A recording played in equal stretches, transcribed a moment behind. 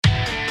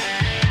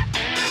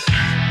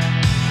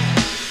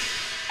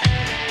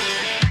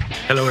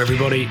Hello,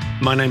 everybody.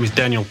 My name is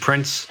Daniel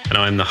Prince, and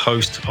I'm the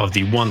host of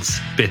the Once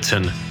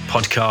Bitten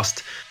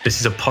podcast.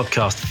 This is a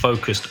podcast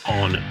focused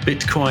on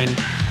Bitcoin.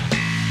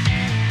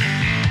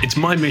 It's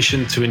my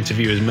mission to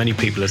interview as many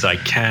people as I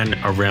can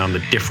around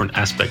the different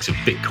aspects of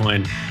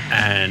Bitcoin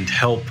and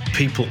help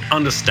people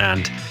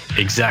understand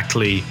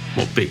exactly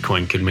what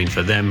Bitcoin could mean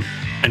for them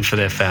and for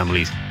their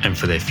families and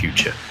for their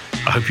future.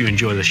 I hope you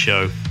enjoy the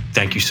show.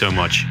 Thank you so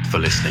much for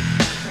listening.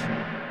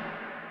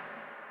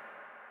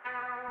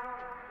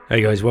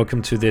 Hey guys,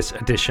 welcome to this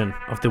edition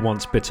of the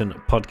Once Bitten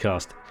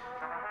podcast.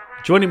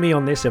 Joining me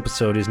on this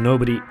episode is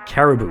Nobody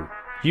Caribou.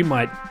 You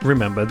might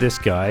remember this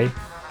guy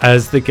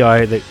as the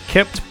guy that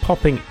kept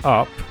popping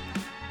up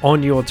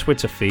on your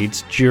Twitter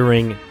feeds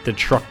during the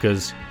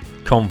truckers'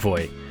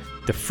 convoy,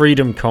 the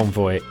Freedom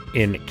Convoy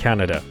in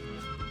Canada.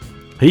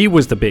 He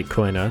was the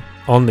Bitcoiner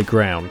on the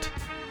ground,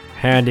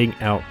 handing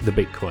out the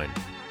Bitcoin.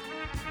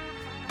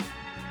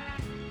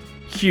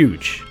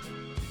 Huge.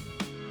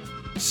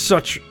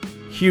 Such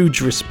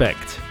huge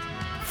respect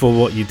for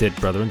what you did,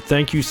 brother, and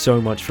thank you so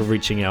much for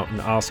reaching out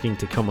and asking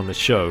to come on the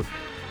show.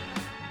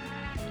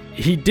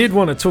 He did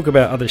want to talk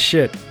about other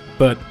shit,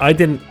 but I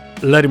didn't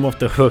let him off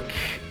the hook.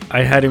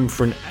 I had him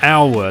for an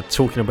hour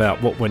talking about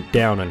what went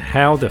down and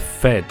how the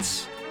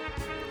feds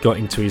got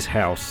into his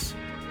house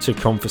to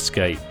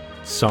confiscate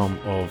some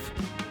of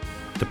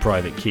the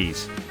private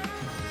keys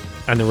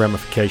and the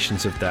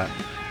ramifications of that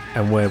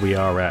and where we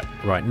are at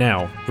right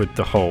now with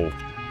the whole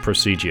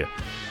procedure.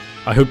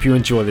 I hope you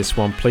enjoy this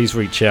one. Please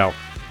reach out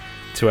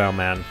to our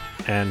man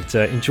and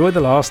enjoy the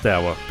last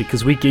hour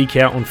because we geek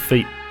out on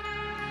feet.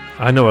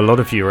 I know a lot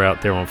of you are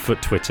out there on foot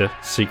Twitter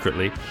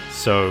secretly,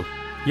 so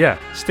yeah,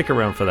 stick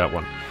around for that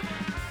one.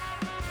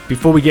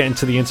 Before we get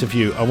into the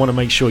interview, I want to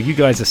make sure you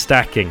guys are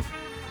stacking.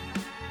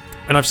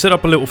 And I've set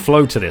up a little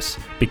flow to this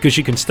because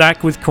you can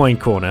stack with Coin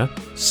Corner,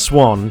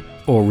 Swan,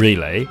 or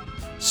Relay.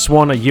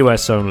 Swan are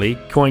US only,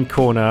 Coin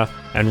Corner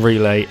and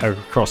Relay are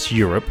across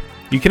Europe.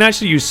 You can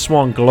actually use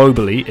Swan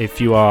globally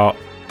if you are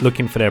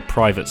looking for their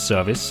private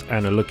service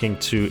and are looking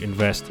to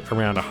invest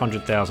around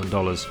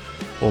 $100,000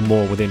 or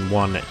more within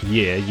 1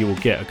 year. You will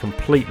get a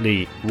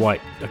complete white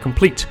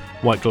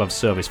glove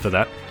service for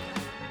that.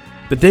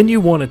 But then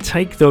you want to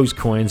take those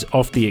coins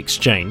off the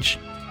exchange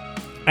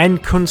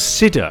and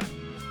consider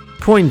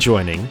coin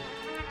joining.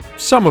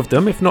 Some of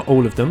them, if not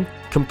all of them,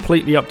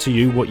 completely up to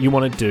you what you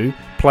want to do.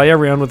 Play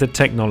around with the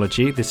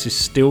technology. This is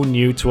still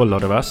new to a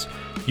lot of us.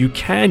 You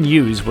can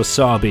use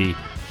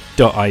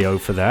wasabi.io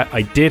for that.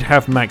 I did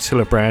have Max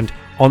Hillebrand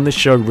on the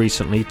show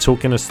recently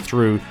talking us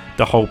through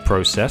the whole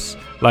process.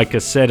 Like I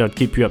said, I'd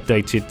keep you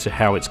updated to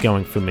how it's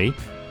going for me.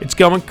 It's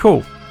going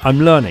cool. I'm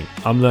learning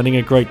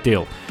a great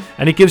deal.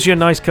 And it gives you a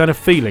nice kind of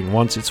feeling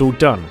once it's all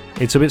done.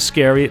 It's a bit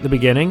scary at the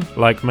beginning,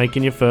 like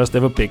making your first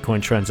ever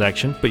Bitcoin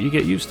transaction, but you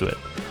get used to it.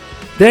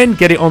 Then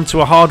get it onto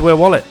a hardware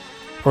wallet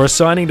or a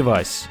signing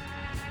device.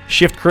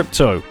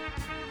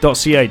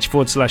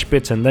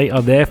 shiftcrypto.ch/bitten. They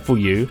are there for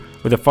you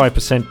with a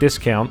 5%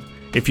 discount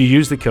if you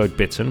use the code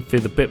BITTEN for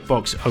the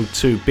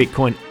BitBox02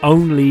 Bitcoin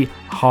only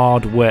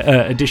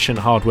edition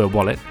hardware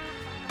wallet.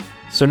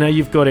 So now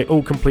you've got it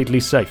all completely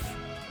safe.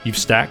 You've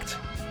stacked,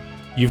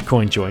 you've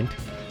coin joined,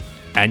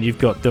 and you've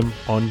got them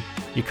on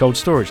your cold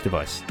storage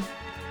device.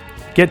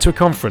 Get to a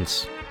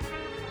conference.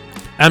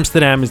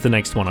 Amsterdam is the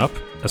next one up,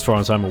 as far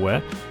as I'm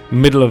aware.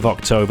 Middle of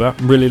October.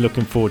 I'm really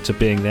looking forward to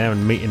being there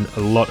and meeting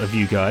a lot of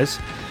you guys.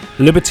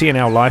 Liberty in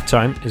Our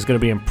Lifetime is going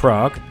to be in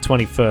Prague,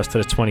 21st to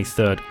the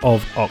 23rd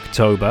of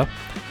October,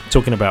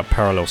 talking about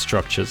parallel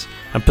structures.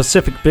 And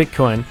Pacific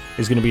Bitcoin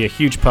is going to be a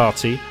huge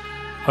party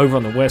over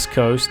on the West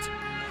Coast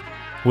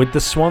with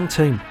the Swan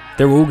team.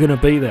 They're all going to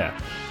be there,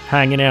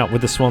 hanging out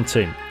with the Swan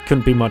team.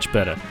 Couldn't be much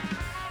better.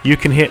 You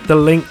can hit the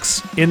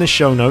links in the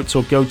show notes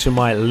or go to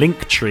my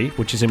Linktree,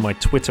 which is in my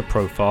Twitter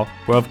profile,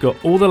 where I've got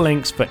all the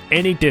links for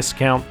any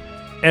discount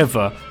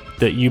ever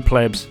that you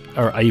plebs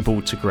are able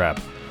to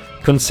grab.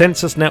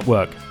 Consensus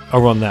Network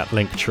are on that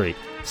Linktree.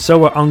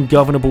 So are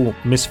Ungovernable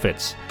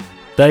Misfits.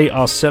 They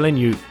are selling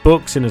you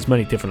books in as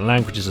many different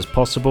languages as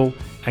possible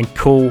and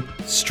cool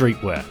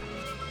streetwear.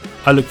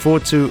 I look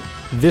forward to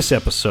this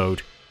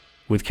episode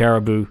with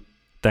Caribou.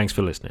 Thanks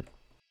for listening.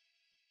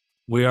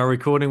 We are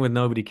recording with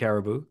Nobody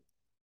Caribou.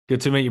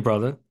 Good to meet you,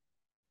 brother.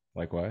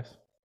 Likewise.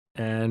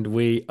 And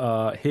we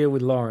are here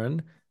with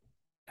Lauren.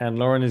 And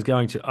Lauren is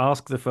going to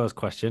ask the first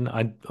question.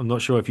 I'm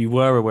not sure if you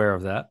were aware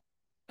of that,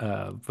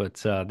 but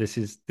this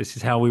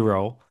is how we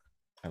roll.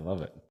 I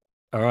love it.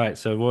 All right.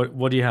 So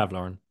what do you have,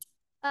 Lauren?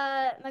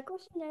 My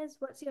question is,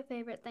 what's your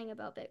favorite thing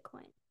about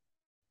Bitcoin?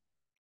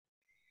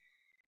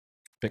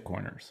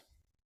 Bitcoiners.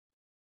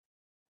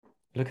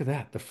 Look at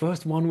that. The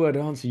first one-word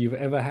answer you've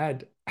ever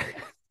had.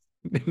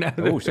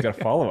 Oh, she's got a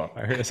follow-up.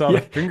 I saw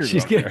the finger go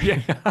there.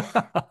 Yeah.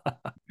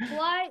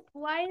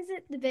 Why is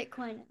it the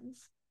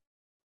Bitcoiners?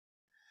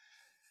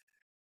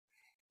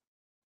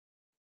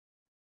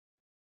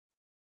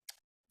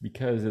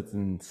 Because it's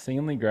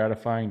insanely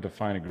gratifying to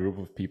find a group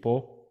of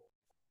people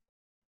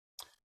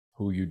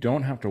who you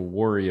don't have to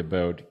worry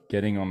about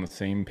getting on the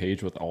same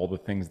page with all the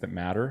things that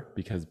matter,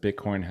 because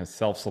Bitcoin has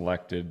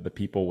self-selected the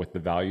people with the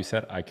value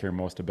set I care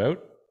most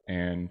about.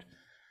 And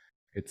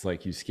it's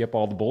like you skip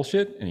all the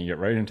bullshit and you get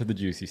right into the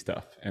juicy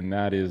stuff. And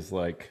that is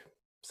like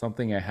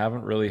something I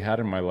haven't really had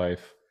in my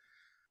life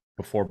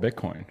before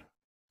Bitcoin.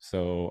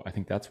 So I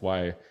think that's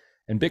why.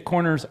 And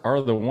Bitcoiners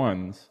are the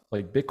ones,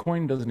 like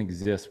Bitcoin doesn't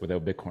exist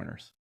without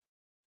Bitcoiners.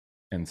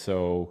 And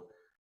so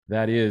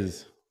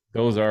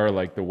those are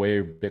like the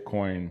way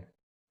Bitcoin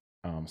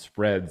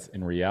spreads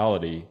in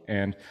reality.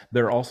 And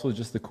they're also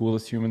just the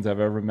coolest humans I've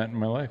ever met in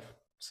my life.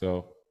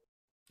 So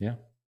yeah,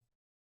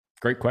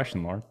 great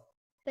question, Lauren.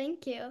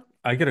 Thank you.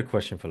 I got a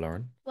question for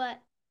Lauren.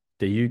 What?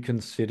 Do you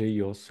consider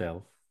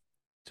yourself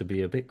to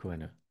be a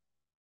Bitcoiner?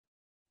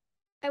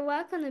 I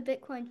work on a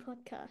Bitcoin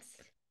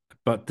podcast.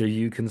 But do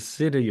you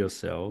consider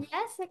yourself?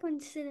 Yes, I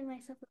consider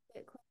myself a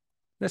Bitcoin.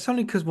 That's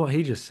only because what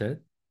he just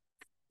said.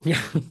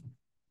 Yeah.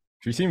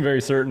 She seemed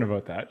very certain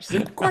about that. She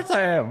said, "Of course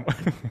I am."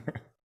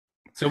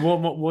 So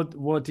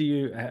what do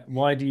you?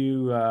 Why do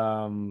you?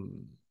 How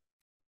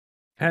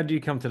do you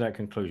come to that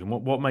conclusion?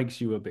 What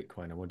makes you a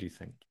Bitcoiner? What do you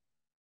think?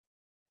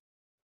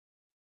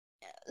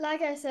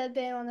 Like I said,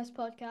 being on this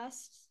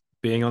podcast.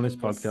 Being on this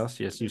Yes. podcast,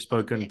 yes, you've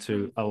spoken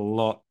to a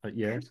lot.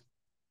 Yes.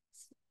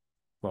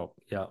 Well,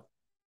 yeah,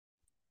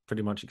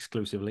 pretty much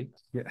exclusively.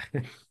 Yeah.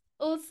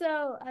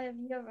 Also, I have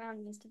you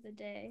around most of the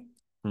day.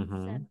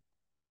 Mm-hmm. So,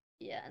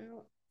 yeah, and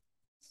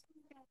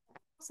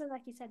also,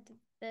 like you said,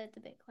 the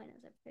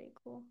Bitcoiners are pretty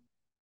cool.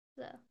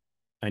 So.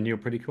 And you're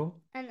pretty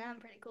cool. And I'm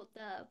pretty cool,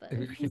 but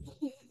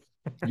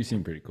You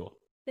seem pretty cool.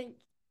 thank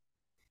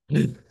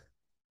you.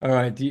 All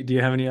right. Do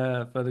you have any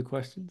further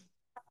questions?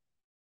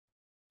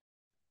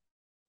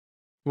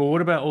 Well,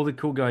 what about all the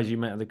cool guys you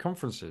met at the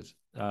conferences?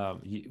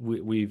 We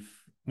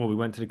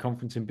went to the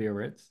conference in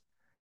Biarritz,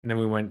 and then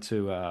we went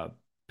to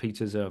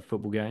Peter's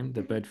football game,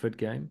 the Bedford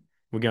game.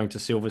 We're going to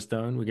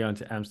Silverstone. We're going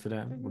to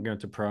Amsterdam. We're going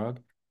to Prague.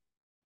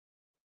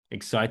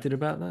 Excited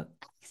about that?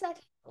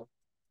 Excited.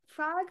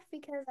 Prague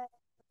because I've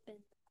been.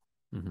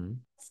 Mm-hmm.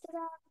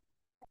 Amsterdam.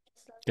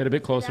 Get a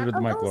bit closer to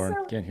the mic, Lauren.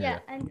 Can't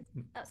hear you. And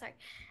sorry.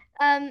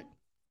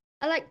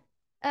 I like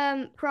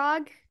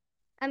Prague.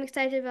 I'm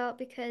excited about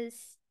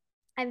because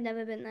I've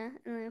never been there,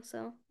 and I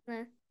also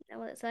know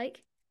what it's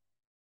like.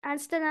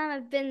 Amsterdam,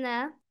 I've been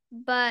there,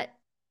 but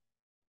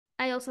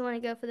I also want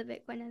to go for the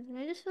Bitcoiners, and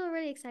I just feel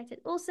really excited.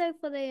 Also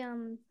for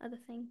the other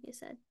thing you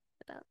said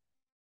about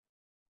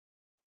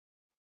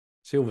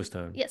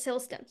Silverstone. Yeah,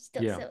 Silverstone.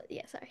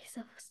 Sorry,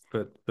 Silverstone.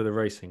 But for the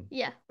racing.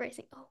 Yeah,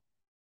 racing. Oh.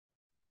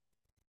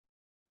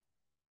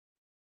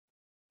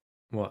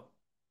 What?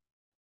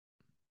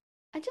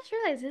 I just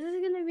realized this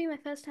is going to be my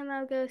first time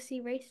I'll go see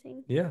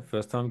racing. Yeah,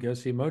 first time go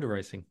see motor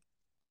racing.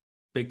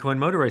 Bitcoin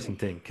motor racing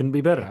team. Couldn't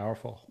be better.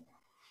 Powerful.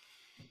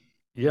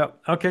 Yeah.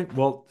 Okay.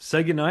 Well,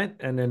 say goodnight,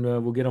 and then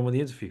we'll get on with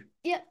the interview.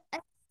 Yeah.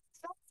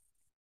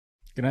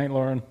 Good night,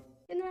 Lauren.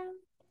 Good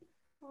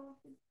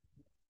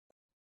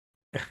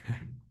night.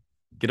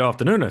 Good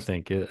afternoon, I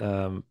think.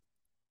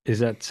 Is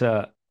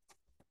that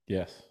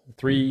Yes.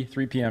 3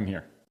 p.m.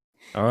 here.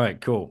 all right,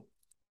 cool.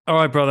 All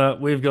right, brother.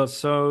 We've got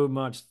so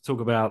much to talk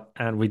about,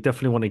 and we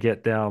definitely want to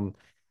get down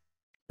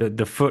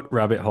the foot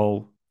rabbit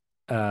hole,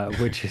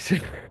 which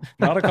is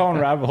not a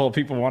common rabbit hole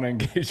people want to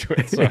engage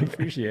with, so I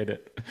appreciate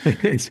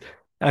it.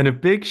 And a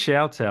big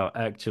shout out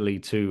actually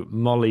to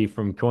Molly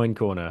from Coin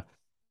Corner,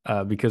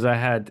 because I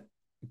had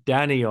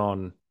Danny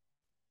on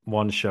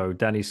one show,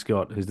 Danny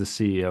Scott, who's the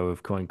CEO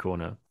of Coin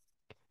Corner.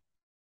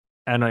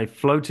 And I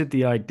floated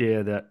the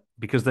idea that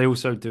because they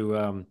also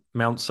do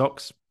Mount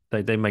socks,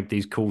 they make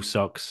these cool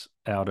socks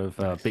out of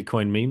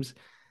Bitcoin memes.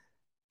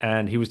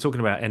 And he was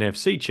talking about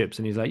NFC chips,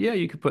 and he's like, yeah,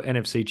 you could put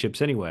NFC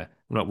chips anywhere.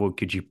 I'm like, well,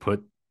 could you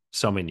put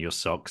some in your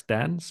socks,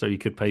 Dan, so you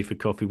could pay for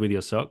coffee with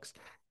your socks?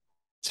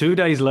 2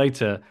 days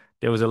later,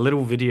 there was a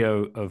little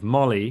video of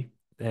Molly,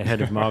 their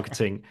head of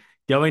marketing,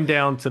 going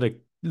down to the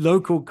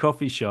local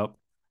coffee shop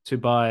to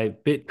buy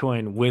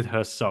Bitcoin with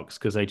her socks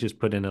because they just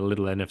put in a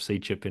little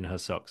NFC chip in her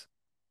socks.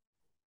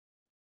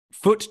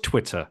 Foot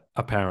Twitter,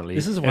 apparently,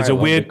 this is a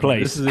weird Bitcoin.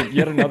 place. This is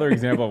yet another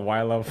example of why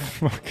I love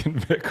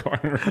fucking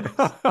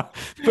Bitcoin.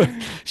 But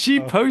she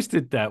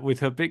posted that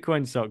with her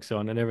Bitcoin socks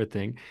on and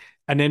everything.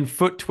 And then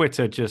Foot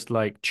Twitter just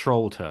like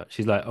trolled her.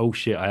 She's like, oh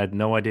shit, I had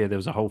no idea there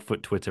was a whole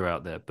Foot Twitter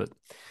out there. But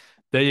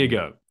there you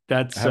go.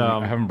 That's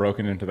I haven't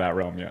broken into that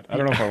realm yet. I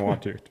don't know if I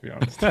want to be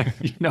honest.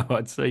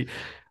 I'd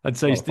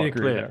say steer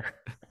clear.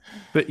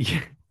 But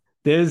yeah,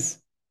 there's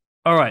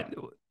all right.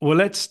 Well,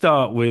 let's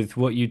start with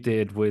what you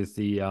did with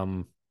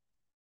the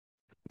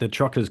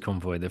truckers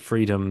convoy, the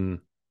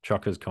Freedom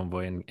Truckers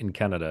convoy in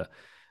Canada.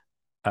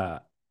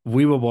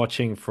 We were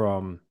watching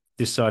from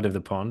this side of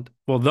the pond.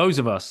 Well, those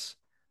of us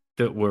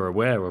that were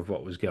aware of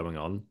what was going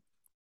on,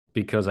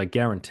 because I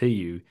guarantee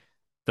you,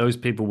 those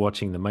people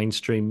watching the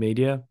mainstream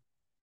media,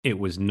 it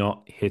was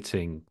not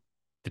hitting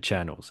the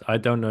channels. I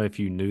don't know if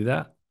you knew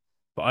that,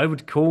 but I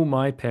would call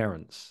my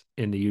parents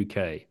in the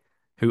UK,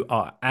 who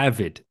are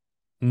avid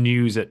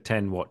News at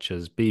 10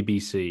 watchers,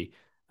 BBC,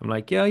 I'm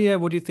like, yeah.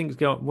 What do you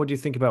think about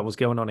what's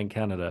going on in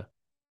Canada?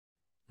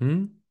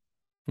 Hmm?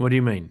 What do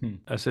you mean? Hmm.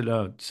 I said,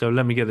 oh, so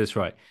let me get this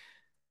right.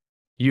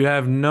 You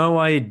have no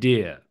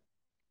idea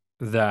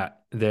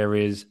that there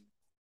is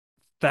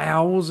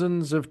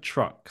thousands of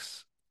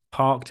trucks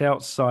parked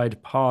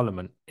outside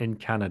Parliament in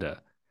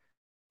Canada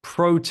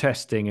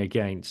protesting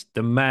against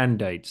the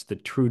mandates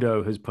that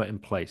Trudeau has put in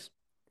place.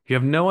 You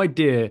have no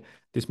idea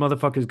this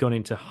motherfucker's gone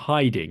into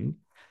hiding,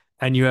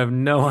 and you have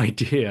no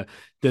idea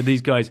that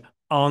these guys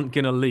aren't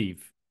going to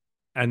leave.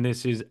 And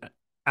this is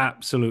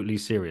absolutely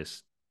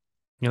serious.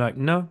 You're like,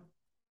 no.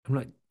 I'm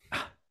like,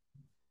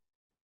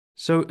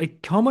 so a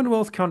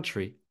Commonwealth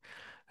country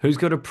who's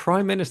got a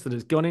prime minister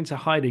that's gone into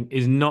hiding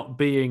is not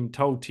being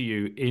told to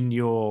you in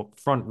your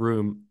front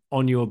room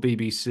on your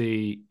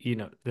BBC.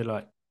 They're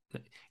like,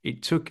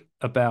 it took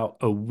about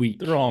a They're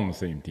week, all on the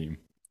same team.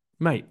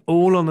 mate,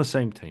 all on the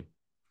same team.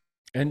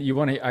 And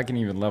I can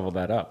even level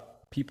that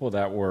up. People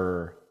that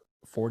were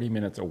 40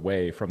 minutes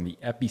away from the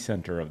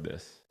epicenter of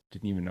this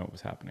didn't even know it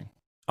was happening.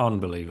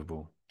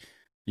 Unbelievable.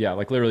 Yeah,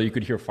 like literally you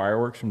could hear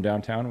fireworks from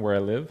downtown where I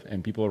live,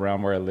 and people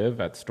around where I live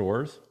at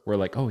stores were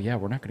like, oh yeah,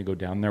 we're not going to go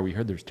down there. We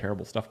heard there's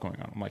terrible stuff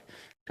going on. I'm like,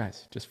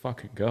 guys, just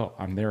fucking go.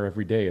 I'm there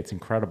every day. It's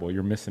incredible.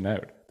 You're missing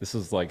out. This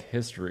is like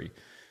history.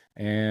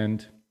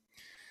 And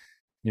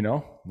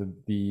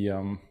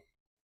the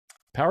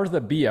powers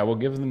that be, I will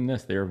give them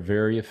this. They are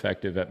very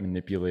effective at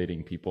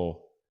manipulating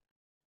people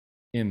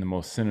in the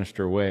most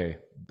sinister way.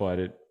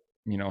 But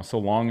so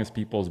long as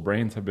people's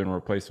brains have been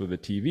replaced with a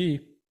TV,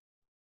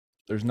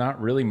 there's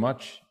not really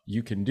much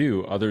you can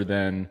do other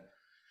than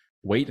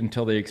wait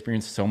until they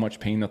experience so much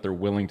pain that they're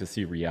willing to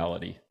see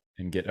reality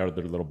and get out of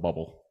their little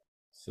bubble.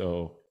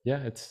 So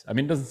yeah, it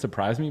doesn't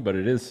surprise me, but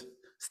it is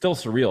still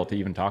surreal to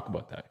even talk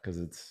about that because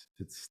it's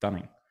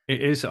stunning.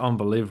 It is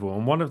unbelievable.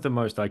 And one of the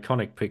most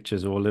iconic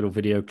pictures or little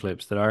video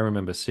clips that I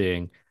remember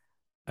seeing,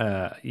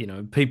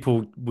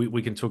 people,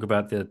 we can talk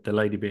about the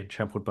lady being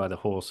trampled by the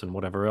horse and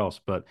whatever else.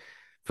 But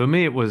for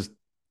me, it was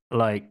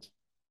like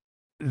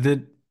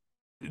the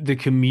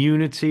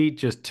community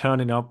just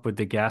turning up with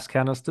the gas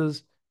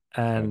canisters.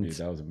 And dude,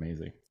 that was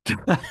amazing.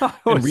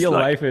 In real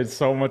life, it's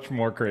so much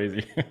more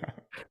crazy.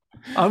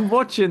 I'm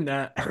watching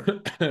that.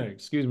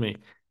 Excuse me.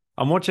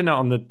 I'm watching that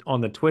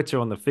on the Twitter,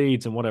 on the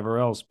feeds, and whatever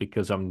else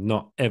because I'm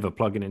not ever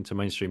plugging into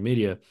mainstream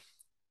media,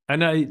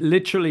 and I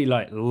literally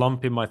like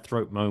lump in my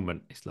throat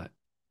moment. It's like,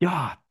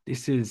 yeah,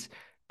 this is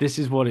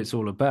what it's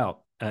all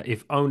about.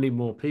 If only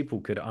more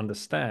people could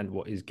understand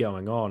what is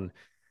going on,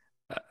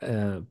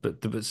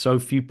 but so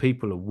few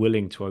people are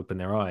willing to open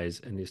their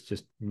eyes, and it's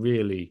just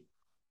really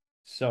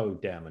so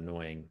damn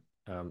annoying.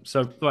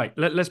 So right,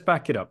 let's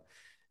back it up.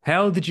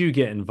 How did you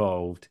get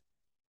involved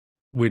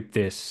with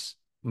this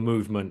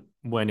movement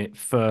when it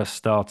first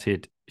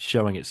started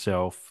showing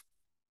itself,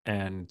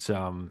 and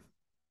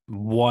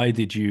why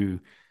did you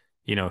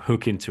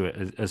hook into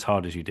it as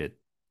hard as you did?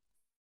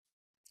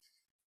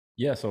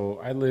 Yeah, so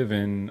I live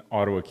in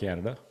Ottawa,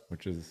 Canada,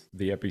 which is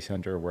the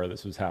epicenter where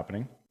this was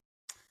happening.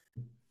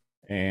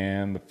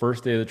 And the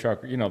first day of the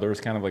truck, there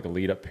was kind of like a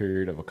lead up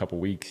period of a couple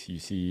weeks. You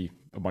see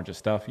a bunch of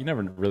stuff. You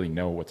never really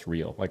know what's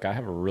real. Like I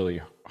have a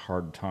really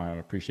hard time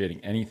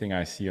appreciating anything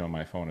I see on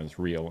my phone as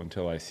real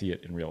until I see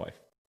it in real life.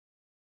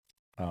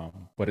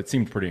 But it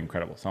seemed pretty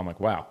incredible. So I'm like,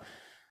 wow,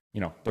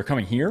 they're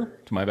coming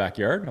here to my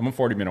backyard. I'm a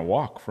 40-minute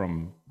walk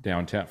from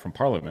downtown, from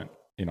Parliament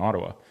in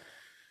Ottawa.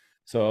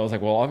 So I was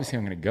like, well, obviously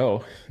I'm going to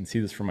go and see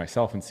this for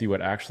myself and see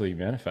what actually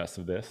manifests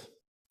of this.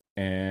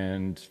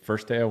 And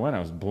first day I went, I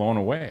was blown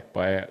away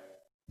by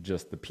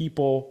just the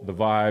people, the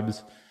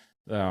vibes.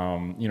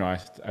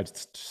 I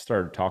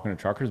started talking to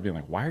truckers, being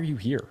like, why are you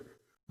here?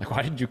 Like,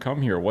 why did you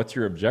come here? What's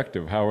your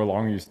objective? How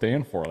long are you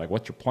staying for? Like,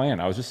 what's your plan?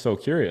 I was just so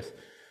curious.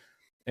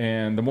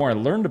 And the more I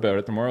learned about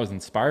it, the more I was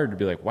inspired to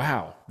be like,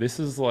 wow, this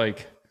is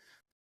like,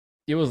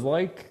 it was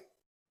like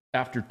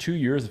after 2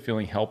 years of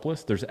feeling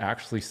helpless, there's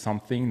actually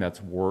something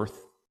that's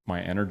worth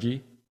my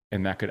energy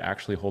and that could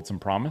actually hold some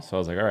promise. So I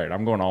was like, all right,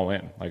 I'm going all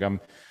in. Like I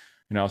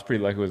was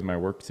pretty lucky with my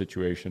work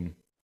situation.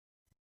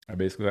 I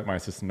basically let my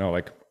assistant know,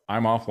 like,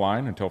 I'm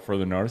offline until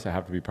further notice. I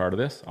have to be part of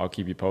this. I'll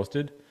keep you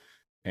posted.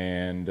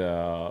 And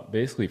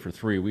basically for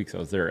 3 weeks, I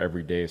was there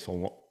every day.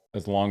 So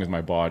as long as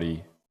my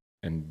body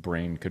and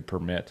brain could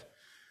permit,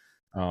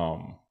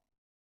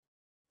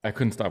 I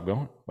couldn't stop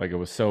going. Like it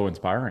was so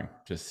inspiring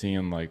just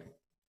seeing like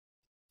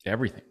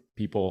everything,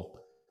 people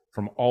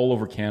from all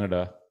over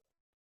Canada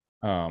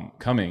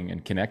coming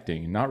and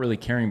connecting, not really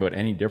caring about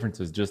any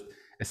differences. Just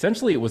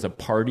essentially it was a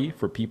party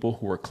for people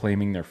who were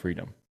claiming their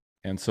freedom.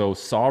 And so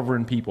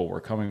sovereign people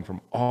were coming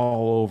from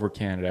all over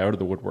Canada out of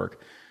the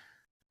woodwork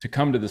to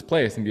come to this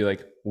place and be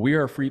like, we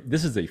are free.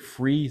 This is a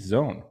free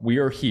zone. We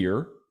are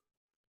here.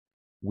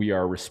 We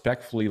are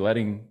respectfully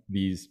letting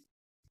these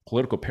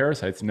political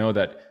parasites know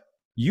that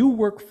you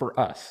work for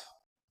us.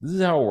 This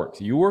is how it works.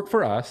 You work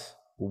for us.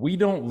 We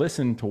don't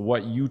listen to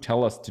what you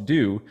tell us to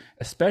do,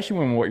 especially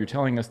when what you're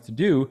telling us to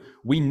do,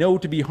 we know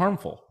to be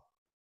harmful.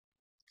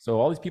 So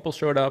all these people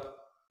showed up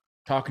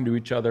talking to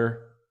each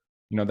other,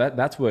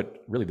 that's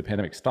what really the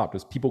pandemic stopped,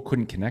 was people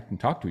couldn't connect and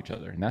talk to each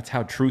other. And that's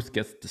how truth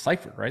gets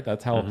deciphered, right?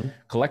 That's how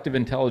collective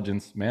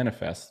intelligence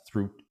manifests,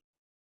 through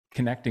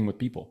connecting with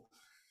people.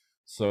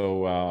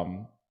 So,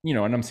 and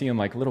I'm seeing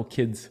like little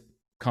kids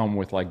come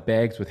with like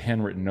bags with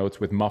handwritten notes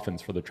with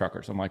muffins for the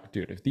truckers. I'm like,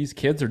 dude, if these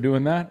kids are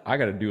doing that, I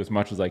got to do as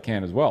much as I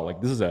can as well. Like,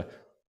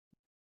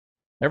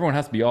 everyone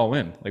has to be all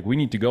in. Like, we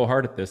need to go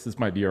hard at this. This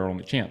might be our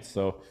only chance.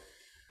 So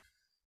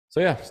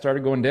yeah,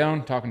 started going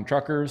down, talking to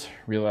truckers,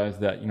 realized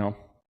that,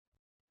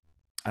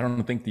 I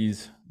don't think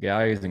these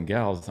guys and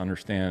gals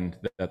understand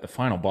that the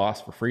final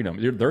boss for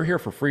freedom, they're here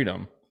for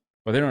freedom,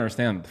 but they don't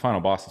understand that the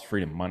final boss is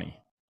freedom money.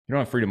 You don't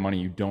have freedom money,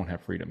 you don't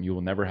have freedom. You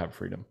will never have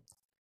freedom.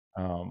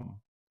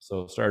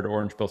 So started to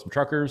orange pill some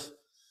truckers,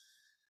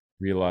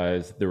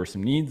 realized there were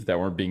some needs that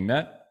weren't being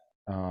met.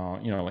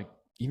 Like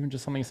even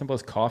just something as simple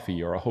as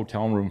coffee or a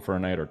hotel room for a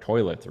night or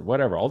toilets or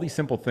whatever, all these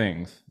simple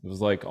things. It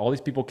was like all these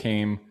people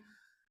came.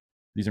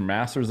 These are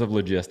masters of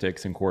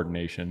logistics and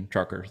coordination,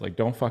 truckers. Like,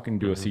 don't fucking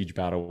do a siege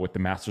battle with the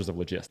masters of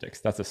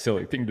logistics. That's a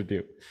silly thing to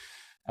do.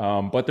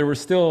 But there were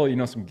still,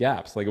 some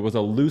gaps. Like, there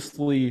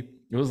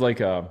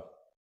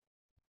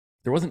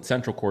wasn't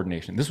central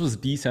coordination. This was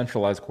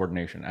decentralized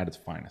coordination at its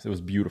finest. It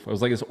was beautiful. It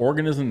was like this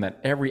organism that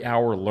every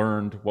hour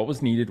learned what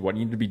was needed, what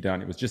needed to be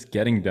done. It was just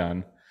getting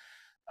done.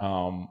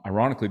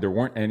 Ironically, there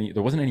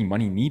wasn't any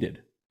money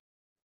needed,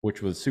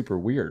 which was super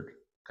weird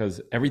because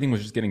everything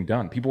was just getting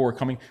done. People were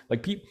coming,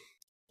 like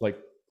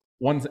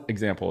one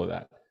example of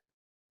that,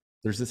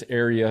 there's this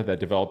area that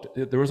developed,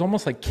 there was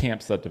almost like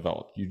camps that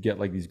developed. You'd get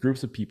like these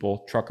groups of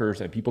people,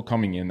 truckers and people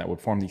coming in that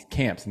would form these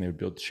camps, and they would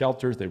build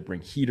shelters, they'd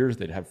bring heaters,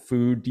 they'd have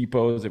food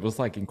depots. It was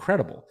like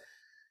incredible.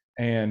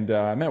 And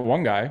I met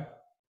one guy,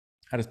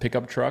 had his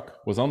pickup truck,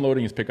 was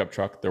unloading his pickup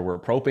truck. There were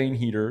propane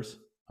heaters.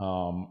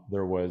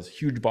 There was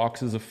huge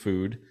boxes of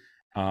food,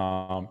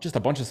 just a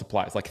bunch of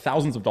supplies, like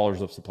thousands of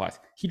dollars of supplies.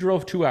 He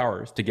drove 2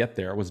 hours to get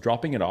there, was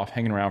dropping it off,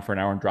 hanging around for an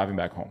hour and driving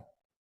back home.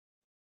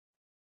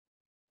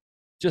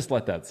 Just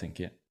let that sink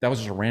in. That was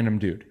just a random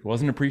dude. He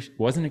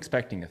wasn't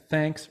expecting a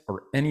thanks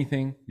or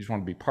anything. He just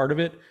wanted to be part of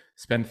it,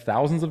 spend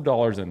thousands of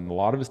dollars and a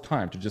lot of his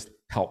time to just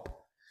help.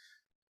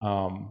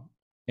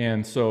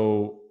 And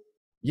so,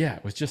 yeah,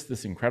 it was just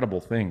this incredible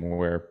thing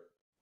where,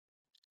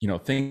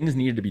 things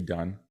needed to be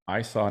done.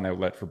 I saw an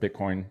outlet for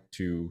Bitcoin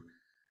to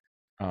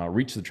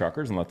reach the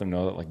truckers and let them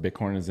know that like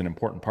Bitcoin is an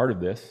important part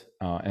of this.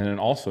 And then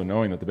also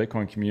knowing that the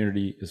Bitcoin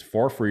community is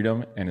for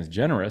freedom and is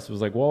generous, it was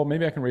like, well,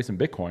 maybe I can raise some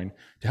Bitcoin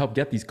to help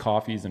get these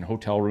coffees and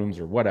hotel rooms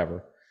or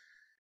whatever.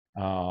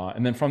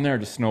 And then from there,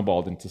 just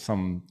snowballed into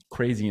some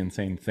crazy,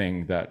 insane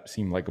thing that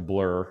seemed like a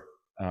blur,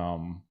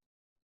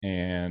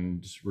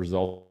 and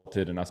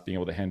resulted in us being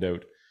able to hand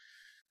out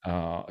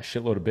a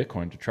shitload of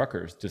Bitcoin to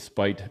truckers,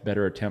 despite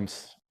better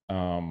attempts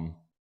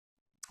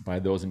by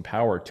those in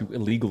power to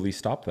illegally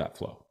stop that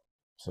flow.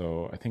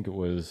 So I think it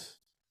was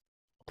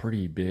a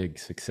pretty big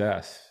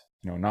success,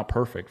 not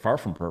perfect, far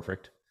from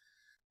perfect,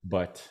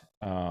 but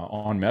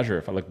on measure,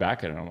 if I look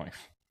back at it, I'm like,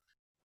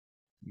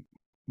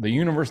 the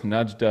universe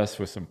nudged us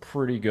with some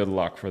pretty good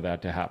luck for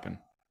that to happen.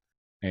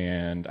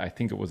 And I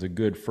think it was a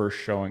good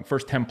first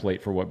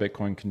template for what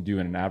Bitcoin can do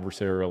in an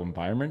adversarial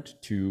environment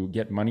to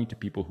get money to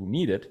people who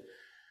need it,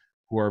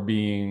 who are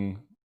being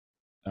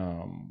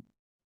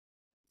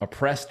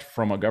oppressed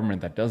from a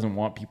government that doesn't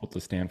want people to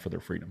stand for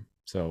their freedom.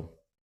 So,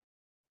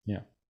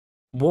 yeah.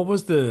 What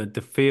was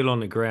the feel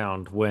on the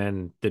ground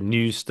when the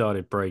news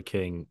started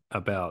breaking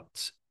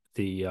about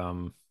the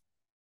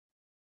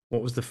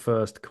what was the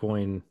first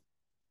coin?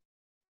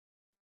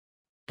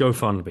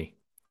 GoFundMe.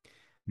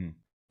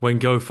 When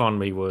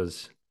GoFundMe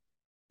was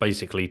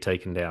basically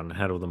taken down and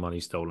had all the money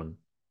stolen.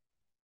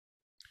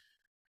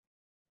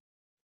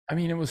 I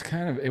mean, it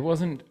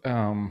wasn't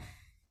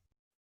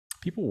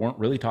people weren't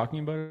really talking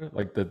about it.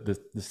 Like the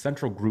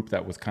central group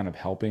that was kind of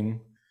helping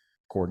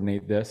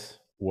coordinate this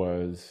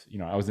was,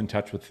 I was in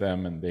touch with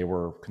them and they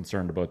were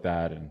concerned about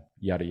that and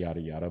yada,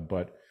 yada, yada.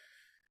 But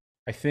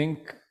I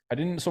think I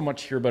didn't so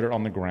much hear about it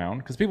on the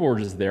ground because people were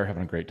just there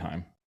having a great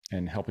time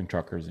and helping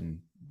truckers and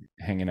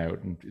hanging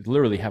out and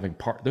literally having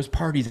there's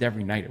parties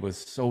every night. It was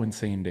so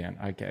insane, Dan.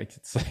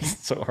 It's like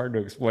so hard to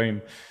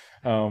explain.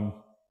 I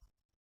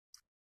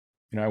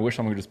wish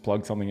someone could just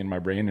plug something in my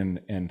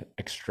brain and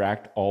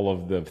extract all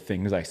of the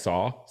things I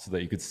saw so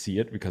that you could see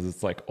it, because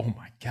it's like, oh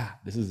my God,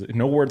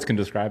 no words can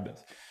describe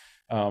this.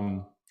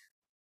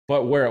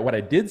 But what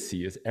I did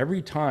see is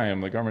every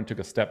time the government took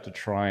a step to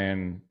try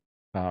and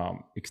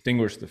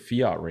extinguish the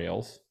fiat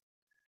rails,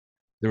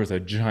 there was a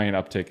giant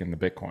uptick in the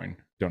Bitcoin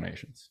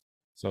donations.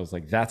 So I was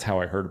like, that's how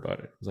I heard about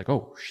it. I was like,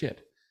 oh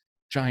shit,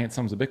 giant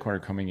sums of Bitcoin are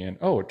coming in.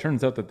 Oh, it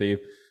turns out that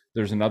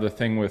there's another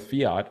thing with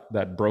fiat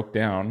that broke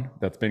down,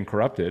 that's been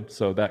corrupted.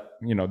 So that,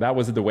 that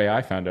was the way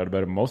I found out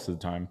about it most of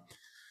the time.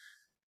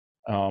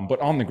 But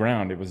on the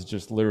ground, it was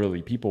just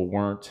literally people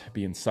weren't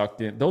being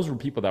sucked in. Those were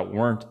people that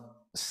weren't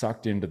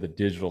sucked into the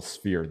digital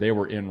sphere. They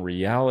were in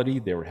reality.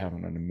 They were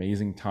having an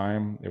amazing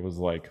time. It was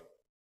like,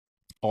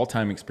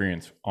 all-time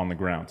experience on the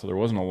ground. So there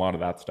wasn't a lot of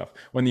that stuff.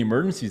 When the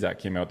Emergencies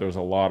Act came out, there was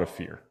a lot of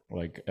fear.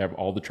 Like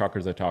all the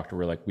truckers I talked to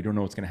were like, we don't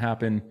know what's going to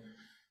happen.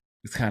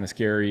 It's kind of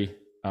scary.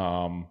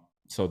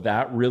 So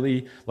that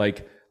really,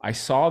 like, I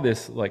saw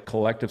this like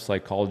collective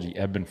psychology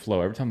ebb and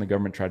flow. Every time the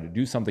government tried to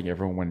do something,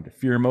 everyone went into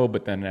fear mode,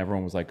 but then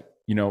everyone was like,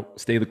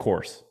 stay the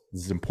course.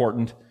 This is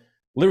important.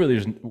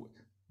 Literally,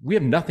 we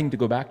have nothing to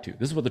go back to.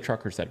 This is what the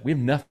trucker said. We have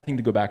nothing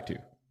to go back to.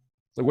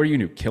 It's like, what are you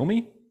going to do? Kill me?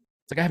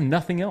 It's like, I have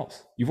nothing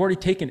else. You've already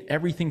taken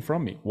everything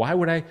from me. Why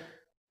would I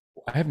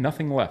have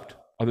nothing left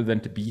other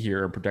than to be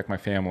here and protect my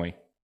family.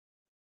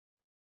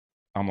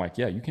 I'm like,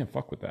 yeah, you can't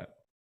fuck with that.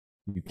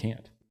 You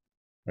can't.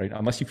 Right?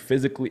 Unless you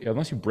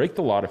break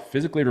the law to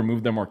physically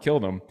remove them or kill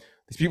them,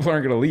 these people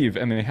aren't going to leave,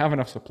 and they have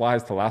enough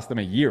supplies to last them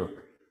a year.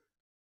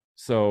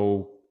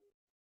 So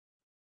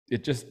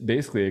it just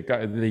basically,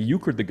 they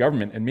euchred the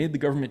government and made the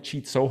government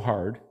cheat so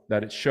hard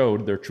that it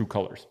showed their true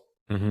colors.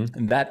 Mm-hmm.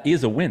 And that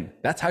is a win.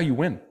 That's how you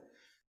win.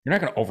 You're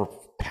not going to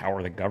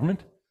overpower the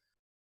government.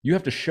 You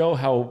have to show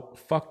how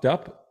fucked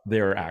up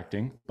they're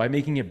acting by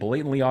making it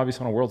blatantly obvious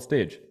on a world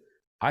stage.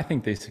 I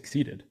think they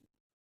succeeded.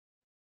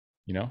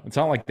 It's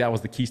not like that was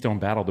the keystone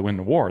battle to win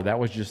the war. That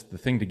was just the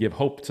thing to give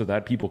hope so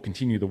that people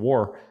continue the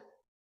war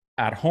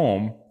at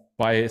home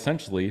by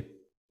essentially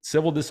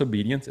civil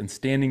disobedience and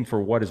standing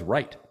for what is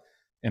right.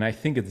 And I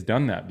think it's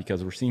done that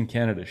because we're seeing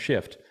Canada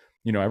shift.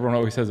 Everyone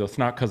always says, it's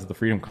not because of the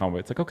Freedom Convoy.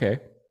 It's like, okay,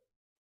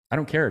 I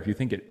don't care if you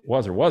think it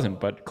was or wasn't,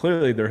 but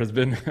clearly there has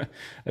been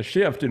a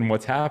shift in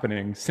what's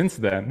happening since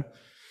then.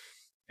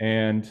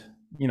 And,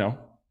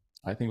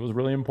 I think it was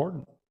really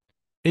important.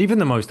 Even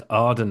the most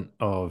ardent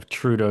of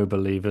Trudeau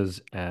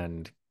believers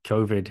and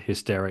COVID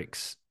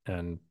hysterics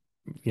and,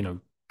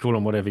 call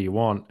them whatever you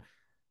want,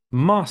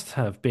 must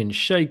have been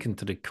shaken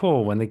to the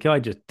core when the guy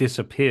just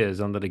disappears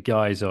under the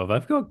guise of,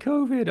 I've got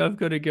COVID, I've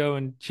got to go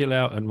and chill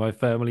out and my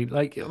family.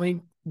 Like, I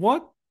mean,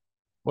 what?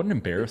 What an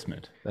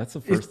embarrassment. That's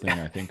the first thing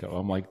I think of.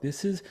 I'm like,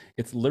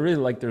 it's literally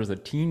like there's a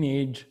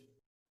teenage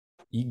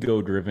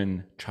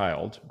ego-driven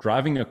child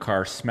driving a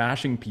car,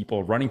 smashing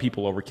people, running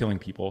people over, killing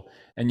people.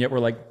 And yet we're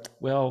like,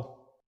 well,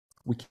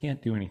 we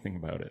can't do anything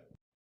about it.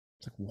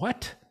 It's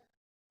like,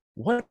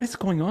 what is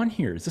going on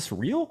here? Is this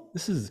real?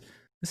 This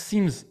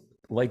seems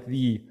like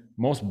the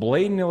most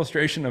blatant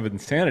illustration of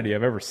insanity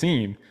I've ever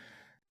seen.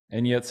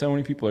 And yet so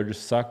many people are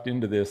just sucked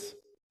into this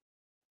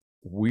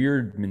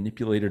weird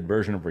manipulated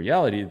version of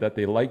reality that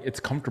they like.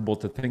 It's comfortable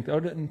to think, oh,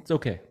 it's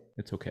okay.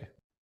 It's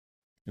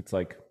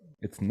like,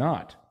 it's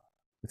not.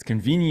 It's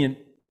convenient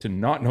to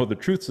not know the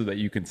truth so that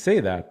you can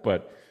say that,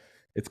 but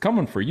it's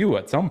coming for you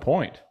at some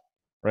point,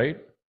 right?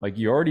 Like,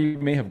 you already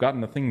may have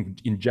gotten the thing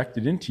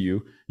injected into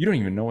you. You don't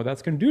even know what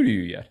that's going to do to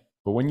you yet.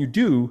 But when you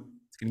do,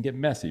 it's going to get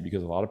messy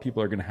because a lot of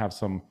people are going to have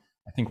some,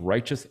 I think,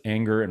 righteous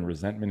anger and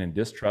resentment and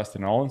distrust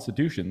in all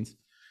institutions.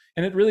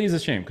 And it really is a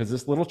shame because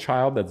this little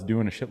child that's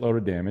doing a shitload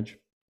of damage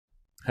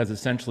has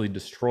essentially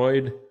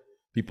destroyed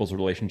people's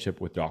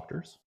relationship with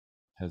doctors,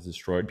 has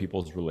destroyed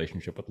people's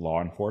relationship with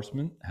law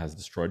enforcement, has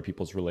destroyed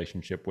people's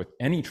relationship with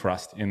any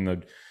trust in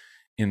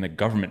the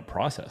government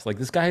process. Like,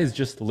 this guy is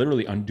just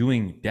literally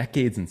undoing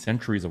decades and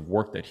centuries of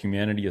work that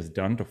humanity has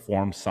done to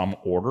form some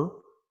order.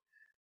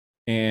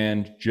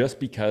 And just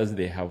because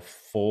they have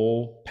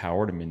full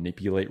power to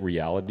manipulate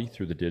reality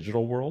through the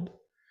digital world,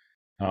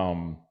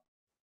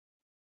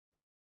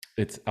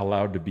 it's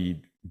allowed to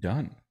be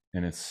done.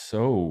 And it's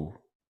so,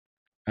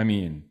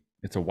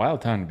 it's a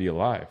wild time to be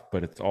alive,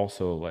 but it's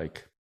also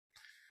like,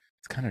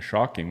 it's kind of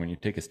shocking when you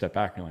take a step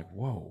back and you're like,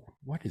 whoa,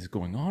 what is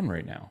going on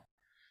right now?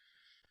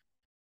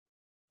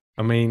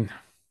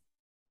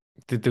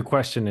 The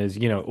question is,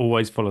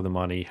 always follow the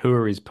money. Who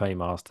are his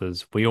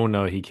paymasters? We all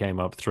know he came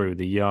up through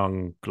the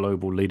Young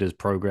Global Leaders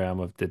Program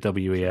of the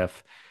WEF.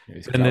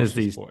 Yeah, and there's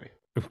these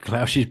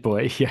Klaus's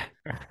boy, yeah.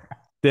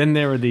 Then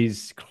there are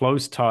these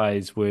close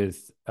ties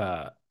with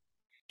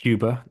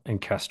Cuba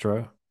and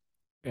Castro.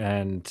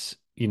 And,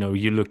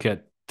 you look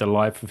at the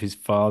life of his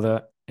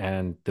father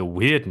and the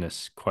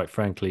weirdness, quite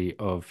frankly,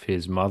 of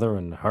his mother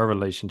and her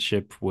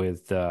relationship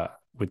with the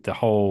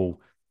whole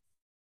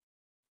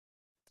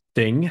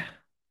thing.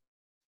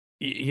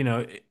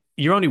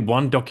 You're only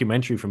one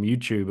documentary from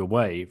YouTube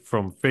away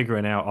from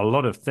figuring out a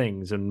lot of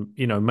things and,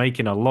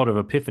 making a lot of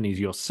epiphanies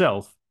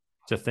yourself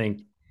to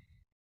think,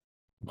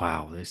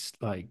 wow,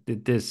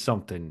 there's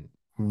something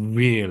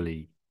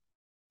really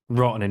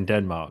rotten in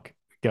Denmark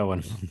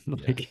going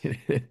on.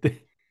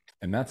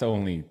 And that's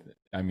only,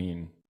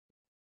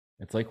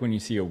 it's like when you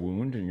see a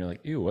wound and you're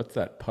like, ew, what's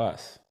that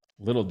pus?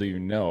 Little do you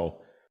know,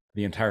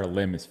 the entire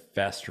limb is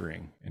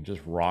festering and just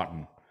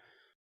rotten.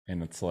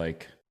 And it's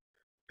like,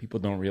 people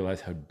don't realize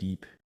how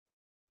deep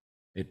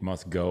it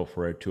must go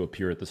for it to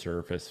appear at the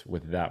surface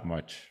with that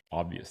much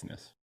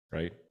obviousness,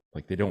 right?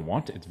 Like, they don't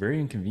want to. It's very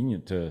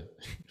inconvenient to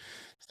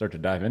start to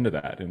dive into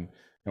that. And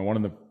one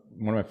of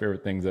my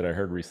favorite things that I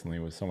heard recently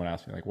was someone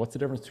asked me, like, what's the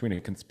difference between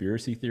a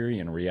conspiracy theory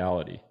and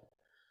reality?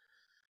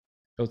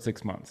 About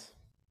 6 months.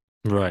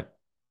 Right.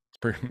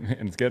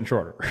 And it's getting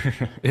shorter.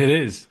 It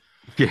is.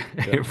 Yeah,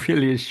 it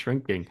really is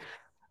shrinking.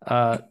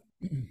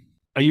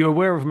 Are you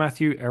aware of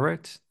Matthew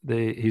Ehret?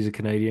 He's a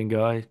Canadian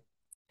guy.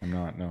 I'm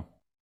not, no.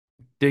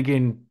 Dig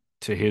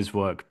into his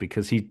work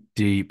because he's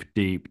deep,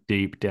 deep,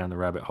 deep down the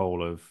rabbit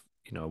hole of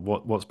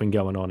what's been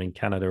going on in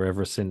Canada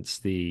ever since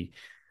the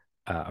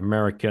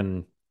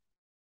American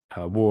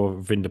War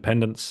of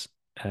Independence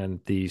and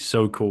the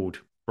so-called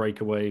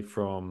breakaway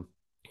from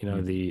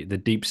the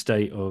deep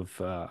state of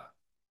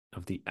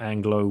the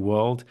Anglo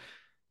world.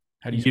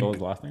 How do you spell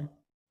his last name?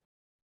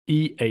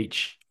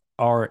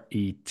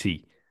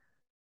 Ehret.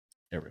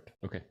 Everett.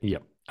 Okay.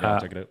 Yep. Yeah, I'll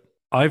check it out.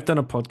 I've done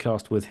a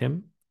podcast with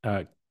him.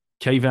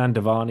 Kayvan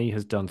Devani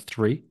has done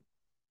 3.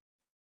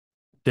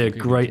 They're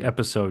great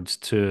episodes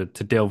to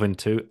delve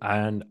into,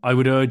 and I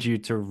would urge you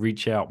to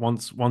reach out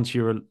once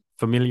you're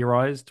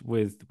familiarized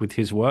with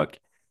his work.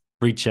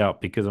 Reach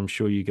out because I'm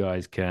sure you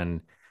guys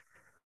can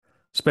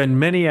spend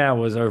many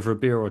hours over a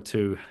beer or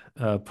two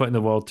putting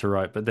the world to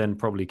right, but then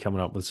probably coming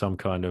up with some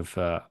kind of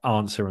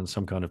answer and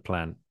some kind of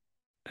plan.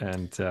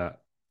 And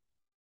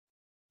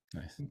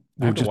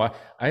nice.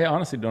 I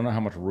honestly don't know how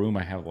much room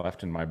I have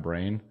left in my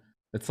brain.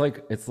 It's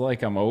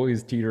like I'm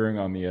always teetering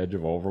on the edge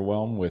of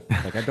overwhelm with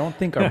like I don't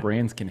think our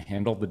brains can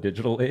handle the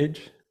digital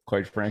age,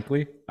 quite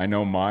frankly. I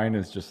know mine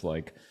is just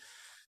like,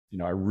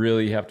 I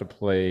really have to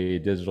play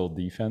digital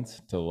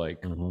defense to like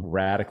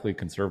radically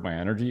conserve my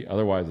energy.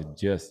 Otherwise it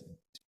just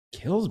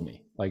kills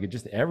me. Like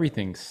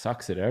everything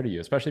sucks it out of you,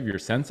 especially if you're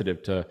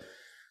sensitive to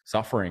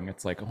suffering.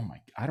 It's like, oh my,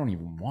 I don't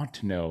even want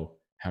to know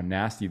how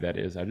nasty that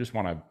is. I just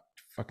want to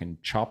fucking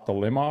chop the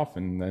limb off.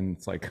 And then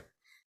it's like,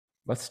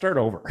 let's start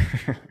over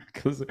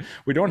because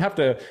we don't have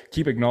to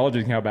keep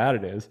acknowledging how bad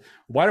it is.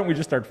 Why don't we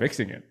just start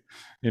fixing it?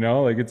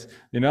 Like it's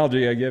the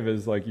analogy I give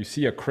is like you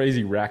see a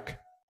crazy wreck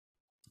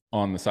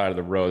on the side of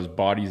the road,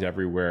 bodies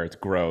everywhere. It's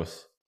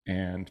gross.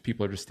 And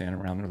people are just standing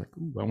around. They're like,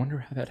 ooh, I wonder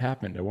how that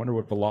happened. I wonder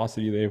what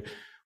velocity they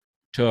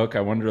took.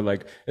 I wonder,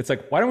 like, it's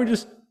like, why don't we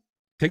just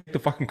take the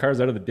fucking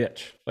cars out of the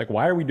ditch? Like,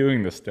 why are we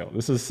doing this still?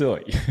 This is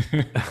silly.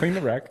 Clean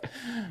the wreck.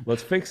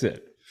 Let's fix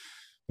it.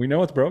 We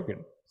know it's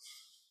broken.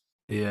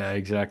 Yeah,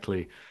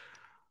 exactly.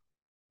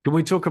 Can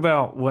we talk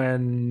about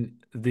when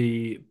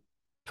the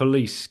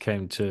police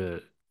came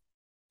to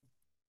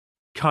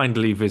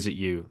kindly visit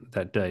you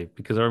that day?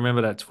 Because I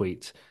remember that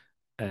tweet,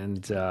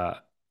 and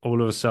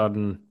all of a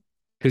sudden,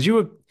 because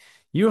you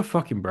were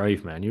fucking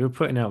brave, man. You were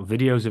putting out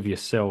videos of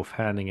yourself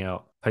handing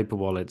out paper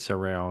wallets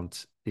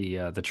around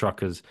the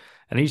truckers,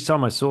 and each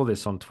time I saw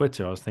this on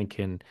Twitter, I was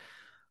thinking,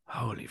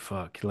 holy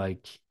fuck,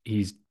 like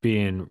he's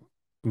being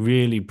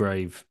really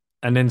brave.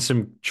 And then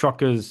some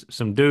truckers,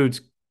 some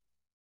dudes,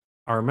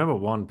 I remember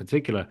one in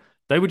particular,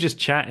 they were just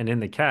chatting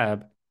in the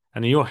cab,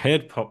 and your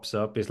head pops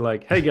up. It's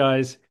like, hey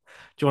guys, do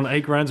you want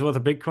 8 grand's worth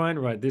of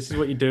Bitcoin? Right, this is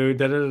what you do.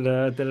 Da da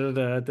da da da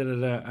da da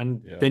da.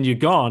 And then you're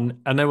gone,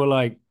 and they were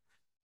like,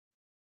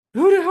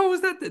 who the hell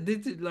was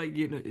that? Like,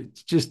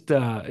 it's just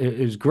it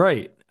was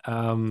great.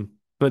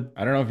 But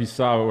I don't know if you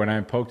saw when I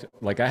poked,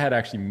 like I had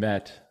actually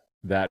met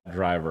that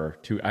driver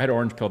I had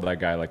orange pilled that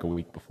guy like a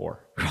week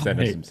before and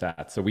sent him some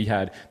stats. So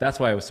that's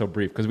why I was so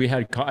brief, because we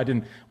had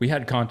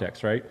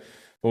context, right?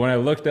 But when I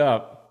looked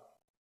up,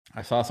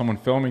 I saw someone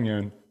filming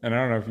in, and I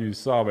don't know if you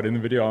saw, but in the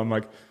video, I'm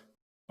like,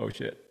 oh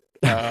shit.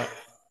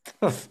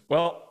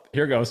 Well,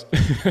 here goes.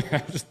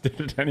 I just did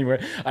it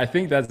anyway. I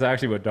think that's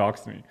actually what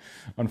doxed me,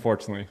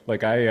 unfortunately.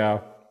 Like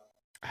I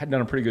had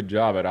done a pretty good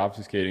job at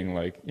obfuscating,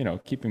 like,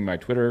 keeping my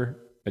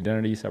Twitter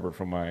identity separate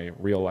from my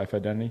real life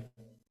identity,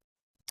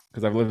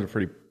 because I've lived a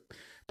pretty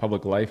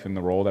public life in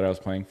the role that I was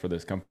playing for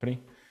this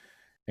company.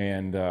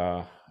 And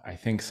I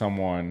think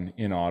someone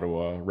in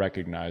Ottawa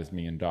recognized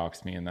me and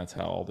doxed me, and that's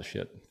how all the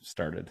shit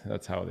started.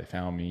 That's how they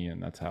found me,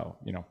 and that's how,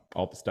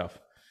 all the stuff.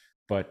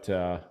 But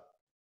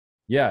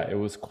yeah, it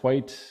was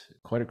quite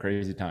a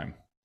crazy time.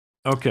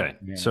 Okay,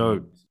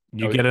 so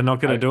you get a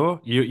knock at the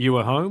door? You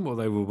were home, or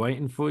they were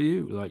waiting for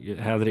you? Like,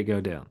 how did it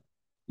go down?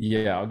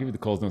 Yeah, I'll give you the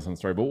Coles Notes on the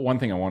story. But one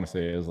thing I want to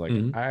say is, like,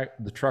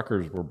 the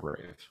truckers were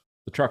brave.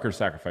 The truckers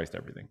sacrificed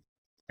everything.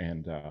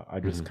 And I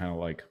just kind of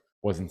like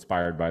was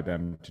inspired by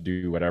them to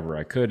do whatever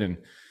I could. And,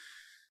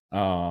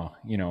 I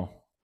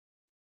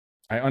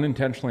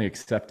unintentionally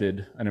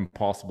accepted an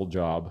impossible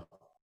job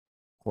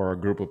for a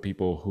group of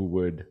people who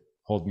would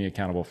hold me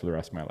accountable for the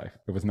rest of my life.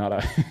 It was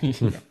not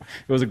it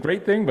was a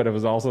great thing, but it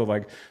was also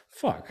like,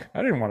 fuck,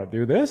 I didn't want to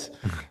do this.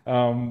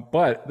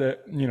 But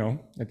at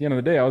the end of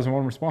the day, I was the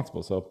one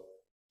responsible. So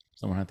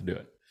someone had to do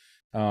it.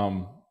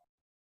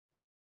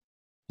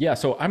 Yeah.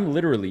 So I'm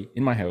literally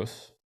in my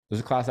house. There's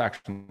a class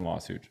action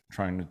lawsuit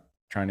trying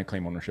to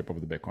claim ownership over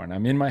the Bitcoin.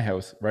 I'm in my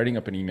house writing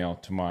up an email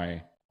to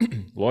my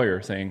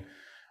lawyer saying,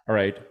 all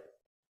right,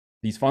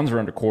 these funds are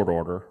under court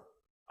order.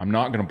 I'm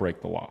not going to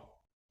break the law.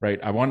 Right.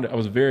 I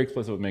was very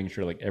explicit with making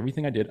sure, like,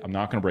 everything I did, I'm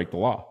not going to break the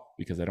law,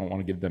 because I don't want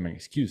to give them an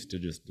excuse to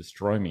just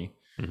destroy me.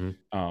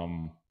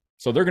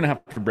 So they're going to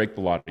have to break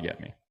the law to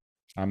get me.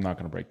 I'm not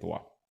going to break the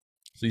law.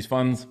 So these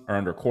funds are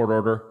under court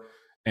order,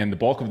 and the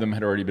bulk of them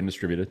had already been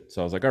distributed.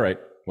 So I was like, all right,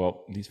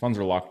 well, these funds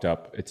are locked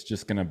up. It's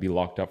just going to be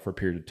locked up for a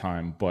period of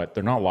time, but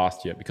they're not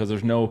lost yet, because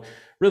there's no,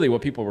 really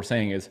what people were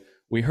saying is,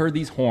 we heard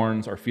these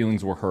horns, our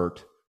feelings were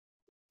hurt.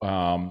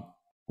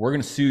 we're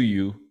going to sue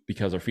you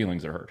because our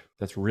feelings are hurt.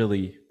 That's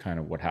really kind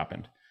of what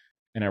happened.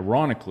 And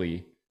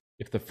ironically,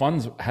 if the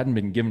funds hadn't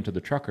been given to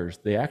the truckers,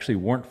 they actually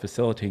weren't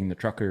facilitating the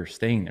truckers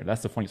staying there.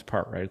 That's the funniest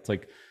part, right? It's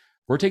like,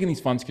 we're taking these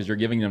funds because you're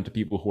giving them to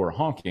people who are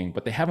honking,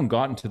 but they haven't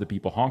gotten to the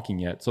people honking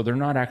yet. So they're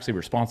not actually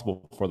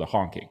responsible for the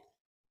honking.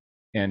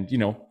 And,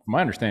 from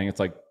my understanding, it's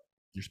like,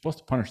 you're supposed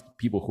to punish the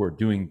people who are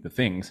doing the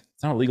things.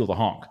 It's not illegal to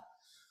honk.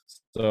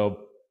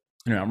 So,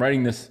 I'm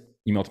writing this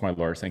email to my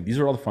lawyer saying, these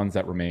are all the funds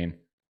that remain.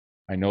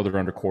 I know they're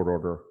under court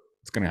order.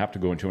 It's going to have to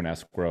go into an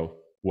escrow,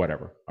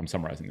 whatever. I'm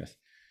summarizing this.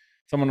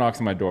 Someone knocks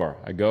on my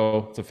door. I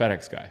go, it's a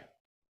FedEx guy.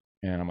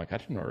 And I'm like, I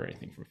didn't order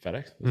anything from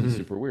FedEx. This is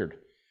super weird.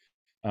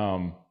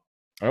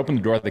 I open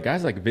the door. The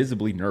guy's like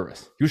visibly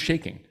nervous. He was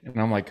shaking.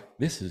 And I'm like,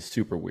 this is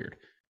super weird.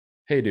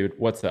 Hey, dude,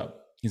 what's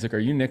up? He's like, are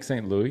you Nick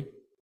St. Louis?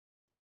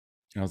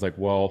 And I was like,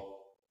 well,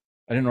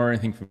 I didn't order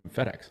anything from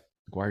FedEx.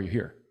 Like, why are you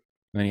here?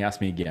 And then he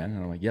asked me again.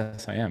 And I'm like,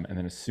 yes, I am. And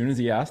then as soon as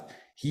he asked,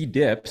 he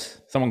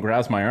dips. Someone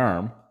grabs my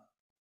arm.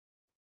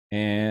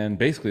 And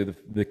basically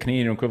the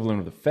Canadian equivalent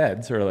of the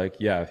feds are like,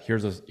 yeah,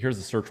 here's a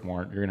search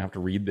warrant. You're going to have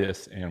to read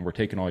this. And we're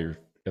taking all your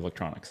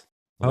electronics.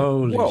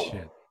 Holy like,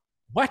 shit.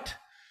 What?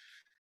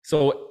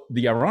 So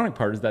the ironic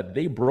part is that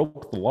they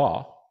broke the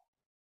law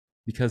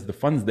because the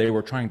funds they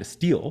were trying to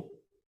steal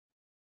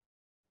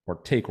or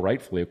take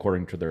rightfully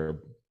according to their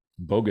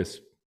bogus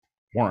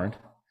warrant.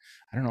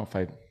 I don't know if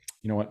I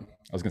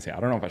was gonna say, I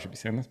don't know if I should be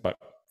saying this, but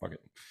fuck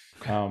it.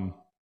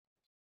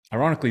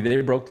 Ironically,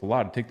 they broke the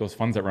law to take those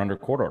funds that were under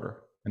court order,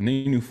 and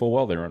they knew full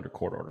well they were under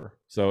court order.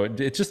 So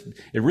it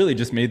really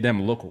just made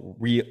them look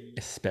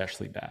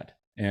especially bad.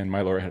 And my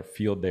lawyer had a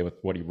field day with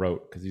what he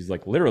wrote, because he's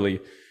like, literally,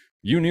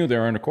 you knew they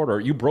were under court order.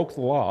 You broke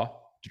the law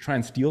to try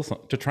and steal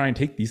to try and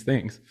take these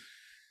things.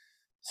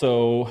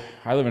 So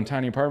I live in a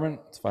tiny apartment.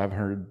 It's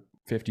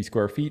 550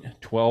 square feet,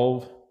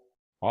 12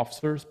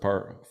 officers,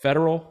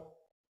 federal,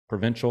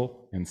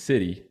 provincial, and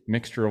city,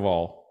 mixture of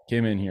all,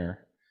 came in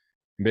here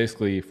and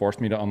basically forced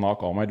me to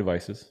unlock all my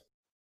devices.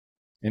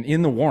 And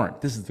in the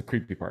warrant, this is the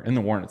creepy part, in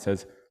the warrant it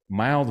says,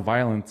 mild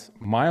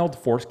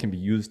force can be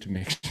used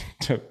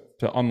to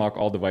unlock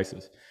all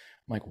devices.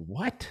 I'm like,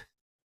 what?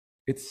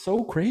 It's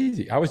so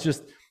crazy. I was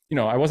just,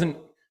 I wasn't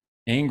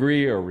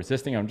angry or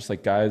resisting. I'm just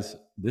like, guys,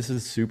 this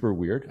is super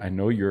weird. I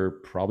know you're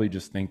probably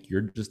just think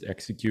you're just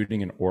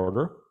executing an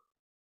order,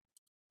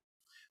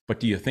 but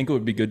do you think it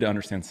would be good to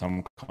understand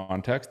some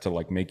context to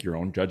like make your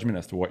own judgment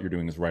as to what you're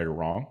doing is right or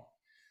wrong?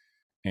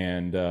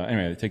 And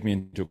anyway, they take me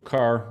into a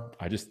car.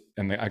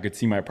 I could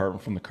see my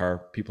apartment from the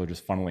car. People are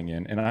just funneling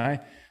in. And I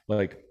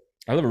live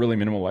a really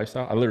minimal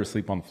lifestyle. I literally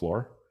sleep on the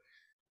floor.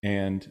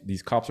 And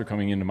these cops are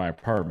coming into my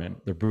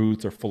apartment. Their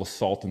boots are full of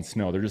salt and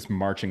snow. They're just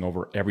marching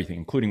over everything,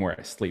 including where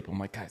I sleep. I'm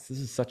like, guys, it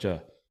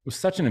was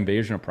such an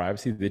invasion of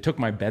privacy. They took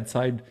my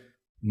bedside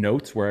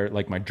notes where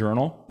like my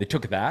journal, they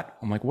took that.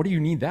 I'm like, what do you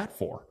need that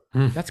for?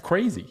 That's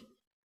crazy.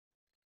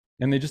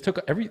 And they just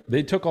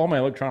took all my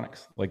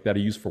electronics like that I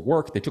use for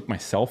work. They took my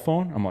cell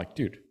phone. I'm like,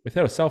 dude,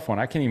 without a cell phone,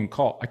 I can't even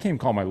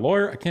call my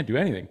lawyer. I can't do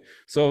anything.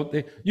 So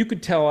you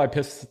could tell I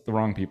pissed the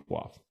wrong people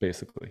off,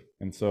 basically.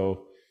 And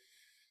so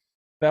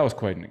that was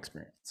quite an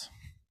experience.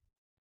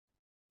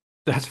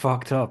 That's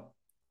fucked up.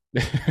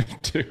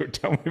 Dude,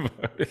 tell me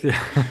about it.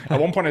 Yeah.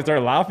 At one point I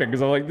started laughing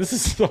because I'm like, this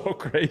is so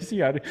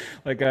crazy. I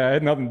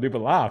had nothing to do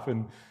but laugh.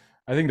 And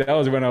I think that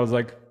was when I was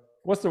like,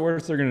 what's the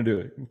worst they're going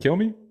to do? Kill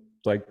me?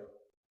 Like,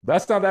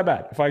 that's not that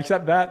bad. If I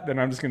accept that, then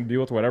I'm just going to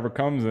deal with whatever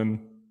comes. And,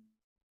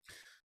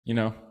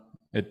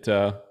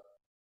 if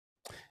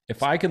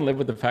I can live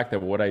with the fact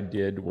that what I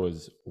did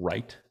was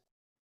right,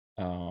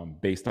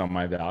 based on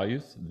my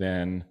values,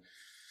 then,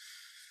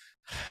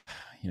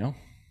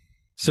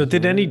 So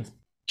did any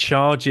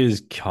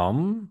charges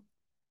come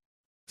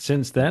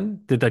since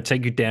then? Did they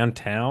take you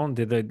downtown?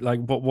 Did they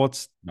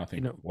what's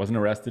nothing? Wasn't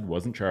arrested,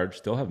 wasn't charged,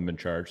 still haven't been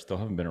charged, still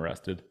haven't been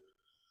arrested,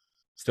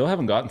 still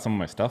haven't gotten some of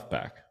my stuff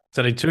back.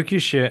 So they took your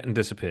shit and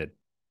disappeared?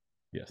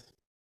 Yes.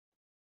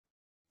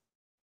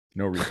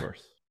 No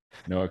recourse,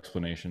 no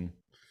explanation.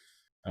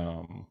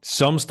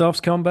 Some stuff's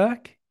come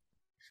back?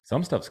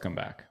 Some stuff's come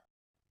back.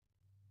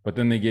 But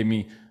then they gave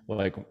me,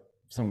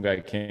 some guy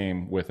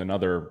came with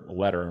another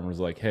letter and was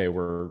like, hey,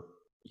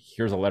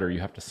 here's a letter you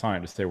have to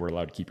sign to say we're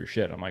allowed to keep your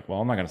shit. I'm like, well,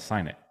 I'm not going to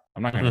sign it.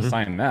 I'm not going to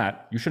sign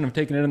that. You shouldn't have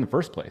taken it in the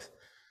first place.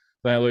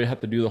 Then I literally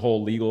had to do the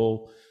whole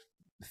legal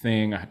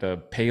thing. I had to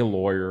pay a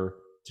lawyer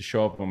to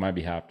show up on my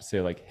behalf to say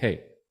like,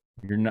 hey,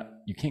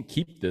 you can't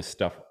keep this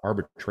stuff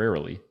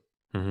arbitrarily.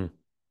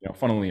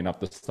 Funnily enough,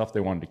 the stuff they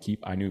wanted to keep,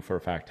 I knew for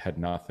a fact had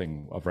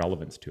nothing of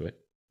relevance to it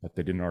that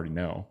they didn't already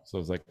know. So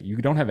it was like, you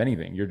don't have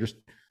anything. You're just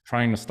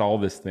trying to stall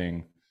this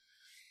thing.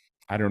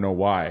 I don't know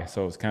why.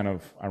 So it was kind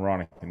of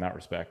ironic in that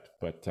respect.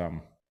 But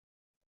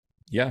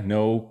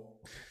no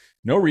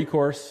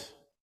recourse,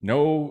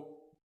 no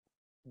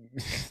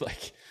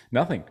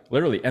nothing,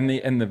 literally. And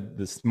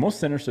the most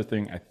sinister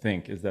thing, I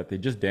think, is that they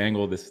just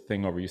dangle this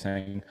thing over you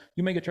saying,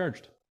 you may get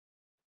charged.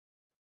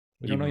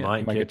 We don't know yet.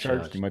 You might get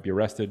charged. You might be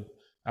arrested.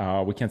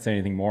 We can't say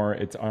anything more.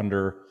 It's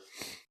under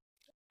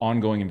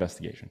ongoing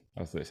investigation,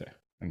 as they say.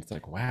 And it's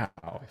like, wow,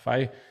 if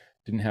I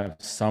didn't have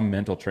some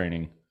mental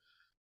training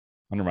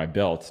under my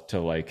belt to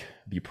like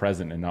be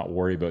present and not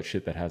worry about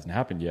shit that hasn't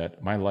happened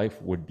yet, my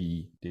life would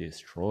be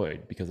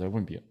destroyed, because I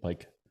wouldn't be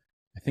like,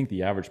 I think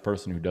the average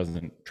person who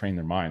doesn't train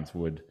their minds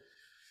would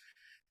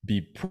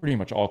be pretty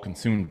much all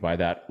consumed by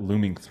that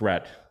looming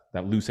threat,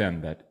 that loose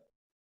end that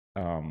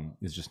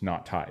is just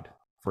not tied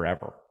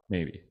forever,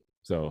 maybe.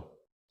 So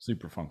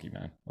super funky,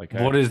 man. Like,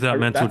 what is that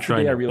mental that's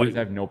training? The day I realized I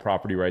have no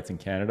property rights in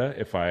Canada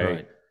if I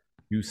Right.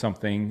 do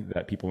something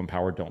that people in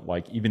power don't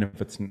like, even if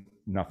it's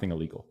nothing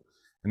illegal.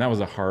 And that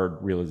was a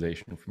hard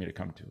realization for me to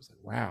come to. I was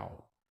like,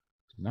 wow,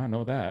 did not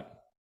know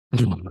that.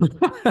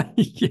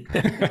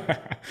 Yeah.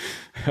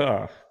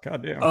 Oh,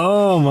 God damn.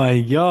 Oh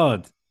my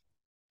God.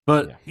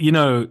 But Yeah. you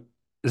know,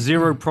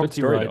 zero Good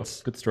property story, rights.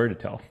 though. Good story to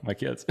tell my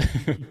kids.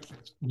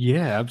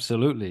 Yeah,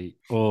 absolutely.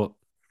 Or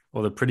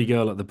the pretty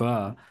girl at the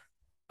bar.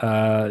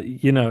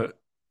 You know,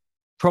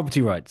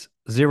 property rights,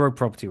 zero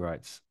property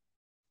rights.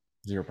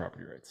 Zero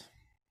property rights.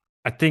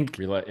 I think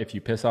If you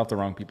piss off the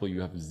wrong people,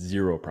 you have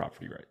zero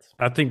property rights.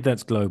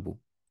 that's global.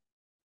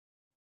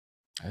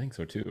 I think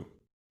so too.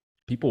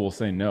 People will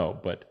say no,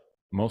 but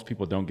most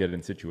people don't get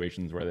in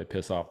situations where they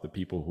piss off the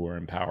people who are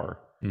in power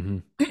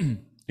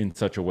in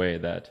such a way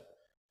that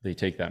they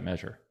take that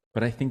measure.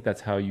 But I think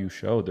that's how you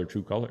show their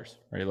true colors,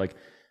 right? Like,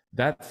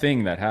 that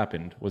thing that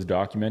happened was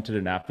documented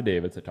in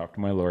affidavits. I talked to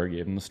my lawyer,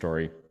 gave him the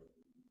story.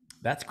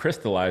 That's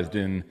crystallized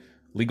in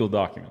legal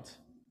documents.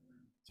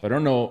 So I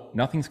don't know,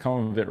 nothing's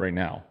coming of it right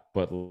now,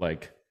 but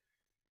like,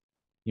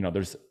 you know,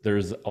 there's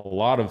a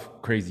lot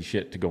of crazy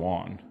shit to go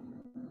on.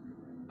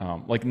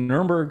 Like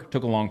Nuremberg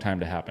took a long time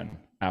to happen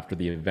after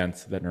the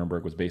events that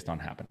Nuremberg was based on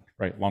happened,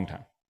 right? Long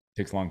time. It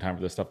takes a long time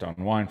for this stuff to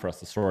unwind, for us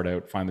to sort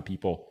out, find the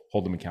people,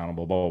 hold them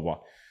accountable, blah, blah,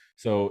 blah.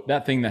 So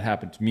that thing that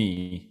happened to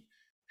me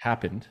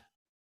happened.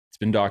 It's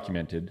been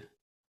documented.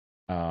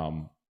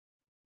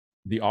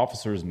 The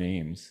officers'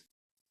 names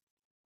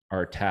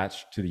are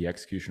attached to the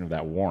execution of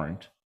that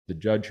warrant. The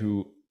judge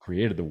who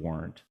created the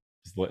warrant,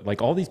 like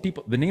all these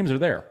people, the names are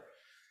there.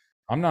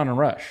 I'm not in a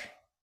rush,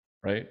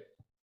 right?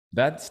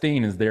 That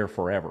stain is there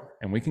forever,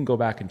 and we can go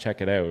back and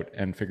check it out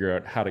and figure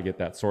out how to get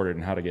that sorted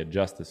and how to get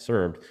justice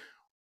served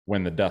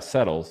when the dust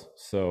settles.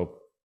 So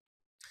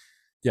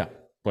yeah,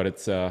 but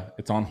it's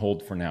on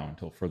hold for now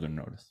until further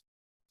notice.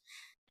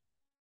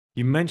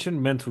 You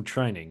mentioned mental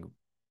training.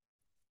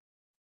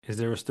 Is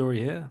there a story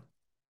here?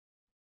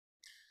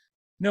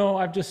 No,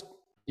 I've just,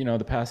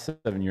 the past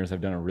 7 years, I've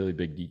done a really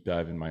big deep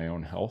dive in my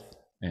own health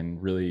and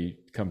really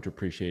come to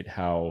appreciate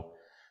how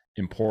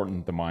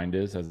important the mind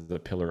is as a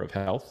pillar of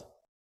health.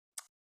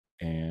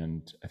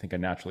 And I think I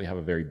naturally have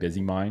a very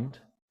busy mind,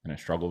 and I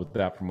struggled with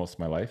that for most of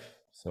my life.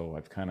 So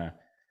I've kind of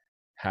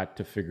had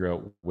to figure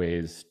out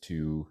ways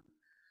to,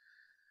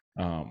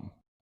 I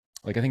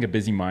think a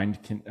busy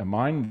mind a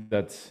mind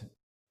that's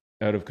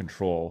out of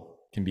control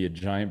can be a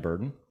giant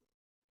burden,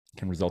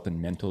 can result in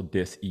mental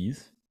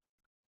dis-ease,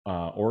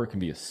 or it can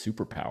be a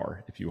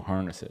superpower if you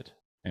harness it.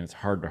 And it's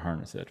hard to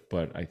harness it,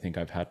 but I think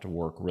I've had to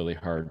work really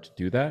hard to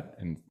do that.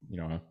 And,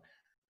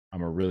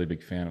 I'm a really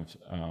big fan of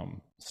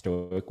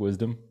Stoic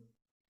wisdom.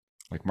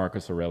 Like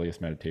Marcus Aurelius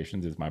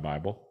Meditations is my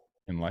Bible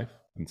in life.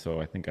 And so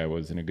I think I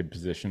was in a good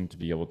position to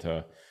be able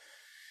to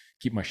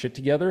keep my shit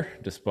together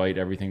despite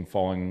everything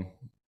falling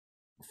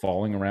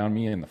around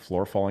me and the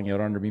floor falling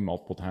out under me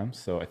multiple times.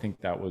 So I think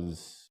that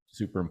was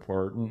super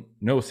important.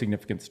 No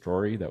significant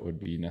story that would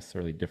be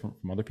necessarily different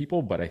from other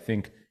people, but I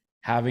think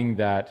having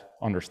that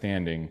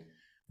understanding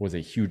was a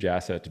huge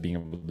asset to being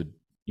able to,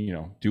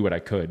 do what I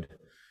could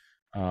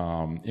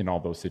in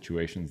all those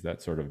situations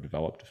that sort of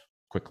developed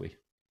quickly.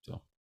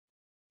 So,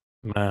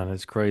 man,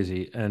 it's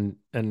crazy. And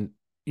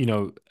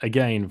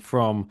again,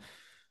 from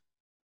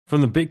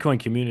the Bitcoin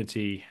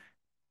community,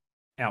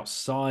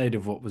 outside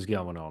of what was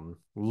going on,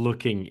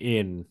 looking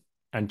in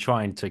and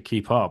trying to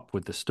keep up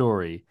with the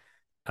story,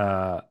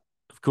 of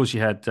course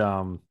you had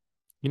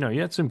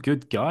you had some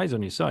good guys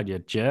on your side. You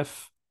had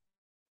Jeff,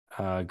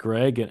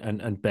 Greg,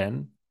 and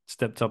Ben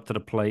stepped up to the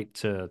plate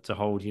to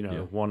hold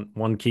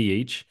one key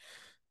each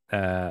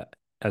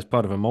as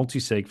part of a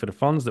multi-sig for the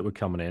funds that were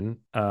coming in.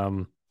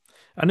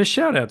 And a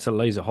shout out to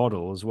Laser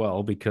Hoddle as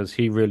well, because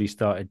he really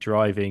started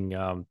driving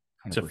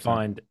to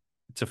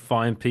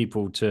find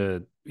people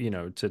to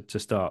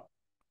start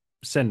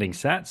sending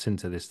sats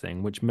into this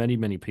thing, which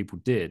many people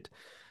did.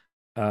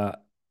 How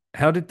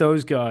did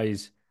those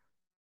guys?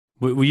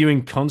 Were you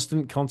in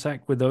constant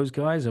contact with those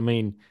guys? I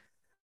mean,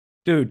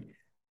 dude,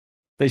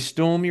 they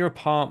storm your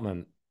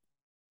apartment.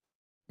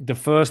 The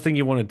first thing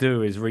you want to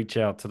do is reach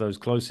out to those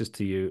closest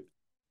to you,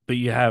 but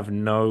you have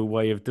no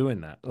way of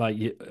doing that. Like,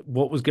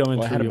 what was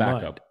going through your mind? I had a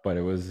backup, but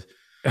it was.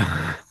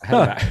 I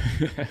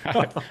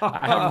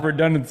have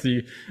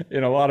redundancy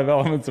in a lot of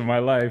elements of my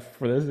life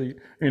for this.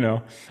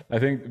 I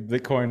think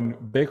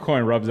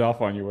Bitcoin rubs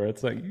off on you, where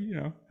it's like,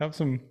 have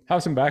some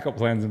backup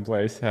plans in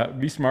place.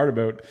 Be smart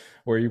about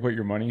where you put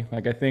your money.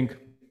 Like, I think,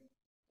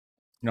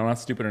 I'm not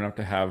stupid enough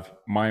to have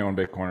my own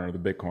Bitcoin or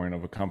the Bitcoin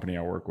of a company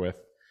I work with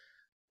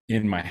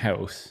in my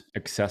house,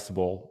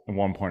 accessible at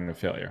one point of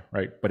failure,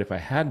 right? But if I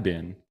had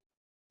been,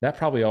 that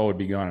probably all would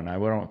be gone, and I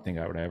don't think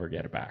I would ever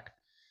get it back.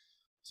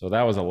 So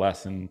that was a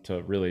lesson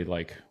to really,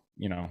 like,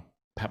 you know,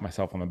 pat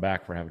myself on the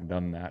back for having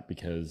done that,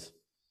 because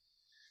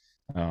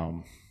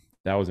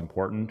that was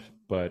important.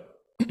 But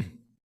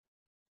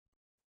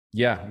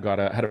yeah,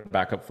 had a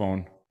backup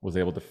phone, was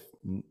able to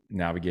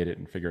navigate it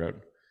and figure out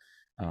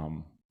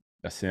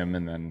a SIM,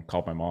 and then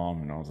called my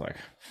mom, and I was like,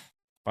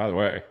 by the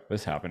way,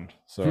 this happened.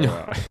 So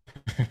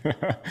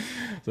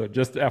so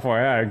just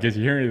FYI, in case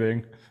you hear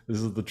anything, this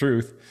is the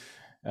truth.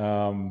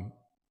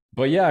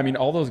 But yeah, I mean,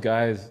 all those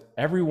guys,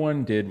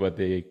 everyone did what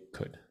they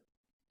could.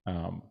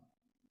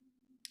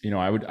 You know,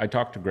 I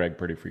talked to Greg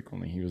pretty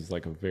frequently. He was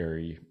like a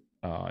very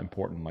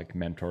important like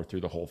mentor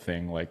through the whole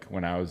thing. Like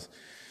when I was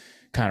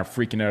kind of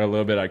freaking out a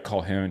little bit, I'd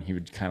call him, and he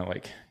would kind of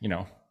like, you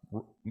know,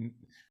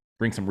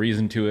 bring some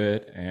reason to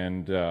it.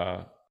 And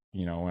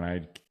you know, when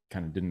I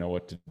kind of didn't know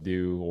what to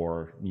do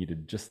or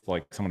needed just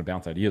like someone to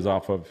bounce ideas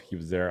off of, he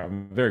was there.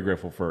 I'm very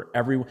grateful for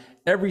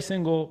every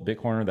single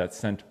Bitcoiner that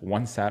sent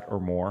 1 sat or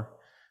more,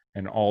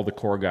 and all the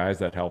core guys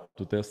that helped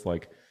with this.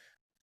 Like,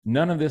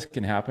 none of this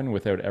can happen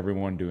without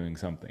everyone doing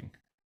something.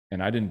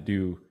 And I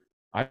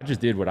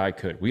just did what I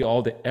could. We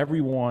all did.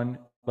 Everyone,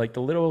 like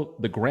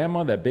the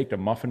grandma that baked a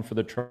muffin for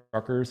the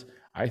truckers,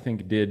 I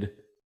think did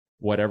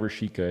whatever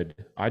she could.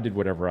 I did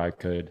whatever I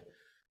could.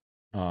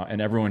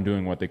 And everyone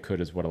doing what they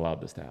could is what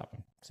allowed this to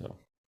happen. So,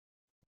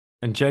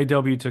 and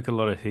JW took a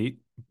lot of heat,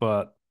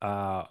 but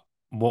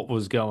what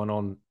was going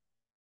on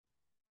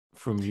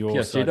from your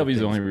yes, side? JW is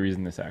the only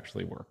reason this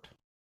actually worked.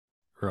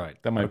 Right.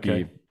 That might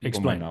be, people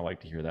might not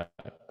like to hear that,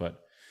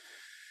 but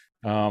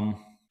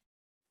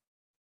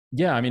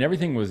yeah, I mean,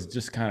 everything was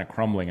just kind of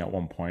crumbling at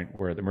one point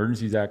where the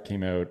Emergencies Act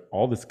came out,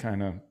 all this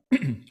kind of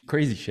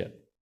crazy shit.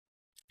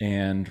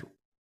 And,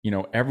 you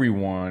know,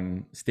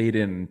 everyone stayed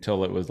in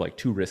until it was like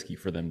too risky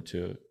for them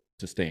to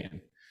stay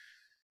in.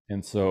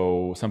 And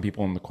so some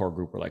people in the core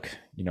group were like,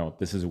 you know,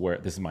 this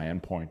is my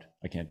end point.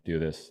 I can't do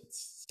this.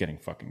 It's getting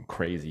fucking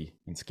crazy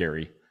and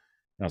scary. And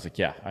I was like,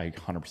 yeah, I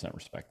 100%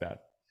 respect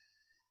that.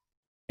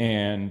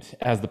 And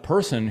as the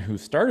person who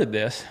started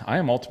this, I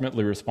am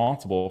ultimately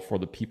responsible for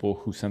the people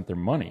who sent their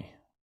money.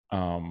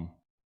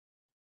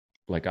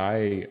 Like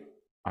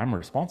I'm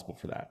responsible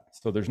for that.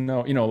 So there's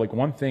no, you know, like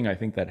one thing I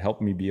think that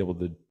helped me be able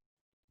to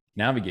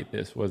navigate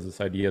this was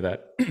this idea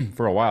that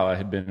for a while I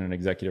had been an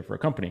executive for a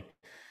company.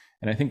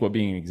 And I think what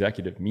being an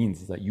executive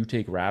means is that you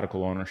take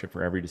radical ownership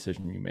for every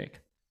decision you make.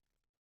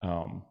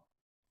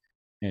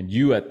 And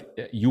you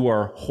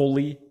are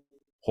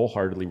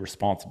wholeheartedly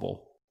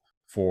responsible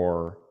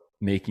for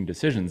making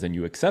decisions, and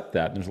you accept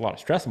that. There's a lot of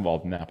stress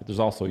involved in that, but there's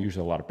also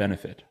usually a lot of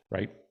benefit,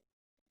 right?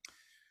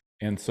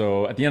 And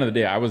so at the end of the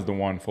day, I was the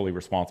one fully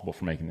responsible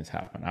for making this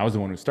happen. I was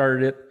the one who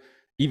started it,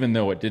 even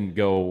though it didn't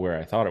go where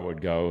I thought it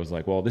would go. It was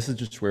like, well, this is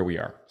just where we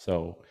are.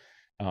 So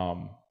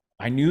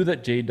I knew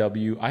that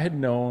I had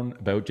known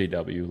about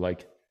JW,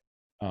 like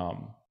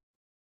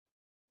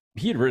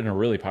he had written a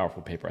really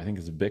powerful paper. I think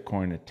it's a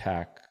Bitcoin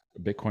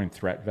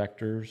threat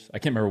vectors. I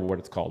can't remember what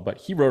it's called, but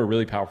he wrote a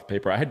really powerful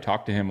paper. I had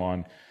talked to him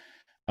on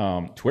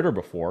Twitter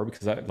before,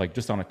 because I, like,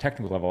 just on a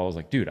technical level, I was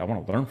like, dude, I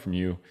want to learn from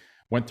you.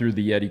 Went through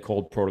the Eddie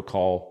Cold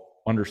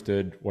protocol,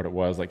 understood what it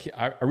was. Like,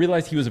 I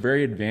realized he was a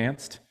very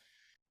advanced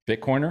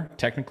Bitcoiner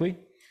technically,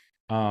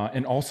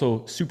 and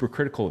also super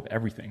critical of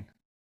everything.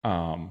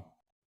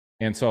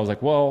 And so I was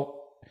like,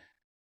 well,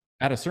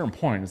 at a certain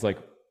point, it's like,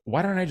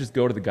 why don't I just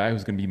go to the guy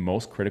who's going to be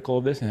most critical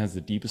of this and has the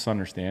deepest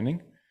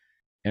understanding,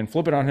 and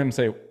flip it on him and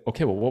say,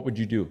 okay, well, what would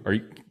you do? Are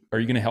you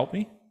going to help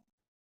me?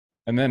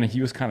 And then he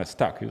was kind of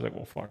stuck. He was like,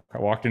 well, fuck, I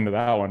walked into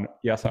that one.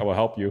 Yes, I will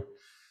help you.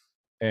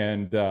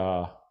 And, you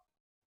know,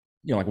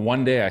 like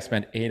one day I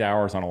spent 8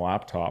 hours on a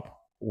laptop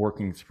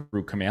working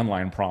through command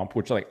line prompt,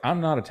 which, like,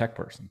 I'm not a tech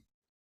person,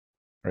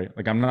 right?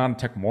 Like, I'm not a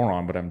tech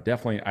moron, but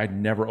I'd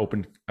never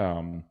opened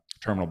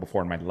terminal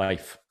before in my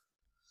life.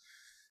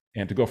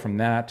 And to go from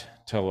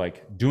that to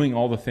like doing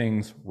all the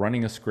things,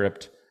 running a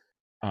script,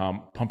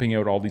 pumping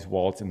out all these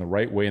wallets in the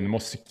right way, in the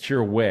most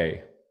secure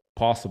way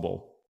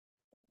possible,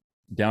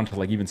 down to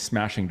like even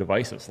smashing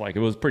devices. Like, it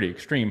was pretty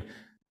extreme.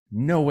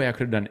 No way I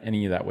could have done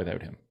any of that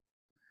without him.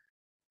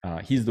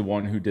 He's the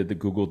one who did the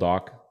Google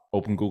Doc,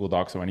 open Google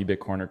Doc, so any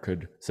Bitcoiner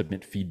could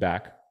submit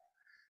feedback.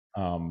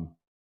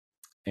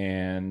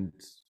 And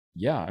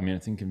yeah, I mean,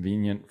 it's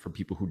inconvenient for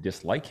people who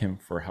dislike him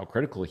for how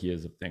critical he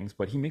is of things,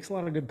 but he makes a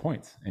lot of good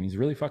points, and he's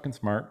really fucking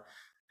smart.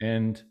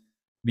 And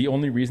the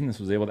only reason this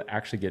was able to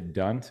actually get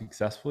done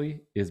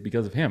successfully is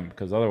because of him,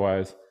 because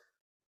otherwise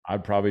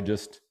I'd probably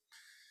just,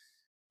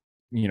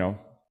 you know,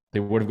 they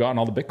would have gotten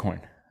all the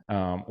Bitcoin,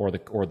 or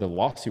the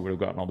lawsuit would have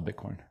gotten all the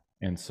Bitcoin.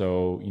 And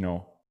so, you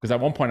know, because at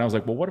one point I was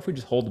like, well, what if we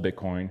just hold the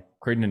Bitcoin,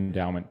 create an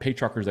endowment, pay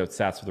truckers out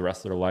sats for the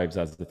rest of their lives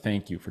as a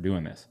thank you for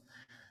doing this?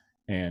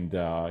 And,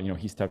 you know,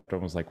 he stepped up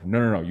and was like,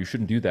 no, you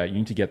shouldn't do that. You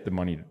need to get the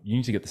money. You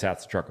need to get the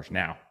sats to truckers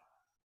now.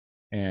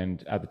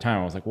 And at the time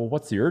I was like, well,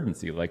 what's the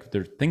urgency? Like,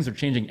 things are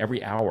changing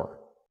every hour.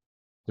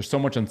 There's so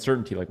much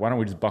uncertainty. Like, why don't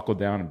we just buckle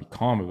down and be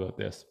calm about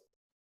this?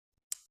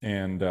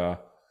 And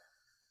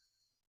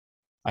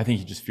I think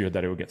he just feared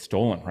that it would get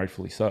stolen,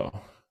 rightfully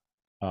so.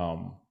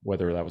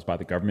 Whether that was by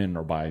the government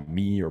or by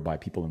me or by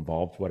people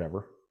involved,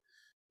 whatever.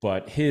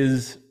 But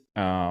his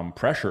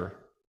pressure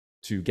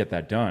to get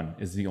that done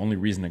is the only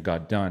reason it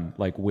got done,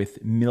 like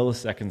with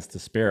milliseconds to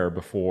spare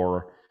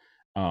before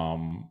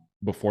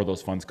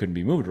those funds couldn't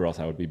be moved, or else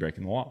I would be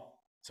breaking the law.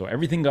 So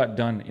everything got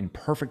done in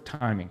perfect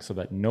timing so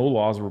that no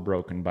laws were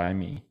broken by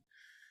me.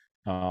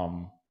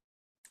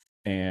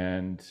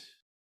 And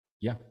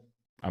yeah,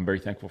 I'm very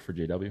thankful for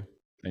JW.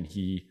 And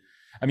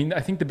I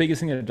think the biggest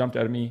thing that jumped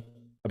out at me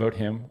about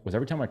him was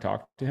every time I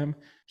talked to him,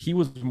 he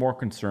was more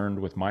concerned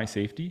with my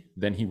safety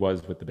than he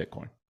was with the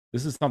Bitcoin.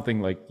 This is something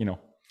like, no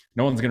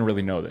one's going to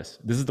really know this.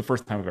 This is the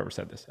first time I've ever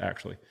said this,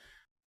 actually.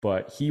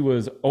 But he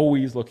was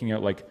always looking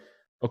at like,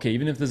 okay,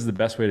 even if this is the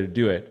best way to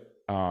do it,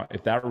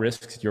 if that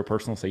risks your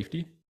personal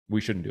safety,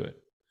 we shouldn't do it.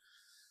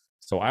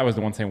 So I was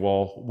the one saying,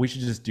 well, we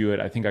should just do it.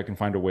 I think I can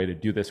find a way to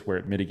do this where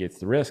it mitigates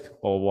the risk,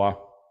 blah, blah, blah.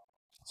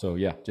 So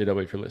yeah,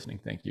 JW, if you're listening,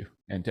 thank you.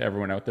 And to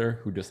everyone out there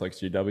who dislikes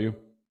JW,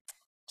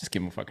 just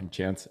give him a fucking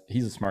chance.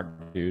 He's a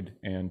smart dude.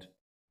 And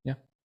yeah,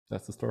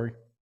 that's the story.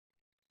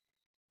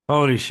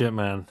 Holy shit,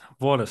 man.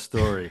 What a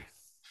story.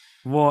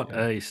 What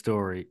a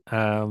story.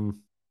 I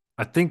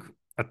think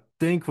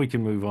we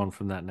can move on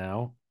from that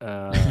now.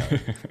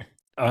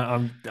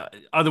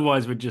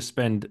 Otherwise we'd just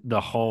spend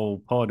the whole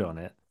pod on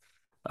it.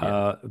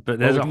 But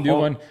there's we can do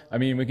one. I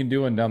mean, we can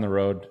do one down the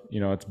road.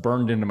 It's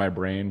burned into my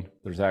brain.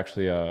 There's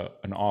actually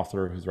an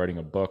author who's writing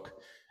a book,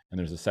 and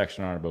there's a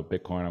section on it about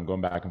Bitcoin. I'm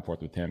going back and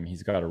forth with him.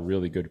 He's got a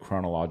really good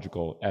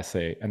chronological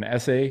essay, an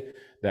essay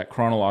that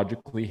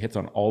chronologically hits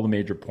on all the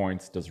major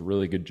points, does a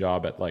really good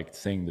job at like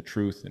saying the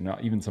truth and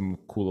not even some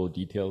cool little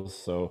details.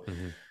 So,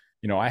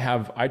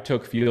 I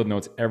took field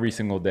notes every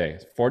single day.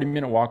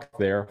 40-minute walk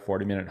there,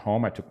 40-minute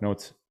home. I took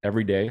notes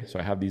every day. So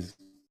I have these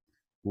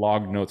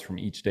log notes from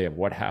each day of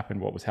what happened,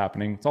 what was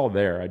happening. It's all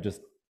there. I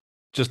just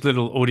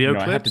little audio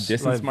clips. I have to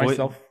distance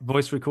myself.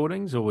 Voice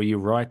recordings, or were you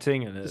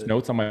writing? Just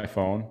notes on my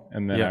phone,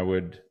 and then I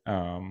would.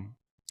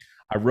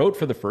 I wrote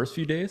for the first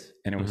few days,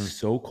 and it was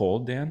so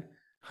cold, Dan.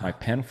 My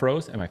pen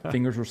froze, and my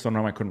fingers were so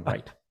numb I couldn't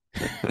write.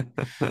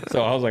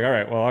 So I was like, all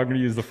right, well, I'm going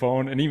to use the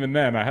phone. And even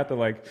then, I had to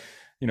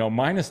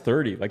minus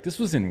 30. Like this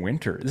was in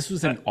winter. This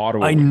was in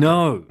Ottawa. I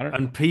know,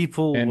 and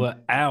people were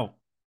out.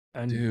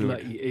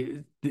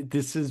 And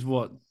this is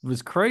what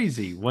was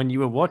crazy when you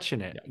were watching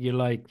it. Yeah. You're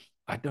like,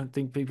 I don't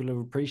think people are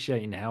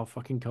appreciating how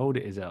fucking cold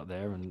it is out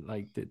there, and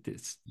like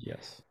it's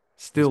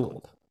still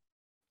cold.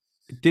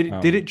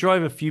 Did it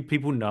drive a few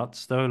people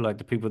nuts though, like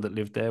the people that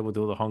lived there with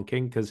all the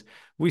honking? Because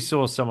we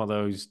saw some of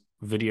those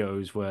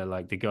videos where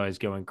like the guy's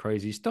going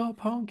crazy, stop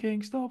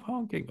honking,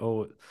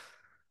 or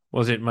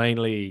was it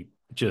mainly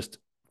just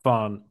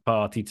fun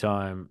party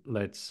time?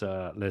 Let's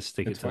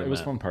stick it to it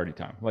was fun party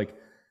time. Like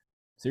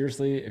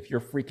seriously, if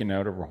you're freaking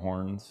out over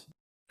horns,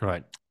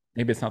 right?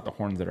 Maybe it's not the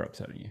horns that are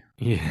upsetting you.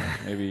 Yeah.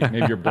 Maybe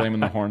you're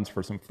blaming the horns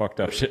for some fucked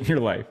up shit in your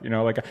life.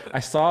 Like I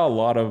saw a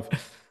lot of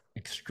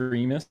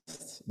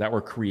extremists that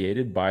were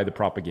created by the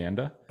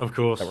propaganda, of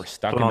course, that were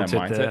stuck in that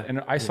mindset.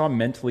 And I saw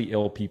mentally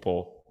ill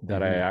people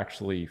that I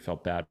actually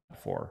felt bad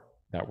for,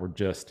 that were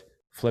just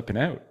flipping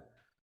out.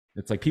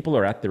 It's like people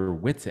are at their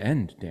wits'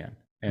 end, Dan.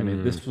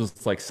 And this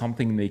was like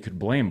something they could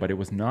blame, but it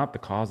was not the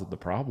cause of the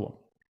problem.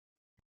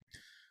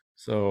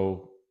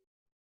 So,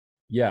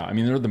 yeah, I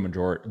mean, they're the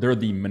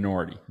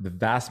minority, the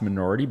vast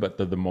minority, but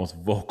they're the most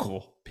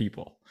vocal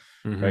people,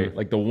 right?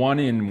 Like the 1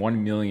 in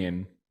 1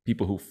 million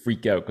people who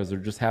freak out because they're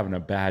just having a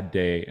bad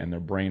day and their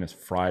brain is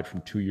fried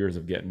from 2 years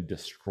of getting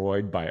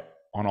destroyed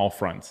on all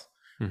fronts,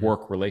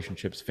 work,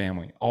 relationships,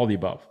 family, all the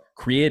above,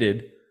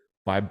 created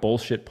by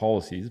bullshit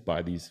policies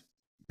by these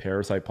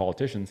parasite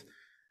politicians.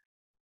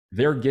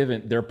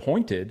 They're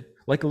pointed,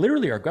 like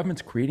literally our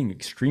government's creating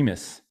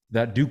extremists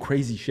that do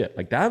crazy shit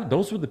like that.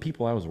 Those were the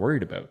people I was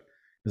worried about.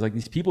 It's like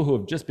these people who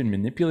have just been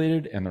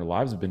manipulated and their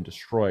lives have been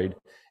destroyed,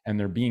 and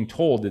they're being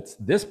told it's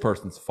this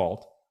person's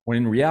fault, when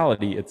in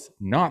reality, it's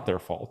not their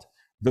fault.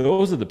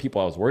 Those are the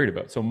people I was worried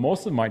about. So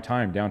most of my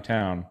time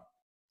downtown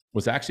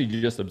was actually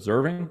just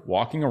observing,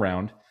 walking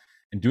around,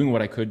 and doing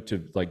what I could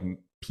to like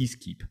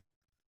peacekeep,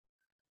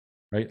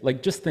 right?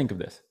 Like just think of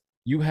this.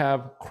 You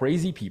have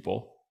crazy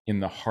people in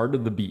the heart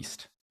of the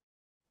beast.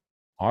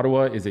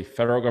 Ottawa is a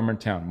federal government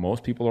town.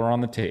 Most people are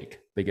on the take.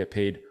 They get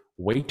paid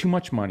way too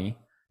much money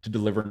to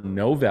deliver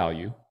no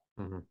value.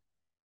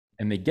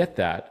 And they get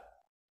that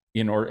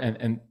in order,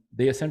 and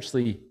they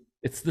essentially,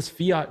 it's this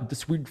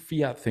weird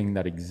fiat thing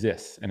that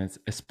exists, and it's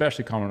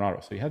especially common in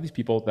Ottawa. So you have these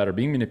people that are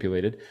being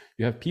manipulated.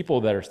 You have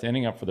people that are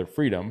standing up for their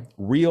freedom,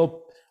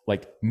 real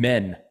like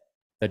men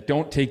that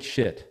don't take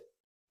shit,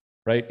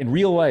 right? In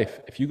real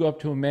life, if you go up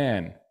to a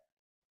man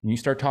and you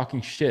start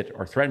talking shit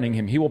or threatening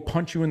him, he will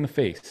punch you in the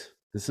face.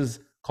 This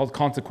is called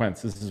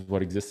consequence. This is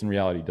what exists in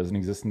reality. It doesn't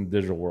exist in the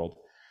digital world.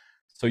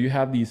 So you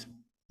have these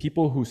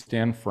people who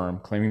stand firm,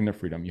 claiming their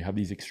freedom. You have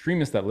these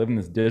extremists that live in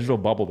this digital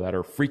bubble that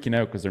are freaking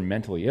out because they're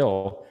mentally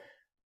ill.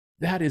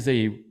 That is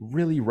a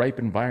really ripe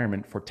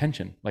environment for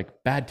tension,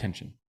 like bad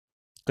tension,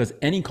 because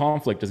any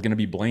conflict is going to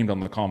be blamed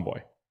on the convoy.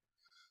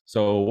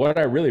 So what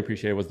I really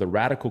appreciated was the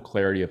radical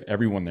clarity of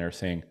everyone there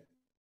saying,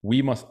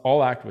 we must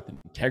all act with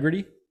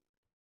integrity,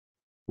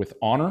 with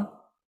honor.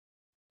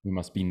 We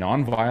must be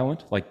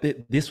nonviolent. Like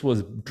this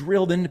was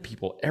drilled into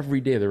people every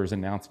day. There was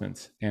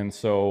announcements. And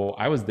so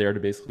I was there to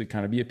basically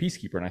kind of be a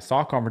peacekeeper. And I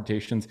saw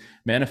confrontations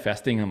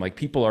manifesting and like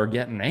people are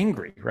getting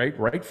angry, right?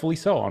 Rightfully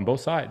so on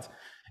both sides.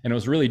 And it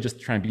was really just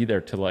trying to be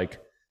there to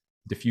like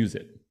diffuse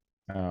it.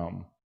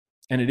 And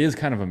it is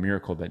kind of a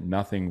miracle that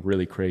nothing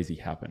really crazy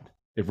happened.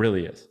 It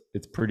really is.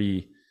 It's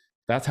pretty,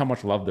 that's how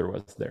much love there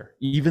was there.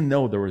 Even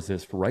though there was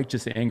this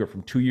righteous anger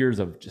from 2 years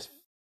of just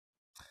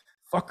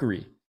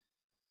fuckery.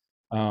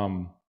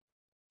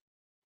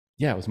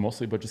 Yeah, it was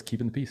mostly about just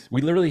keeping the peace.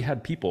 We literally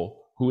had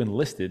people who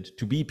enlisted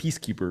to be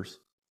peacekeepers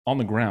on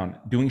the ground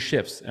doing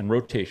shifts and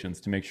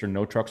rotations to make sure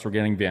no trucks were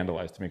getting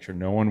vandalized, to make sure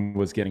no one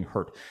was getting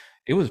hurt.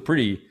 It was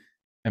pretty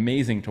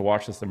amazing to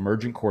watch this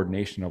emergent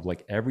coordination of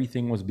like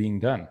everything was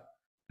being done.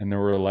 And there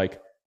were like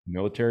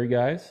military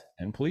guys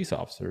and police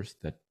officers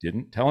that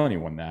didn't tell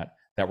anyone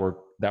that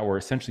were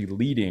essentially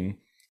leading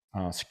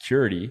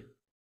security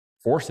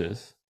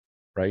forces,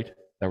 right?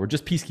 That were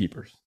just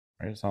peacekeepers.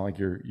 Right? It's not like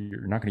you're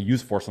not going to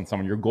use force on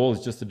someone. Your goal is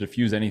just to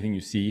diffuse anything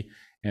you see.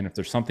 And if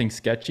there's something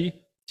sketchy,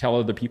 tell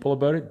other people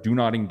about it. Do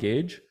not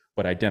engage,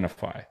 but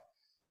identify.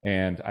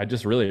 And I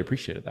just really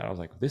appreciated that. I was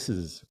like, this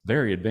is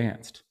very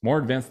advanced, more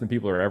advanced than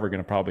people are ever going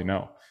to probably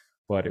know.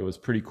 But it was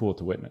pretty cool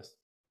to witness.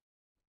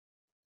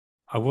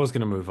 I was going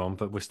to move on,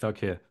 but we're stuck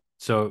here.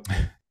 So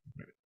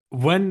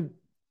when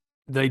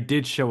they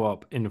did show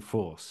up in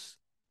force,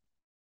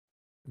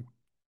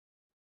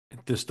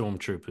 the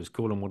stormtroopers,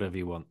 call them whatever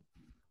you want.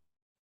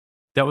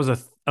 That was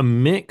a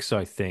mix,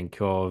 I think,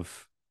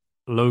 of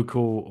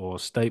local or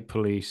state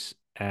police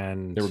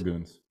and they were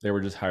goons. They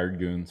were just hired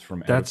goons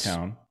from out of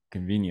town,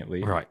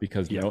 conveniently, right?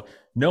 Because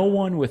no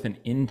one with an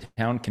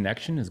in-town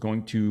connection is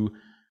going to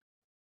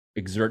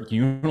exert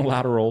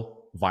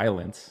unilateral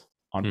violence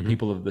on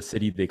people of the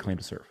city they claim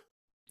to serve.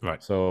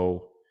 Right.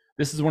 So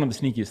this is one of the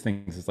sneakiest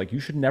things. It's like you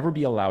should never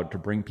be allowed to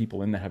bring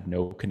people in that have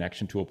no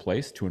connection to a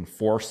place to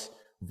enforce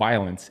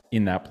violence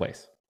in that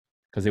place,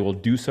 because they will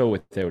do so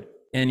without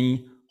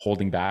any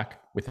holding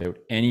back, without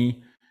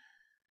any.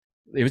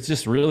 It was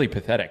just really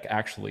pathetic,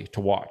 actually,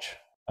 to watch.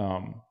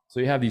 So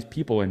you have these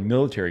people in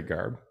military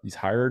garb, these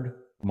hired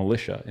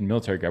militia in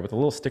military garb with a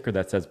little sticker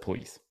that says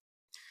police.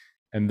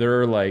 And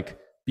they're like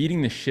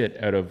beating the shit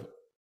out of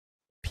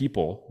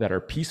people that are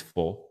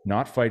peaceful,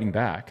 not fighting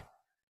back.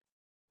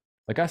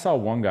 Like I saw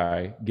one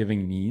guy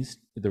giving knees.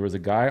 There was a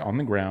guy on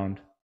the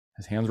ground.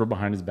 His hands were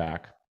behind his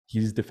back.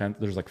 He's defense.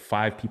 There's like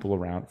 5 people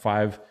around,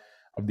 5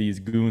 of these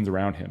goons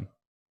around him.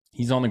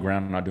 He's on the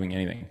ground, not doing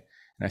anything.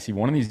 And I see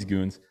one of these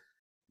goons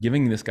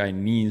giving this guy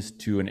knees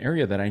to an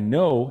area that I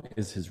know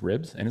is his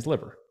ribs and his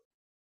liver.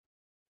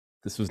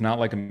 This was not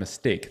like a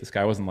mistake. This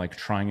guy wasn't like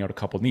trying out a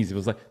couple of knees. It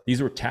was like,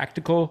 these were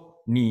tactical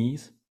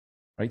knees,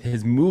 right?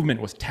 His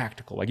movement was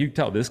tactical. Like you could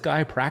tell this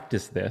guy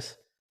practiced this,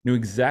 knew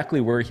exactly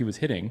where he was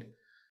hitting,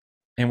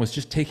 and was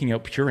just taking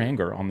out pure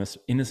anger on this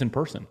innocent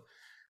person.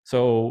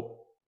 So,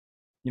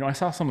 I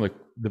saw some of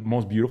the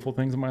most beautiful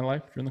things in my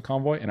life during the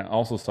convoy, and I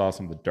also saw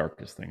some of the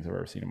darkest things I've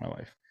ever seen in my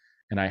life.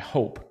 And I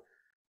hope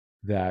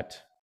that,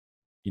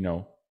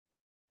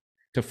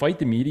 to fight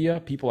the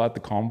media, people at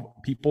the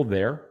people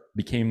there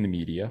became the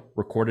media,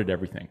 recorded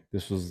everything.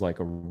 This was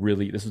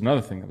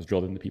another thing that was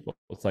drilled into people.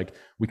 It's like,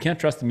 we can't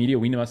trust the media.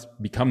 We must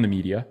become the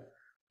media.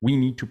 We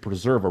need to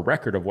preserve a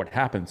record of what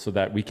happened so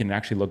that we can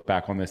actually look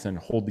back on this and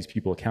hold these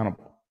people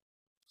accountable.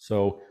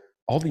 So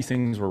all these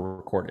things were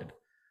recorded,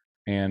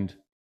 and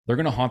they're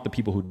going to haunt the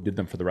people who did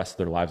them for the rest of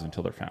their lives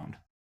until they're found.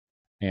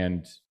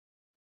 And,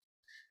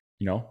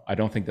 I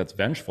don't think that's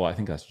vengeful. I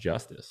think that's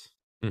justice.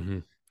 Mm-hmm.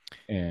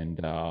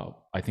 And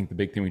I think the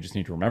big thing we just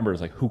need to remember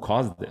is like, who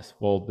caused this?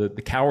 Well,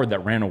 the coward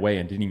that ran away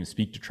and didn't even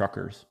speak to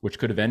truckers, which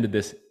could have ended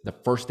this the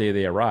first day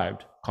they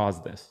arrived,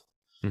 caused this.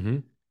 Mm-hmm.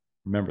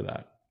 Remember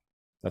that.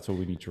 That's what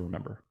we need to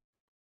remember.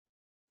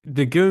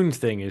 The goon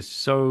thing is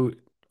so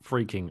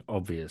freaking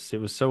obvious.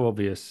 It was so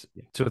obvious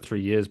 2 or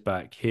 3 years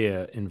back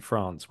here in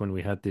France when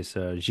we had this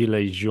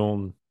Gilets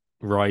jaunes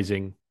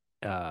rising,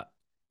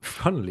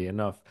 funnily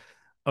enough,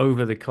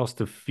 over the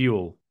cost of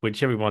fuel,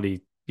 which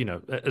everybody,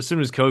 as soon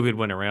as COVID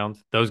went around,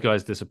 those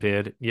guys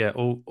disappeared. Yeah,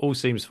 all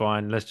seems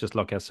fine. Let's just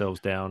lock ourselves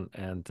down.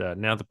 And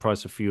now the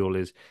price of fuel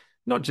is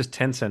not just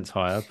 10 cents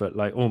higher, but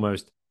like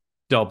almost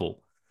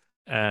double.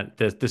 And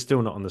they're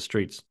still not on the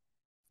streets.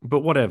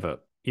 But whatever,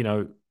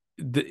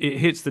 it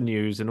hits the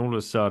news, and all of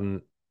a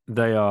sudden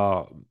they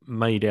are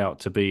made out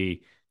to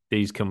be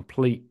these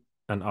complete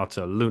and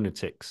utter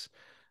lunatics.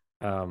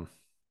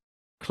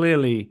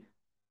 Clearly,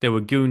 there were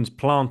goons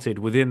planted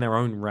within their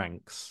own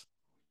ranks,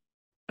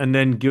 and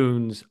then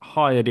goons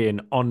hired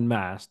in en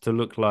masse to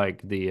look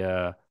like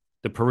the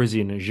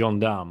Parisian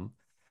gendarme,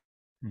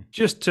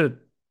 just to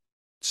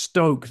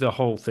stoke the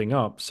whole thing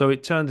up. So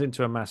it turns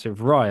into a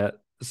massive riot.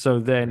 So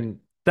then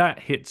that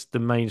hits the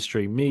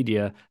mainstream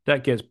media,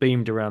 that gets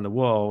beamed around the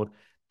world,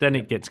 then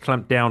it gets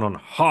clamped down on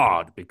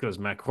hard because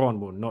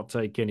Macron will not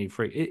take any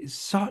free. It's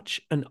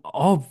such an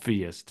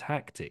obvious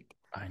tactic.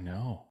 I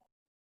know.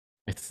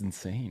 It's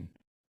insane.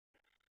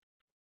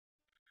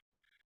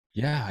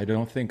 Yeah, I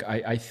don't think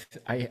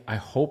I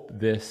hope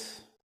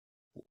this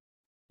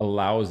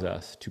allows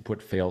us to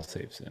put fail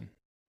safes in.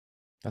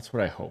 That's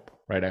what I hope,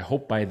 right? I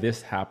hope by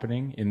this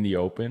happening in the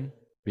open,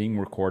 being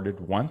recorded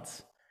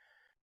once,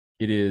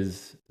 it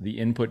is the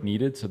input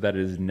needed so that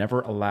it is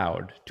never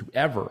allowed to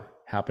ever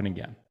happen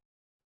again.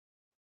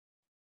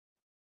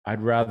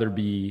 I'd rather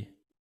be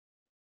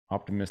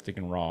optimistic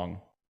and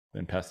wrong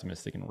than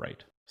pessimistic and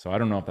right. So I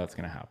don't know if that's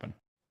going to happen,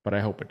 but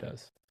I hope it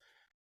does.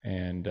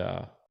 And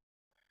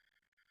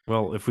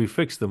Well, if we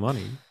fix the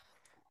money,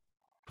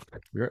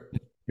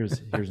 here's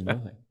another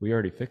thing. We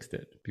already fixed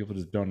it. People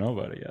just don't know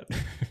about it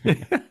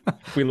yet.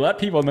 If we let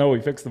people know,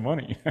 we fixed the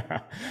money.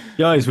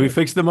 guys, we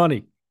fixed the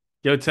money.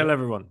 Go tell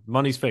everyone,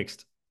 money's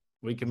fixed.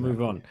 We can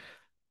move on.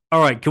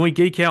 All right, can we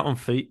geek out on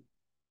feet?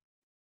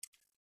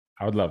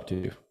 I would love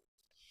to.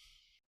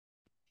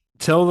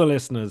 Tell the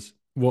listeners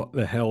what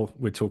the hell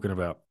we're talking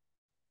about.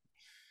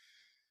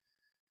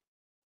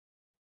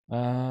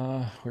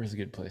 Where's a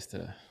good place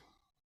to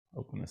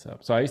open this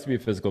up? So I used to be a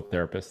physical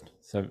therapist.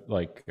 So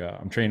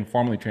I'm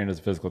formally trained as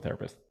a physical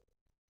therapist.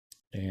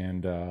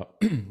 And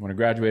when I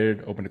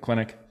graduated, opened a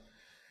clinic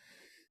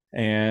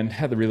and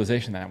had the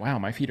realization that, wow,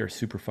 my feet are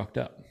super fucked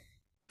up.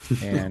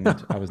 And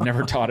I was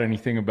never taught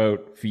anything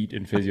about feet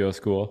in physio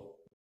school.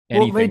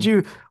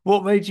 Anything.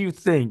 What made you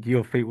think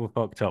your feet were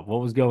fucked up?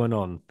 What was going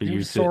on for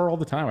you? Sore all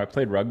the time. I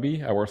played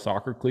rugby. I wore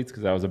soccer cleats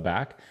because I was a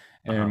back.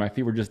 And my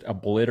feet were just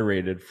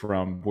obliterated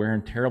from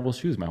wearing terrible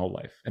shoes my whole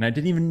life. And I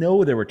didn't even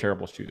know they were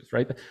terrible shoes,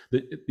 right?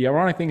 The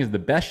ironic thing is the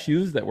best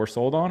shoes that were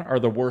sold on are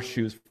the worst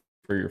shoes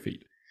for your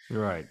feet.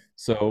 Right.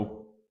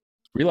 So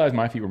realized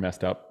my feet were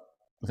messed up.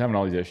 I was having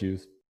all these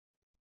issues.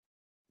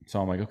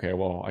 So I'm like, okay,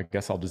 well, I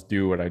guess I'll just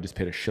do what I just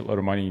paid a shitload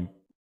of money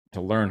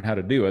to learn how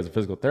to do as a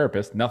physical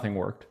therapist. Nothing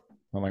worked.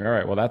 I'm like, all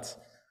right, well, that's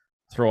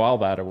throw all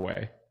that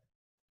away.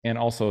 And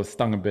also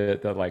stung a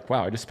bit that like,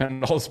 wow, I just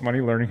spent all this money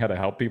learning how to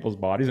help people's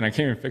bodies and I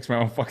can't even fix my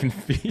own fucking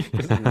feet.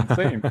 This is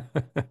insane.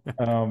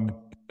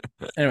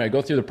 Anyway,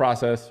 go through the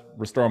process,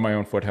 restore my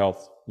own foot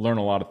health, learn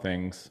a lot of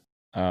things,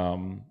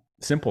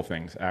 simple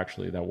things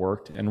actually that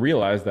worked, and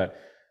realize that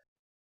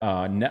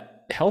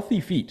healthy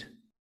feet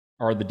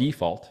are the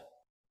default.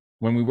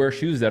 When we wear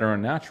shoes that are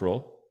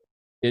unnatural,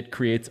 it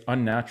creates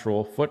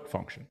unnatural foot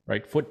function,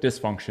 right? Foot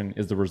dysfunction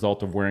is the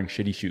result of wearing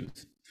shitty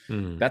shoes.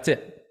 That's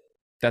it.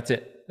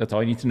 That's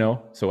all you need to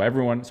know. So I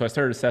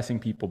started assessing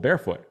people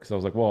barefoot because I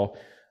was like, well,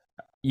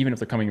 even if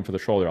they're coming in for the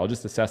shoulder, I'll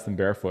just assess them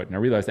barefoot. And I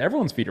realized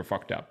everyone's feet are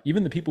fucked up.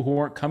 Even the people who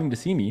weren't coming to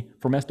see me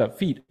for messed up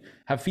feet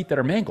have feet that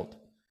are mangled.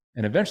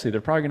 And eventually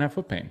they're probably gonna have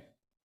foot pain.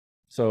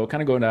 So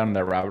kind of going down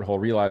that rabbit hole,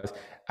 realize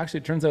actually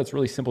it turns out it's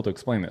really simple to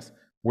explain this.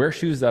 Wear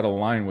shoes that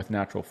align with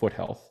natural foot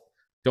health.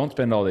 Don't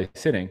spend all day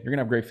sitting. You're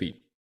gonna have great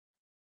feet.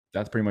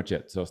 That's pretty much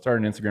it. So I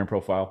started an Instagram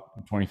profile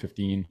in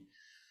 2015,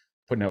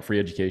 putting out free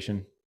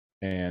education.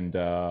 And,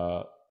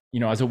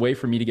 as a way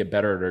for me to get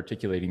better at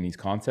articulating these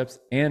concepts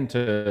and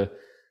to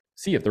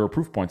see if there were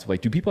proof points of like,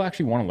 do people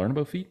actually want to learn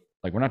about feet?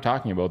 Like, we're not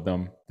talking about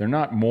them. They're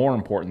not more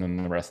important than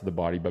the rest of the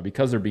body, but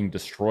because they're being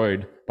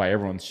destroyed by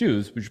everyone's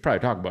shoes, we should probably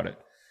talk about it.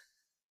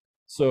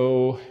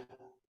 So,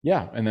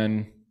 yeah. And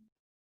then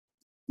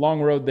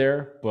long road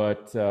there,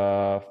 but,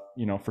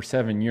 for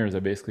 7 years, I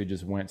basically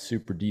just went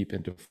super deep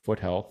into foot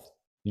health,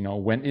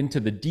 went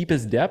into the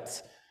deepest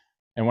depths.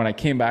 And when I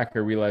came back, I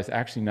realized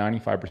actually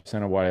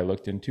 95% of what I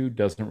looked into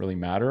doesn't really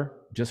matter.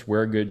 Just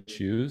wear good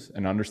shoes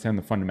and understand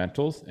the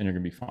fundamentals and you're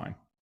going to be fine.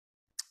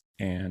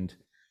 And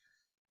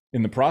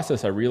in the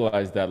process, I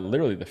realized that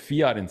literally the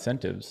fiat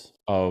incentives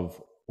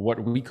of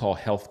what we call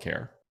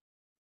healthcare,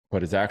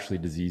 but is actually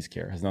disease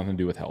care, has nothing to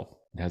do with health.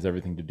 It has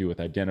everything to do with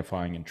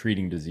identifying and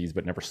treating disease,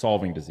 but never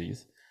solving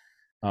disease,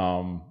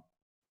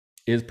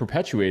 is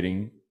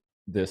perpetuating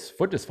this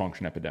foot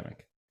dysfunction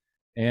epidemic.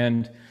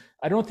 And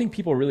I don't think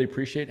people really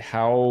appreciate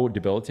how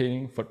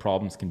debilitating foot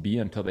problems can be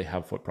until they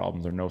have foot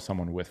problems or know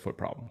someone with foot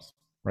problems,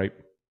 right?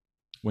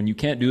 When you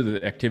can't do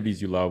the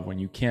activities you love, when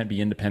you can't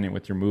be independent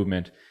with your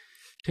movement, it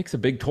takes a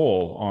big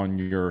toll on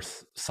your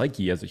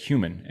psyche as a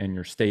human and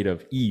your state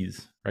of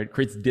ease, right? It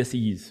creates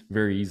dis-ease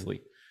very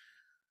easily.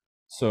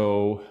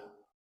 So,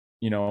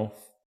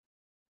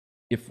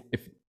 if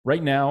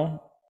right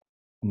now,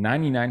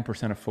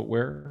 99% of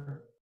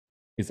footwear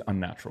is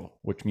unnatural,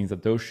 which means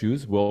that those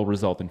shoes will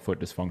result in foot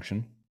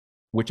dysfunction,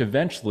 which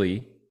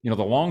eventually, the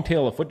long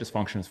tail of foot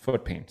dysfunction is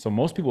foot pain. So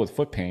most people with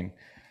foot pain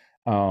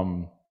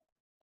are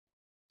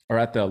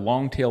at the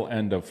long tail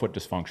end of foot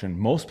dysfunction.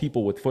 Most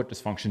people with foot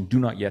dysfunction do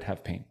not yet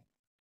have pain,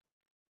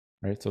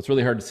 right? So it's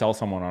really hard to sell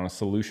someone on a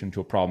solution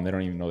to a problem they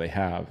don't even know they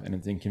have, and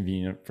it's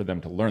inconvenient for them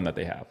to learn that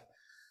they have.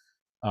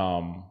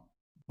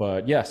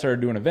 But yeah,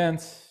 started doing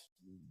events,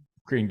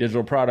 creating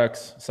digital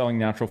products, selling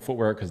natural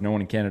footwear because no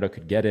one in Canada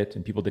could get it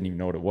and people didn't even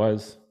know what it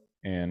was.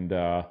 And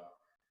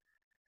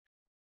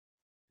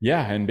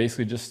and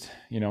basically just,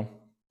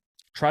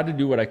 try to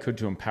do what I could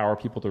to empower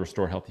people to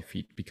restore healthy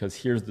feet, because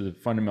here's the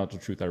fundamental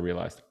truth I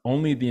realized.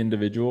 Only the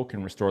individual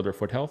can restore their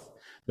foot health.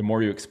 the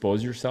more you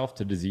expose yourself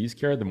to disease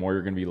care, the more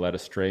you're going to be led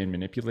astray and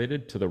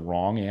manipulated to the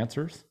wrong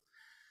answers.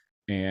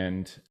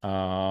 And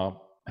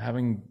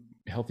having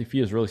healthy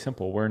feet is really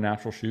simple. Wear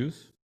natural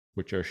shoes,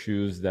 which are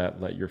shoes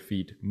that let your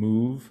feet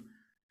move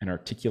and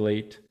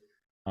articulate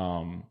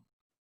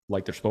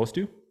like they're supposed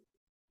to.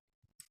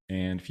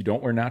 And if you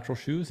don't wear natural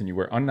shoes and you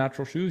wear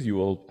unnatural shoes, you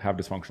will have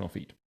dysfunctional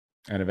feet,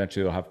 and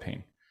eventually you'll have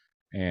pain.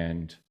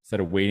 And instead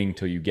of waiting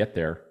till you get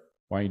there,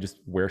 why don't you just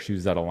wear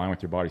shoes that align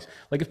with your bodies?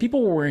 Like if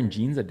people were wearing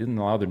jeans that didn't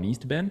allow their knees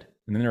to bend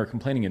and then they were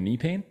complaining of knee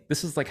pain,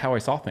 this is like how I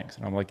saw things.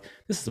 And I'm like,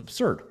 this is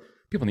absurd.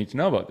 People need to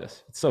know about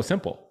this. It's so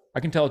simple. I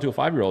can tell it to a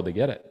 5-year-old, they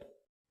get it.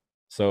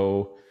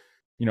 So,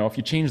 if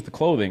you change the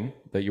clothing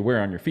that you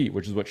wear on your feet,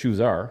 which is what shoes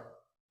are,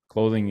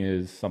 clothing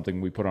is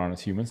something we put on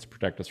as humans to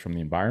protect us from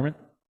the environment,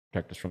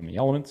 protect us from the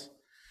elements.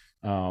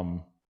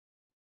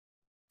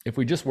 If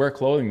we just wear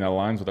clothing that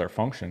aligns with our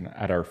function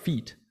at our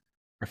feet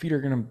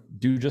are going to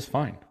do just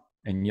fine.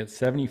 And yet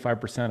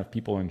 75% of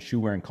people in shoe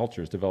wearing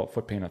cultures develop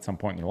foot pain at some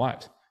point in their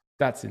lives.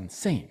 That's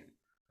insane.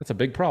 That's a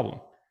big problem.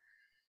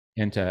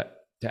 And to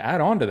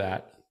add on to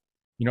that,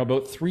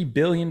 about $3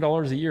 billion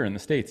a year in the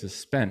States is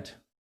spent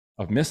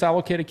of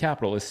misallocated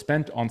capital is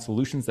spent on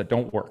solutions that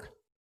don't work.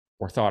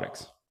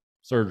 Orthotics,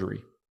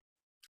 surgery,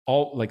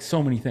 all like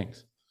so many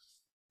things.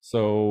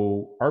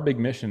 So our big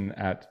mission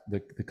at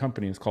the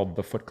company is called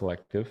The Foot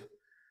Collective.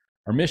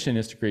 Our mission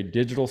is to create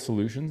digital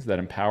solutions that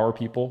empower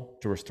people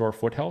to restore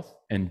foot health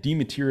and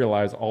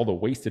dematerialize all the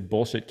wasted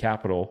bullshit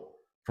capital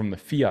from the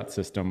fiat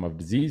system of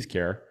disease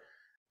care,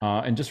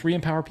 and just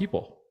re-empower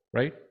people,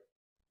 right?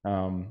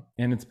 And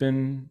it's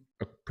been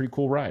a pretty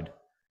cool ride.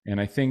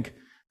 And I think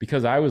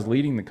because I was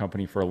leading the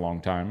company for a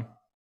long time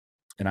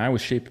and I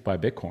was shaped by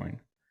Bitcoin,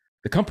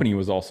 the company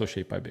was also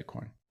shaped by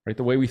Bitcoin, right?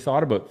 The way we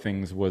thought about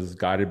things was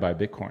guided by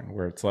Bitcoin,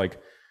 where it's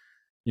like,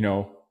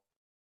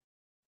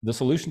 the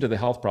solution to the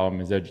health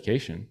problem is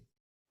education.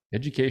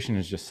 Education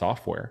is just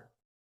software.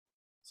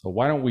 So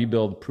why don't we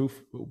build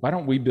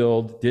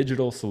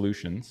digital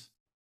solutions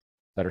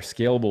that are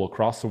scalable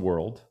across the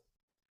world,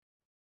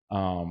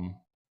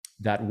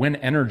 that when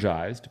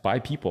energized by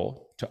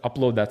people to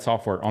upload that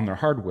software on their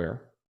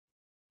hardware,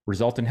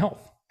 result in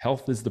health.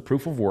 Health is the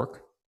proof of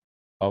work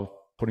of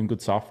putting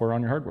good software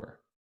on your hardware.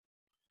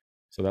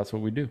 So that's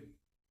what we do.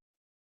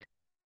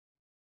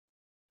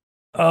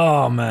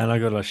 Oh man, I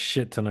got a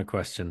shit ton of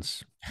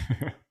questions.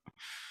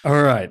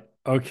 All right.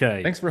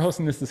 Okay. Thanks for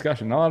hosting this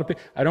discussion. Not a lot of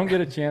people, I don't get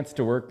a chance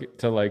to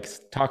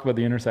talk about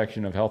the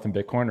intersection of health and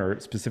Bitcoin, or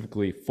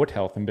specifically foot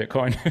health and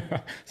Bitcoin.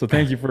 So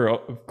thank you for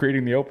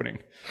creating the opening.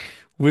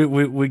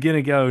 We're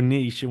gonna go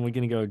niche and we're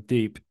gonna go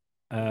deep.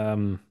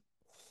 The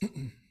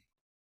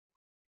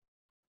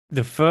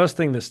first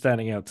thing that's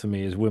standing out to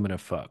me is women are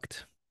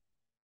fucked.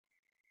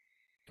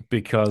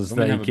 Because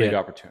women they have a big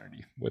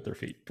opportunity with their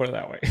feet. Put it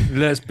that way.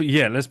 Let's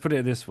put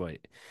it this way.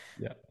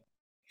 Yeah.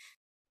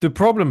 The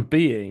problem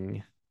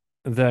being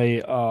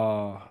they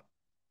are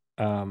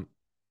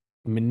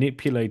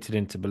manipulated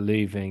into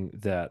believing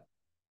that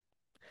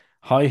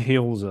high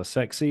heels are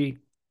sexy,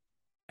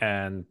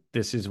 and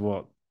this is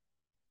what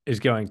is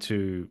going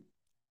to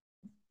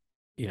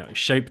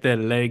shape their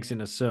legs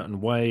in a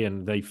certain way,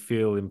 and they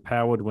feel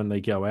empowered when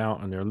they go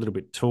out and they're a little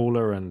bit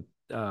taller, and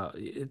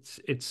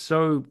it's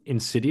so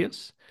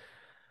insidious.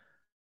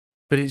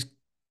 But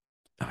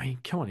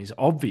come on, it's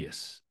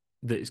obvious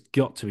that it's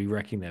got to be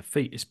wrecking their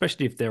feet,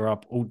 especially if they're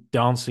up all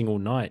dancing all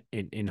night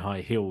in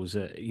high heels,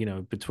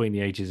 between the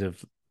ages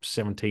of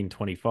 17,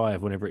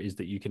 25, whenever it is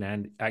that you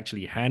can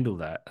actually handle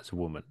that as a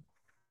woman.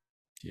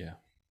 Yeah.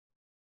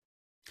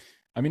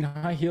 I mean,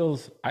 high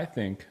heels, I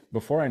think,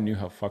 before I knew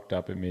how fucked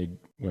up it made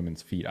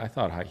women's feet, I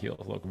thought high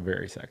heels looked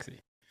very sexy.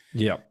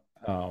 Yeah.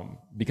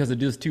 Because it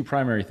does two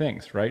primary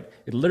things, right?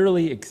 It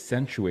literally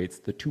accentuates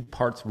the two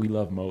parts we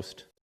love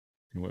most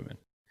in women.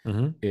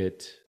 Mm-hmm.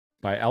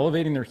 By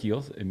elevating their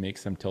heels, it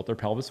makes them tilt their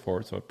pelvis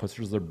forward, so it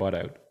pushes their butt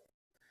out.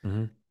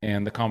 Mm-hmm.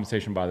 And the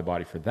compensation by the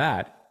body for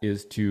that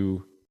is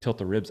to tilt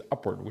the ribs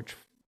upward, which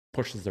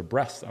pushes their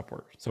breasts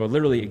upward. So it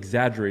literally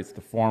exaggerates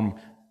the form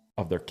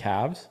of their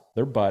calves,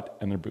 their butt,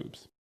 and their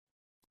boobs.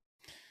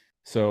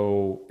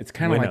 So it's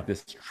kind of like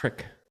this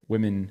trick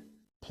women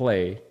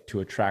play to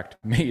attract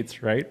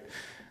mates, right?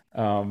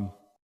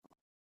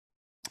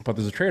 But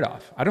there's a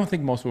trade-off. I don't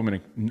think most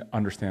women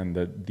understand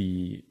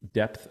the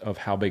depth of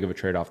how big of a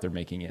trade-off they're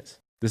making is.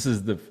 This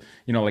is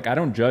I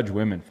don't judge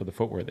women for the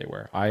footwear they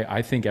wear.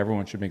 I think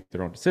everyone should make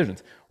their own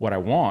decisions. What I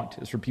want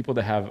is for people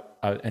to have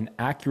an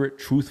accurate,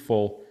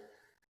 truthful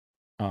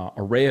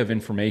array of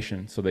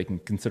information so they can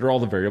consider all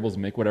the variables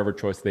and make whatever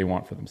choice they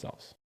want for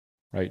themselves,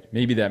 right?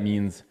 Maybe that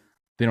means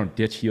they don't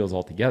ditch heels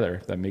altogether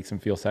if that makes them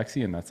feel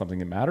sexy and that's something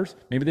that matters.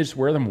 Maybe they just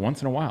wear them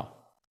once in a while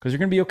because you're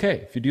going to be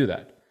okay if you do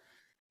that.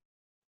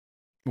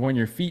 When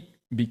your feet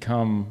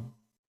become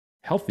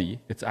healthy,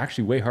 it's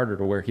actually way harder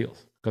to wear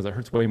heels because it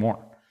hurts way more.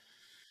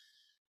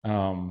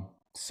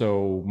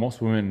 So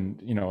most women,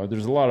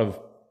 there's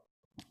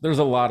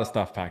a lot of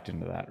stuff packed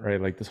into that,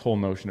 right? Like this whole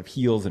notion of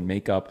heels and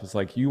makeup is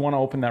like, you want to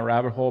open that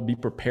rabbit hole, be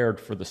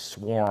prepared for the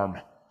swarm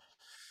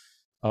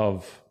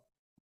of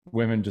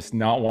women just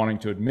not wanting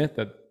to admit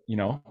that,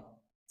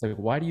 it's like,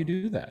 why do you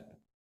do that?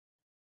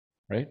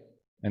 Right?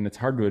 And it's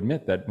hard to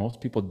admit that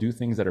most people do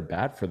things that are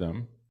bad for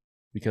them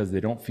because they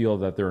don't feel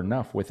that they're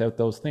enough without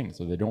those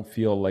things, or they don't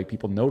feel like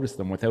people notice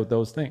them without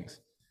those things.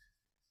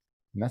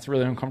 And that's a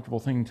really uncomfortable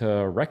thing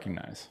to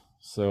recognize.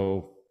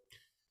 So,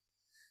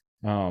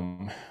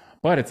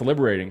 but it's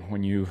liberating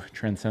when you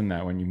transcend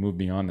that, when you move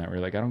beyond that, where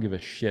you're like, I don't give a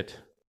shit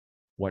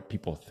what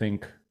people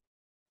think,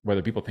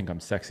 whether people think I'm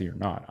sexy or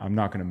not. I'm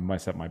not going to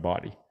mess up my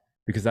body,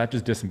 because that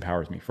just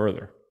disempowers me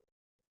further.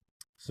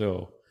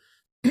 So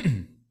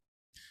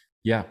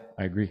yeah,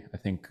 I agree. I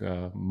think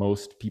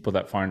most people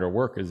that find our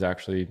work is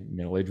actually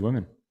middle-aged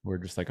women. We're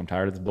just like, I'm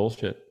tired of this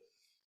bullshit.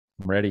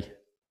 I'm ready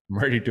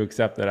to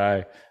accept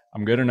that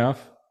I'm good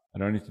enough. I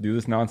don't need to do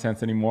this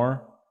nonsense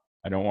anymore.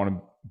 I don't want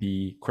to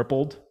be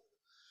crippled,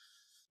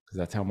 because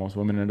that's how most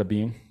women end up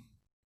being,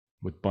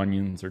 with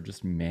bunions or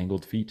just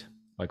mangled feet.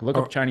 Like, look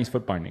up Chinese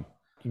foot binding.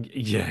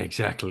 Yeah,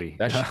 exactly.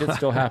 That shit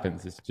still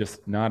happens. It's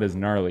just not as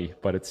gnarly,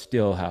 but it's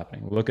still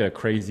happening. Look at a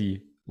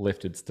crazy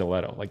lifted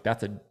stiletto. Like,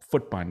 that's a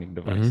foot binding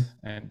device,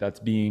 and that's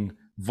being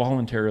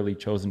voluntarily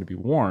chosen to be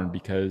worn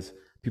because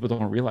people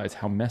don't realize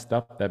how messed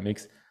up that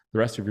makes the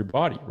rest of your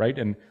body, right?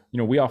 And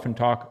we often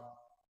talk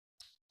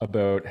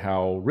about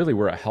how really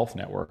we're a health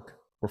network.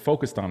 We're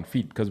focused on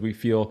feet because we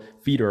feel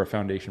feet are a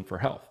foundation for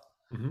health,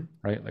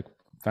 right? Like,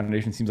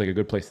 foundation seems like a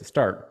good place to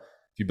start.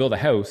 If you build a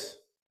house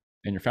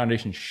and your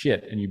foundation's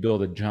shit, and you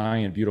build a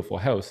giant, beautiful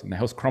house, and the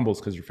house crumbles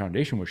because your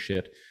foundation was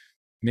shit,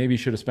 maybe you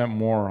should have spent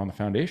more on the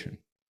foundation.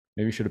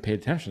 Maybe you should have paid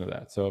attention to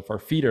that. So if our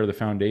feet are the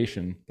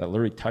foundation that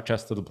literally touch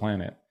us to the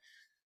planet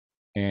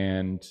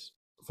and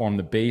form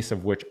the base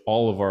of which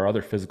all of our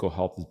other physical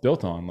health is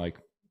built on, like,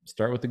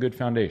 start with a good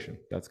foundation.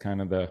 That's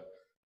kind of the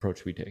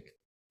approach we take.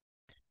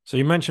 So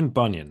you mentioned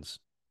bunions.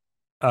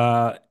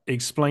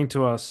 Explain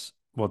to us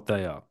what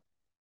they are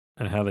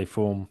and how they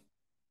form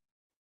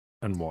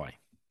and why.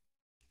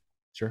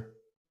 Sure.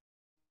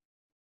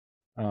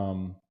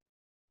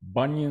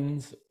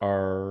 Bunions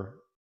are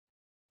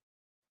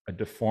a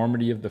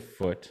deformity of the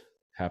foot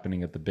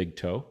happening at the big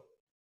toe.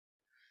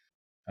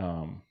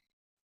 I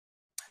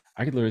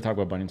could literally talk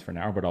about bunions for an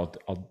hour, but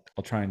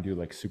I'll try and do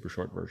like super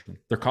short version.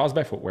 They're caused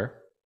by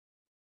footwear.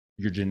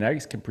 Your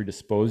genetics can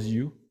predispose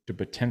you to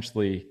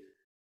potentially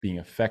being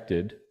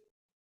affected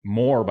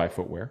more by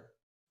footwear.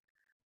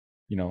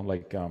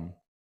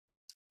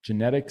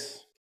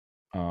 Genetics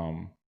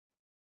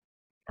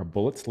are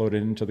bullets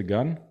loaded into the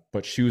gun,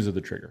 but shoes are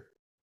the trigger.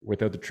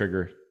 Without the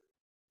trigger,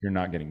 you're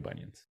not getting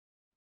bunions,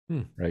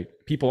 right?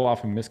 People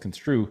often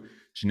misconstrue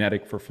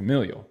genetic for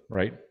familial,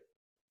 right?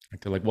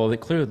 Like, they're like, well,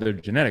 clearly they're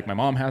genetic. My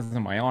mom has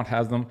them, my aunt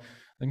has them.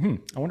 Like,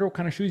 I wonder what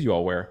kind of shoes you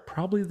all wear.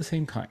 Probably the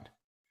same kind.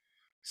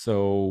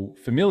 So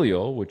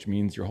familial, which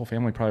means your whole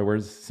family probably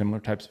wears similar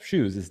types of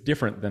shoes, is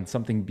different than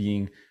something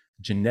being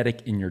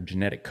genetic in your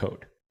genetic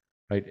code,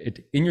 right?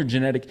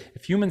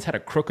 If humans had a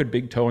crooked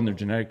big toe in their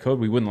genetic code,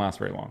 we wouldn't last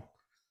very long.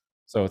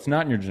 So it's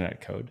not in your genetic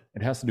code.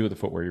 It has to do with the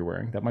footwear you're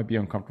wearing. That might be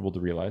uncomfortable to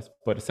realize,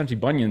 but essentially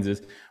bunions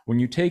is when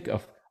you take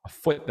a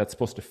foot that's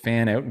supposed to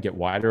fan out and get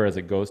wider as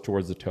it goes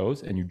towards the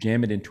toes, and you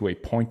jam it into a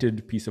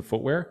pointed piece of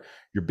footwear,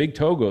 your big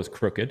toe goes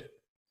crooked,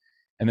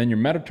 and then your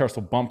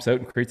metatarsal bumps out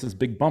and creates this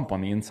big bump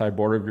on the inside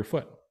border of your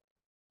foot.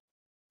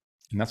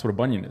 And that's what a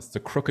bunion is. It's a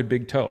crooked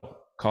big toe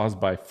caused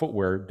by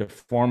footwear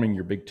deforming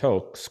your big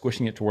toe,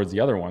 squishing it towards the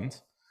other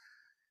ones.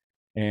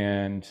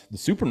 And the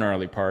super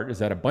gnarly part is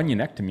that a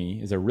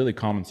bunionectomy is a really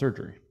common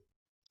surgery.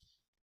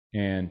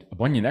 And a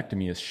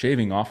bunionectomy is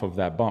shaving off of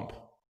that bump.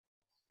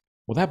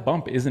 Well, that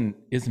bump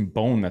isn't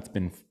bone that's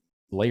been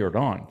layered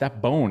on.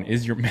 That bone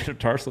is your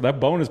metatarsal. That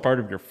bone is part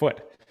of your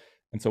foot.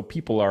 And so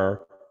people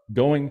are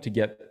going to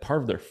get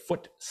part of their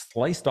foot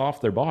sliced off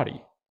their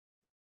body,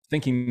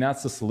 thinking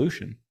that's the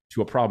solution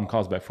to a problem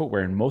caused by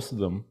footwear. And most of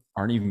them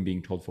aren't even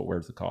being told footwear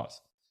is the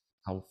cause.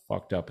 How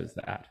fucked up is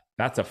that?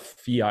 That's a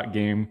fiat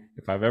game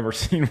if I've ever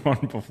seen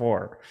one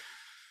before.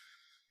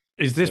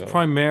 Is this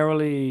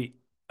primarily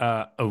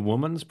a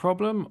woman's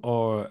problem,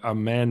 or are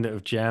men that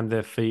have jammed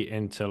their feet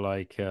into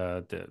like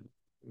the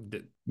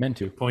men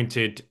too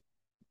pointed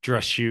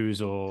dress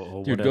shoes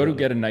or dude, whatever? Go to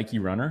get a Nike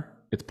runner,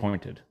 it's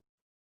pointed,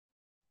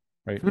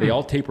 right? They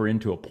all taper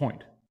into a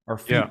point. Our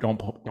feet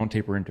don't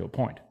taper into a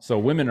point. So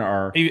women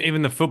are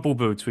even the football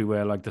boots we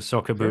wear, like the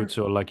soccer boots,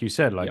 or like you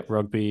said, like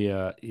rugby.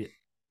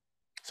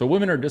 So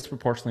women are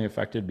disproportionately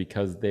affected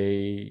because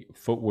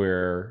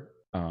footwear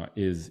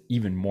is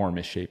even more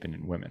misshapen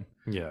in women.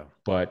 Yeah.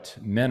 But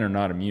men are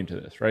not immune to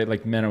this, right?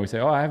 Like, men always say,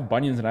 oh, I have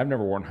bunions and I've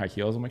never worn high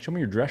heels. I'm like, show me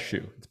your dress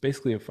shoe. It's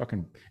basically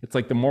it's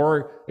like the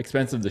more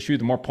expensive the shoe,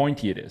 the more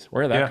pointy it is.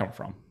 Where did that come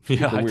from?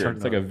 Yeah, weird.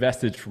 It's like a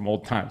vestige from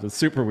old times. It's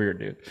super weird,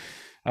 dude.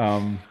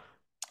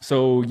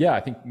 So yeah, I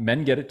think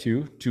men get it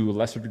too, to a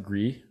lesser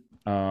degree.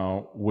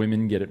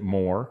 Women get it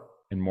more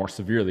and more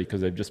severely because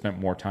they've just spent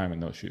more time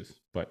in those shoes.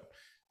 But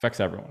affects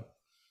everyone.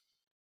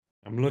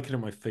 I'm looking at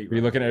my feet. Are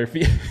you looking at your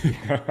feet?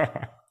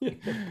 Yeah,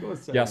 of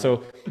course. Yeah.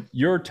 So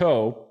your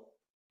toe,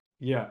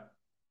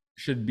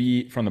 should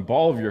be from the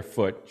ball of your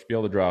foot, you should be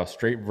able to draw a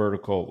straight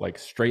vertical, like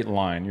straight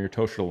line. Your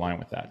toe should align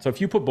with that. So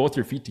if you put both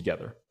your feet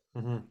together,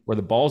 where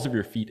the balls of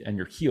your feet and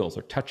your heels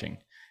are touching,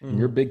 and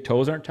your big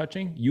toes aren't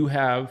touching, you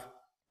have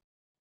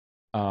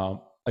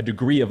a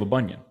degree of a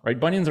bunion, right?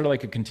 Bunions are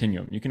like a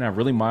continuum. You can have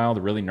really mild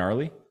or really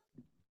gnarly,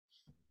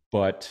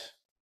 but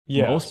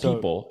most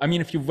people, I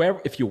mean, if you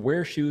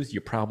wear shoes,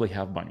 you probably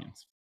have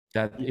bunions.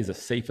 That is a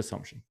safe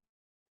assumption.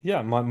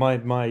 Yeah,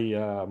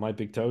 my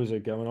big toes are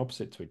going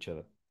opposite to each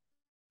other.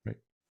 Right.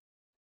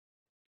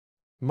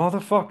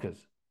 Motherfuckers.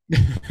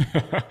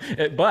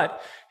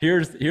 But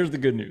here's the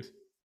good news.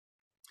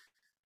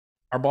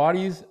 Our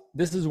bodies,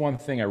 this is one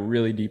thing I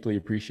really deeply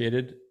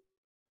appreciated,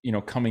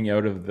 coming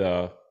out of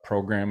the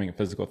programming of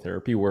physical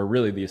therapy, where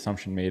really the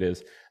assumption made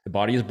is the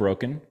body is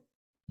broken.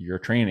 You're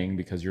training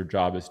because your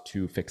job is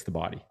to fix the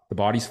body. The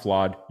body's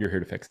flawed. You're here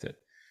to fix it.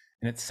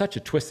 And it's such a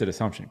twisted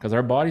assumption because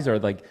our bodies are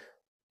like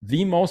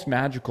the most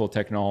magical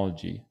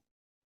technology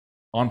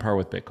on par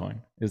with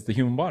Bitcoin is the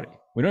human body.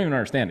 We don't even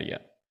understand it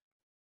yet,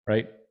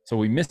 right? So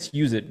we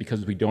misuse it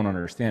because we don't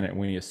understand it. And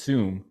we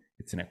assume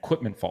it's an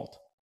equipment fault.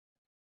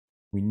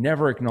 We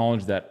never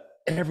acknowledge that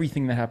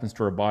everything that happens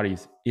to our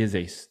bodies is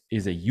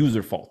a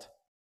user fault.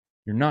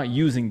 You're not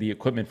using the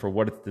equipment for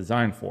what it's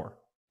designed for,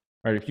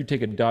 right? If you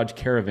take a Dodge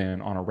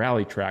Caravan on a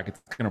rally track,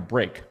 it's going to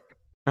break.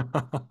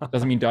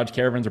 Doesn't mean Dodge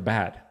Caravans are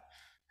bad.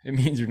 It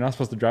means you're not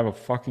supposed to drive a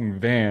fucking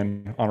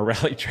van on a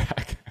rally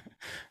track,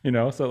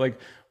 So like,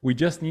 we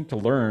just need to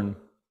learn,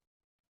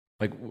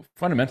 like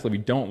fundamentally, we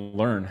don't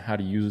learn how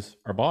to use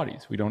our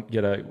bodies.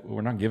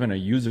 We're not given a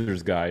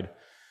user's guide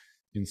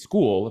in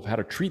school of how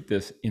to treat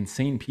this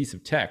insane piece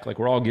of tech. Like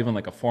we're all given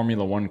like a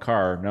Formula One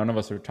car. None of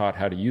us are taught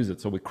how to use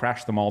it. So we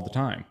crash them all the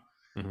time.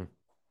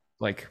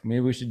 Like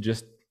maybe we should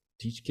just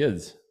teach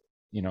kids,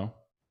 and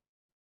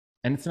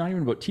it's not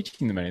even about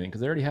teaching them anything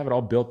because they already have it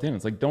all built in.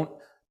 It's like,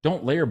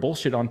 don't layer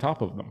bullshit on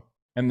top of them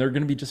and they're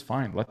going to be just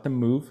fine. Let them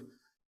move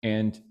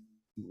and,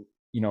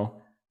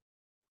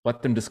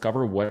 let them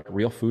discover what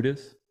real food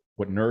is,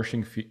 what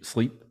nourishing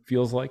sleep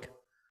feels like,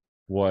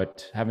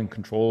 what having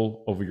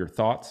control over your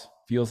thoughts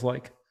feels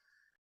like.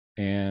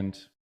 And,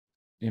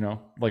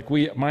 like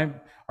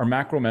our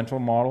macro mental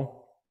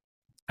model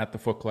at the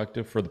Foot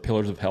Collective for the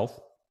pillars of health,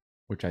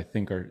 which I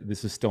think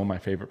this is still my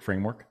favorite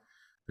framework.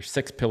 There's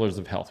 6 pillars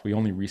of health. We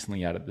only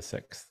recently added the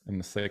 6th, and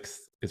the 6th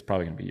is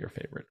probably going to be your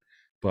favorite.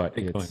 But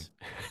Bitcoin. It's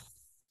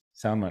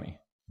sound money.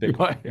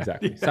 Bitcoin,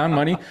 exactly. Yeah. Sound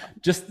money,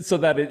 just so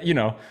that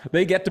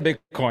they get to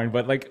Bitcoin,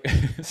 but like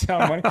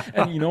sound money.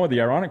 And what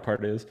the ironic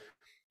part is,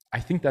 I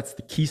think that's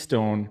the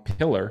keystone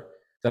pillar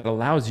that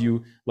allows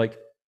you, like,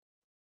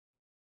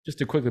 just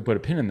to quickly put a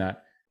pin in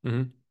that,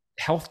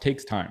 health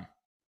takes time.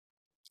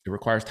 It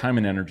requires time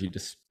and energy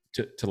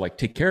to like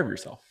take care of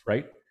yourself,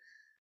 right?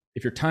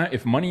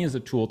 If money is a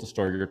tool to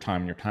store your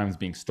time and your time is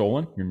being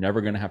stolen, you're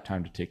never going to have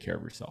time to take care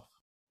of yourself.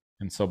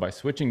 And so by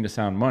switching to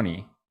sound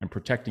money and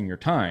protecting your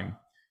time,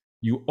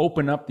 you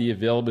open up the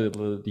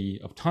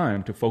availability of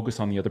time to focus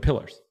on the other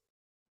pillars,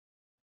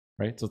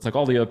 right? So it's like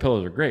all the other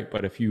pillars are great,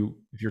 but if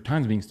your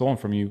time's being stolen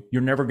from you,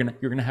 you're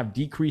going to have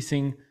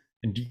decreasing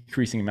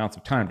amounts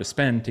of time to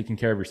spend taking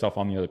care of yourself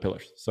on the other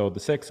pillars. So the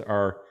 6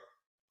 are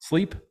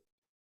sleep,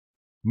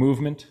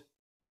 movement,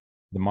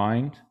 the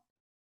mind,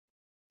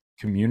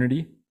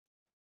 community.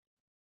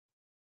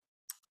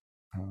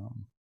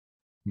 I'm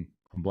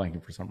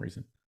blanking for some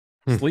reason.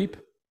 Sleep,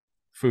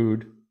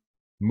 food,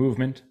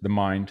 movement, the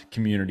mind,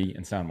 community,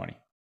 and sound money.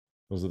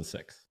 Those are the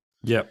 6.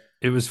 Yep.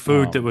 It was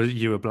food that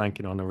you were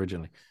blanking on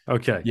originally.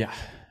 Okay.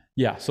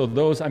 Yeah. So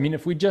those, I mean,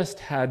 if we just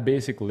had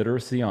basic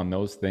literacy on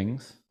those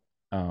things,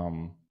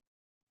 and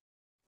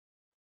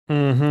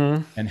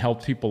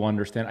help people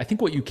understand, I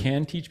think what you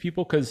can teach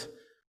people, because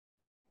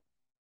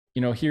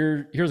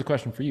here's a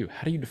question for you.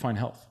 How do you define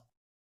health?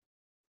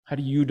 How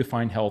do you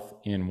define health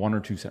in 1 or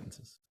 2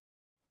 sentences?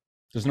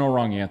 There's no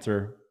wrong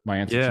answer. My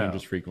answer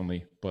changes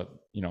frequently, but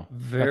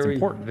that's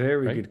important.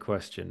 Very right? good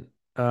question.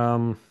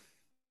 How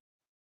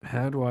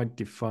do I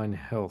define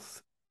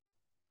health?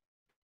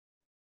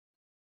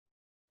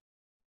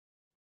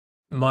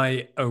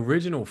 My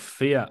original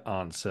fear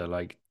answer,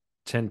 like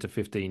 10 to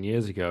 15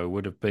 years ago,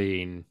 would have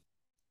been,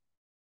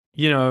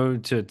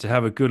 to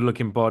have a good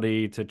looking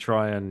body, to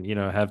try and,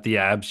 have the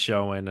abs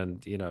showing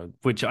and,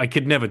 which I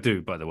could never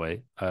do, by the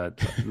way,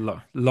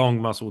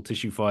 long muscle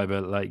tissue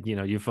fiber, like,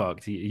 you're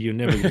fucked. You're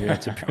never going to be able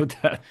to build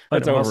that.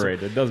 That's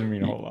overrated. It doesn't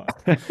mean a whole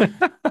lot.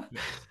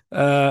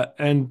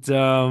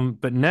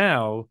 But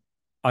now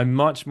I'm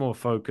much more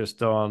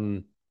focused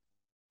on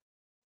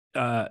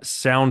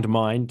sound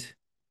mind,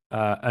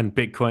 and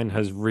Bitcoin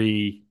has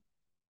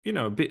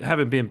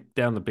having been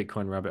down the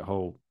Bitcoin rabbit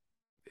hole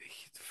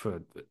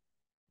for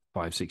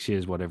 5-6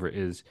 years, whatever it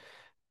is,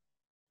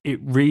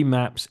 it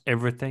remaps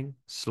everything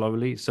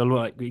slowly. So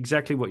like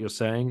exactly what you're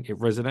saying, it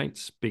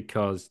resonates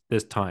because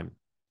there's time.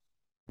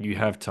 You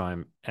have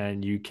time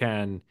and you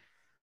can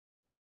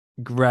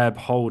grab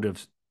hold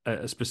of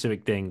a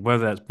specific thing,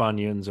 whether that's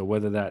bunions or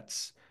whether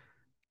that's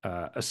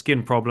a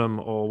skin problem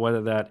or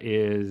whether that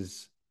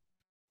is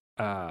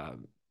a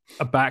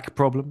back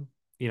problem.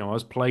 I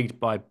was plagued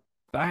by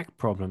back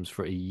problems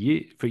for a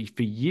year, for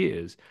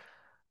years.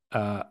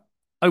 Uh,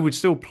 I would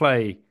still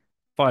play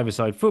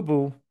five-a-side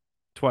football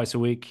twice a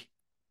week,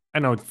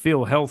 and I would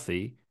feel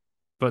healthy.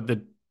 But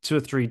the 2 or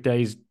 3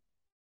 days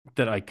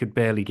that I could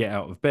barely get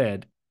out of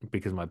bed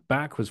because my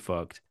back was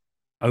fucked,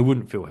 I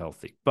wouldn't feel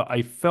healthy. But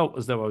I felt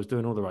as though I was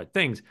doing all the right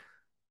things.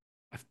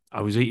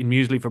 I was eating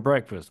muesli for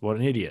breakfast. What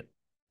an idiot,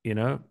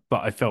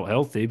 But I felt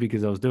healthy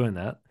because I was doing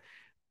that.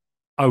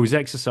 I was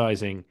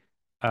exercising,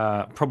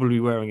 probably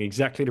wearing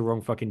exactly the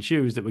wrong fucking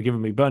shoes that were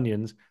giving me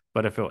bunions,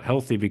 but I felt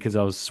healthy because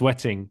I was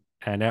sweating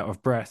and out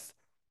of breath.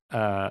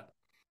 Uh,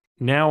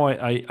 Now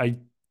I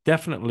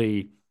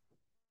definitely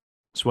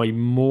sway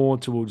more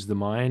towards the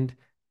mind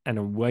and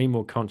am way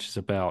more conscious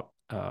about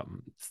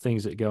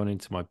things that are going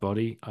into my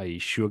body, i.e.,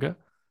 sugar,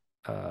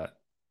 uh,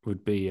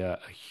 would be a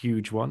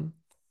huge one.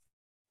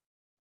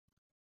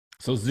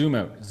 So zoom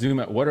out, zoom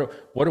out. What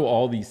do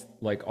all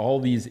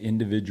these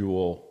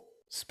individual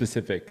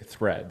specific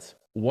threads?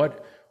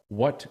 What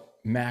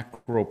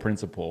macro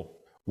principle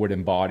would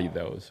embody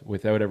those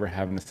without ever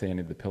having to say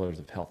any of the pillars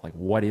of health? Like,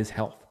 what is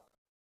health?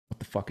 What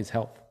the fuck is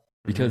health?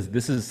 Because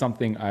this is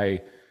something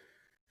I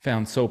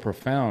found so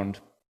profound.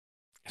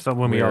 It's like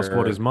when we ask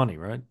what is money,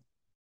 right?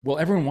 Well,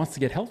 everyone wants to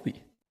get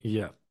healthy.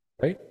 Yeah.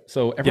 Right?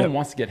 So everyone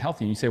wants to get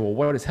healthy. And you say, well,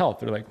 what is health?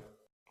 They're like,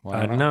 well,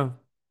 I don't know.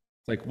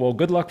 It's like, well,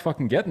 good luck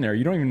fucking getting there.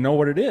 You don't even know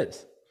what it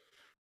is.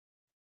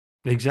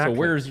 Exactly. So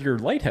where's your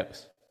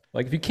lighthouse?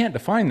 Like, if you can't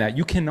define that,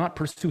 you cannot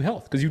pursue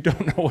health because you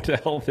don't know what the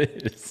health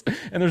is.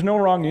 And there's no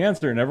wrong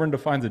answer, and everyone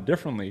defines it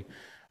differently.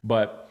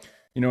 But,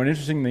 an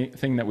interesting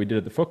thing that we did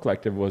at the Foot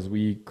Collective was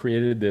we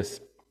created this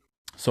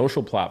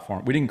social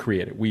platform. We didn't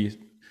create it.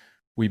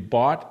 We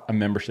bought a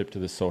membership to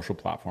this social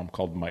platform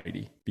called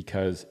Mighty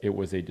because it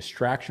was a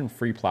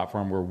distraction-free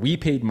platform where we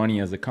paid money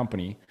as a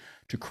company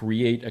to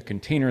create a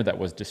container that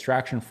was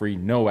distraction-free,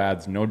 no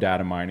ads, no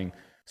data mining.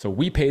 So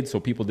we paid so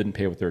people didn't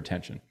pay with their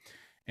attention.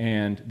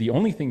 And the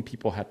only thing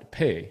people had to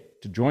pay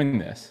to join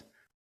this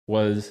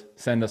was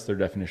send us their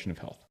definition of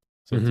health.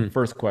 So it's the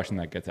first question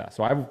that gets asked.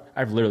 So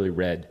I've literally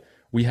read,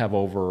 we have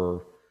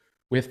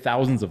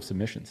thousands of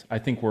submissions. I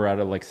think we're at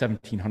like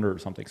 1,700 or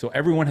something. So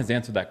everyone has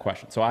answered that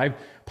question. So I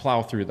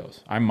plow through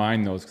those. I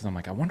mine those because I'm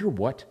like, I wonder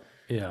what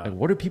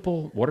are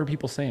people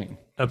saying?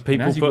 Are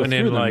people putting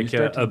in like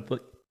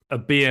a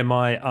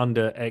BMI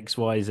under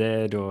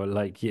XYZ or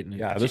like,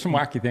 there's some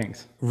wacky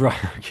things. Right.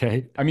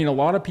 Okay. I mean, a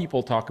lot of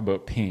people talk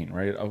about pain,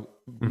 right?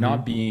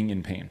 Not being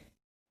in pain.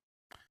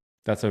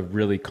 That's a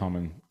really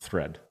common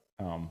thread.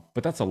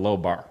 But that's a low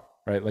bar,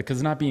 right? Like,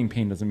 because not being in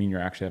pain doesn't mean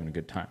you're actually having a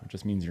good time. It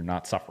just means you're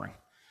not suffering.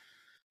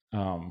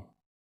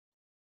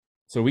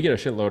 So we get a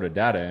shitload of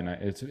data, and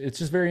it's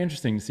just very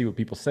interesting to see what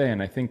people say.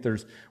 And I think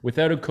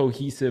without a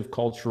cohesive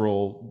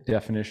cultural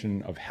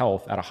definition of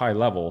health at a high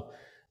level,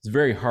 it's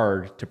very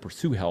hard to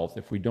pursue health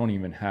if we don't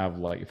even have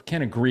if we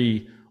can't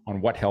agree on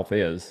what health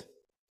is.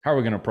 How are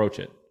we going to approach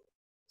it?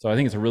 So I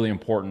think it's a really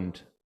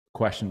important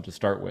question to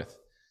start with.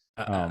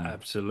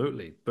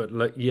 Absolutely. But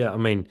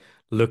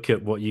look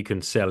at what you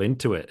can sell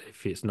into it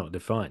if it's not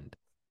defined.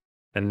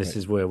 And this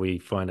is where we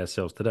find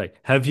ourselves today.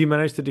 Have you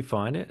managed to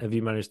define it? Have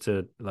you managed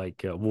to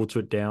water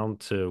it down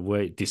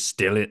to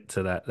distill it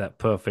to that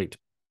perfect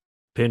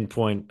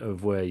pinpoint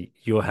of where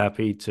you're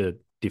happy to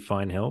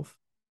define health?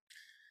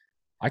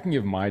 I can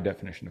give my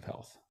definition of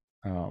health.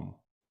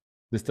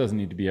 This doesn't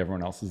need to be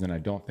everyone else's, and I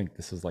don't think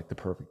this is like the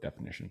perfect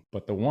definition.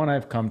 But the one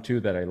I've come to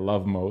that I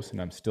love most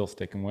and I'm still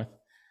sticking with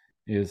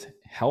is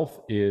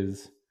health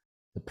is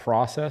the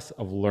process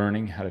of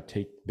learning how to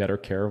take better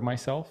care of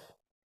myself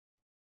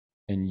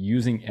and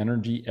using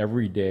energy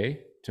every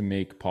day to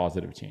make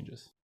positive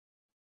changes.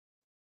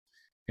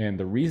 And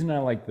the reason I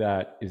like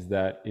that is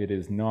that it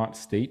is not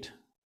state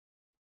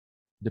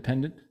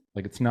dependent.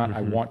 Like, it's not,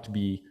 I want to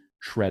be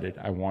shredded.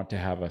 I want to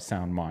have a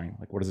sound mind.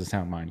 Like, what does a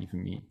sound mind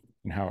even mean?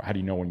 And how do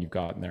you know when you've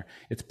gotten there?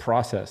 It's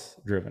process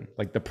driven,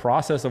 like the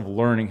process of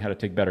learning how to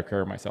take better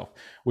care of myself,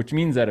 which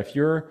means that if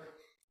you're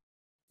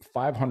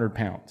 500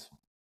 pounds,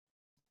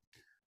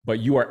 but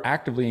you are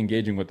actively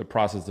engaging with the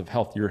process of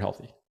health, you're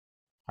healthy,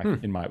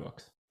 in my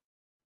books,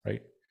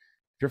 right?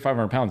 If you're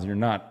 500 pounds and you're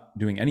not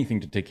doing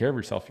anything to take care of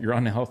yourself, you're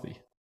unhealthy.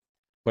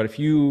 But if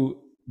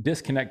you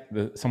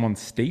disconnect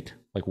someone's state,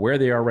 like where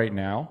they are right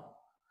now,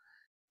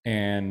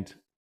 and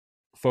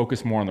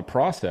focus more on the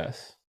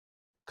process,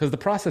 because the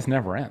process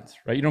never ends,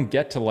 right? You don't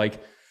get to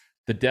like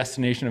the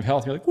destination of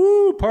health. You're like,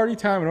 woo, party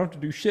time. I don't have to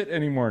do shit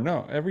anymore.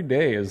 No, every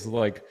day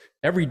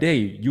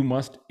you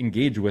must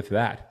engage with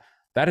that.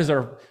 That is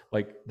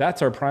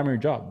that's our primary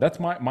job. That's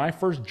my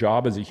first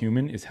job as a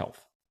human is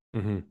health.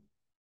 Mm-hmm.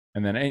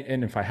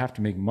 And if I have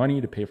to make money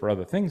to pay for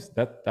other things,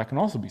 that can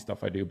also be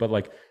stuff I do. But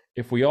like,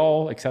 if we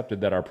all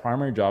accepted that our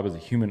primary job as a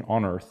human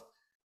on earth,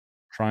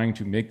 trying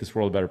to make this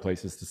world a better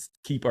place, is to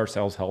keep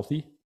ourselves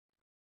healthy,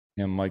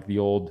 and like the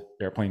old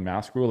airplane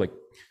mask rule, like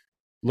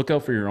look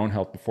out for your own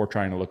health before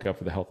trying to look out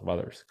for the health of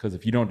others. Because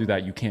if you don't do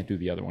that, you can't do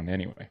the other one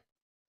anyway.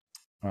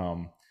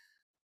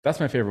 That's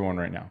my favorite one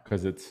right now,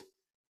 because it's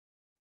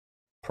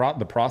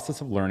the process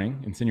of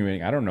learning,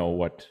 insinuating I don't know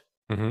what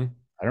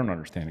I don't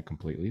understand it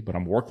completely, but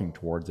I'm working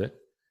towards it.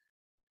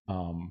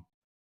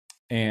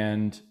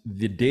 And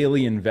the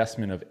daily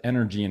investment of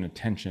energy and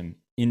attention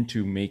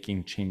into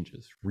making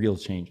changes, real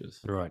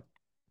changes, Right.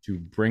 to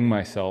bring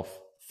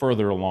myself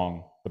further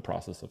along the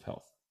process of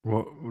health.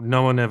 Well,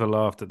 no one ever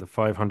laughed at the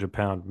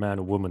 500-pound man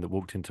or woman that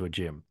walked into a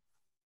gym.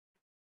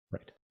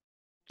 Right.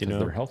 You Because know,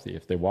 they're healthy.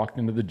 If they walked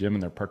into the gym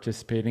and they're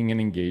participating and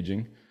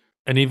engaging.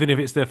 and even if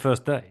it's their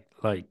first day,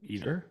 like,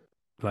 Sure.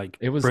 like,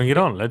 It was, bring it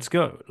on, let's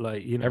go.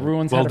 Like,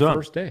 everyone's well had done. a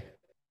first day.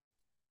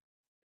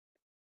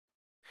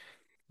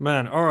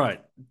 Man, all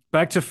right,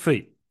 back to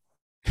feet.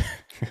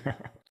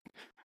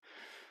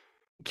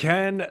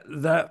 Can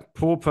that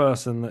poor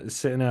person that is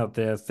sitting out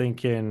there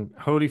thinking,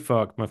 holy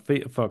fuck, my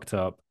feet are fucked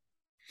up.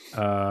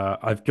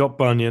 I've got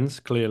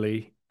bunions,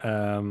 clearly.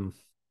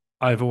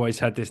 I've always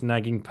had this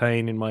nagging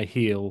pain in my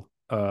heel.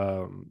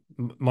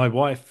 My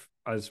wife,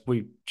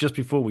 just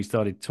before we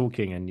started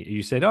talking, and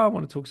you said, "Oh, I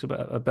want to talk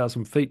about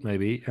some feet,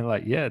 maybe," and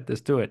like, yeah,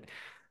 let's do it.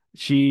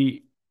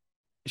 She's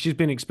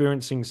been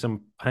experiencing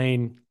some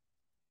pain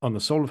on the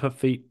sole of her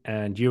feet,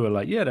 and you were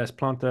like, "Yeah, that's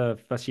plantar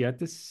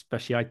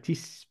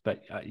fasciitis,"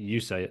 but you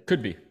say it.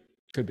 Could be.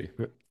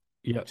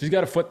 Yeah, She's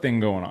got a foot thing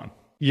going on.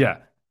 yeah,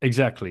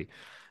 exactly.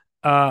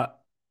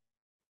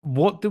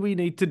 What do we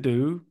need to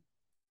do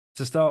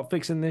to start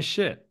fixing this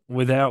shit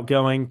without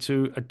going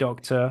to a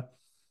doctor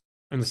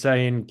and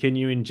saying, "Can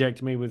you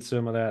inject me with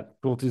some of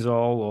that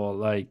cortisol, or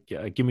like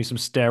give me some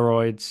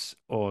steroids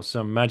or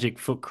some magic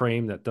foot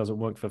cream that doesn't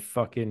work for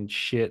fucking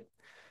shit?"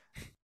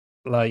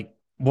 Like,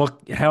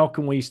 how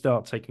can we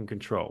start taking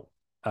control?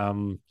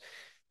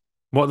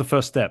 What are the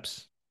first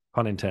steps?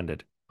 Pun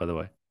intended, by the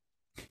way.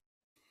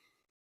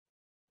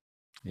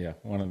 Yeah,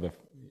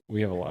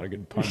 we have a lot of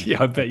good puns.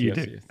 Yeah, I bet you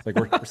TSC. do. It's like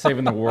we're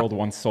saving the world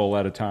one soul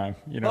at a time,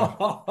 you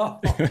know.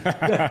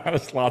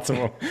 There's lots of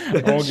them.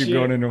 I won't keep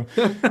going into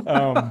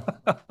them.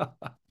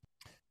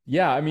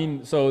 Yeah, I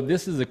mean, so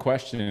this is a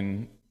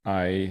question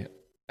I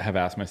have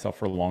asked myself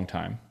for a long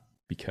time,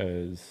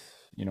 because,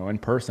 in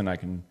person I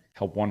can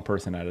help one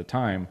person at a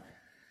time.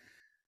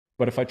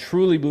 But if I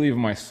truly believe in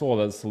my soul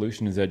that the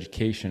solution is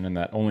education and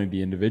that only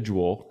the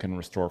individual can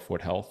restore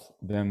foot health,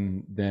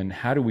 then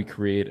how do we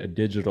create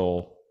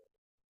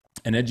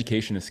and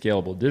education is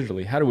scalable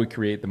digitally, how do we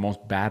create the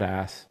most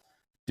badass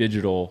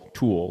digital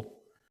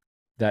tool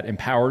that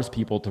empowers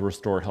people to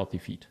restore healthy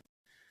feet?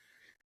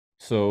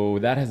 So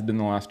that has been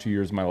the last 2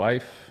 years of my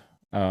life.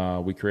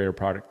 We created a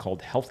product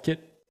called Health Kit.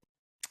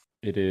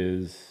 It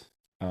is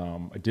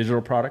a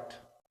digital product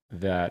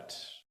that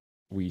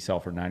we sell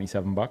for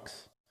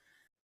 $97.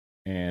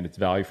 And it's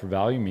value for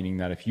value, meaning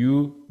that if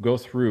you go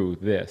through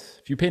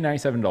this, if you pay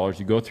 $97,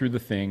 you go through the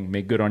thing,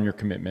 make good on your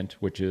commitment,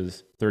 which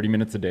is 30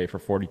 minutes a day for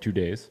 42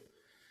 days,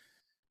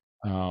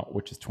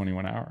 which is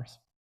 21 hours.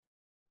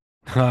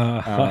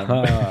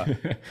 30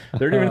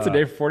 minutes a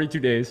day for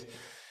 42 days.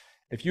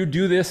 If you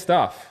do this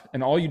stuff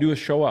and all you do is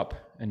show up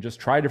and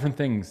just try different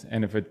things,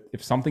 and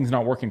if something's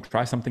not working,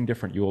 try something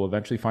different, you will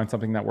eventually find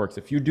something that works.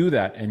 If you do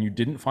that and you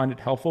didn't find it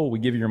helpful, we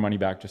give you your money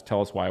back. Just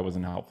tell us why it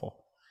wasn't helpful.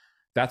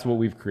 That's what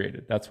we've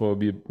created. That's what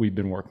we've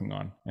been working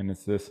on. And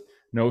it's this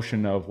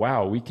notion of,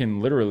 wow, we can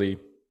literally,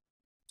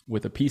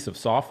 with a piece of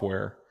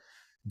software,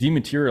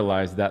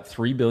 dematerialize that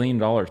 $3 billion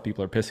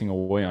people are pissing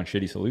away on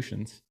shitty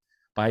solutions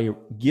by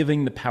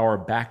giving the power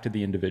back to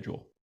the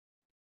individual,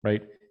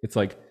 right? It's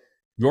like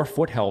your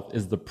foot health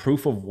is the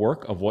proof of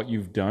work of what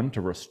you've done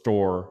to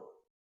restore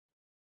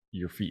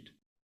your feet,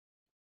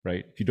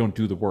 right? If you don't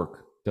do the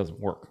work, it doesn't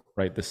work,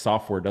 right? The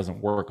software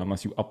doesn't work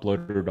unless you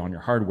upload it on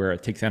your hardware.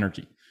 It takes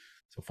energy.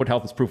 So foot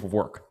health is proof of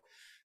work.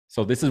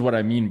 So this is what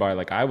I mean by,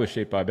 like, I was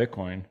shaped by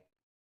Bitcoin.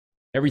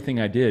 Everything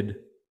I did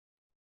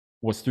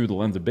was through the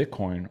lens of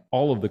Bitcoin.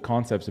 All of the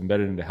concepts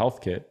embedded into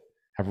Health Kit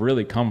have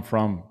really come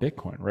from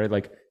Bitcoin, right?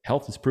 Like,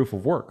 health is proof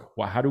of work.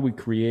 Well, how do we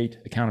create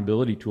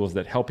accountability tools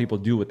that help people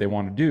do what they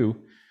want to do?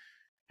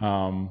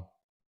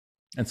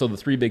 And so the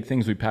three big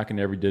things we pack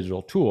into every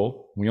digital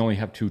tool, we only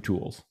have two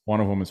tools. One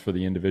of them is for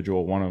the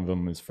individual. One of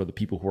them is for the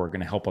people who are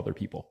going to help other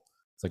people.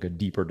 It's like a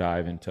deeper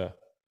dive into,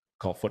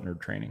 called Foot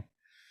Nerd Training.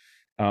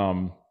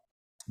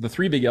 The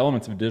three big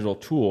elements of a digital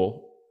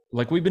tool,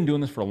 like, we've been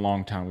doing this for a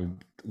long time. We've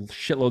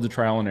shitloads of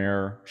trial and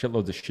error,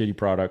 shitloads of shitty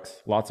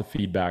products, lots of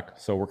feedback.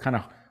 So we're kind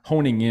of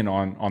honing in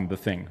on the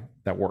thing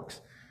that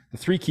works. The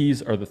three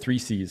keys are the three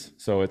C's.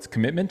 So it's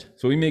commitment.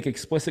 So we make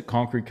explicit,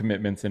 concrete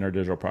commitments in our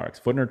digital products.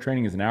 Foot Nerd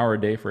Training is an hour a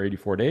day for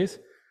 84 days.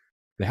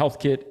 The Health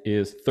Kit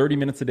is 30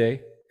 minutes a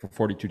day for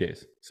 42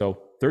 days.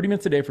 So 30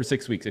 minutes a day for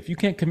 6 weeks. If you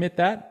can't commit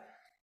that,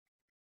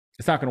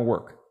 it's not going to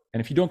work.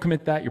 And if you don't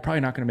commit that, you're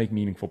probably not going to make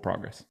meaningful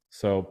progress.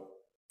 So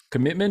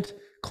commitment,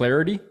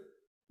 clarity,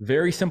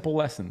 very simple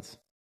lessons.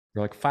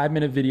 They're like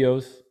 5-minute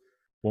videos.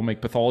 We'll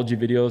make pathology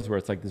videos where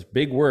it's like this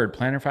big word,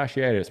 plantar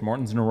fasciitis,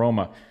 Morton's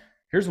neuroma.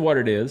 Here's what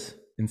it is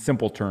in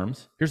simple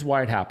terms. Here's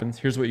why it happens.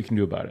 Here's what you can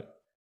do about it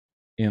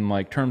in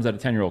like terms that a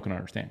 10-year-old can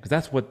understand.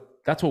 Because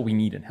that's what we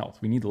need in health.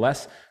 We need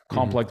less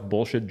complex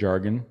bullshit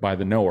jargon by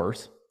the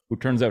knowers, who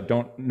turns out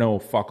don't know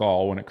fuck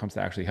all when it comes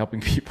to actually helping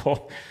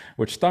people,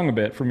 which stung a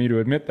bit for me to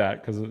admit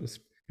that, because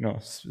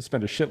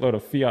spent a shitload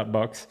of fiat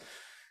bucks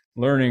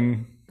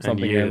learning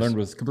something I learned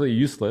was completely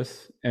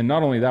useless. And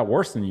not only that,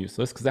 worse than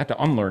useless, because I had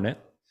to unlearn it,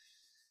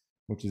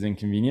 which is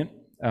inconvenient.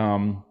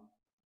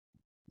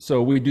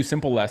 So we do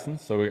simple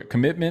lessons. So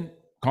commitment,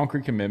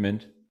 concrete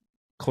commitment,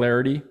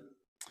 clarity,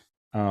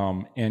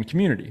 and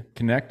community.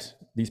 Connect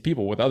these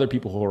people with other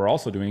people who are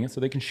also doing it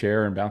so they can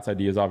share and bounce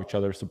ideas off each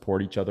other,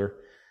 support each other.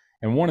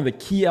 And one of the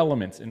key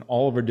elements in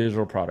all of our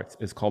digital products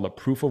is called a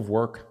proof of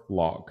work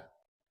log.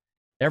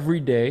 Every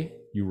day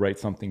you write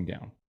something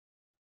down.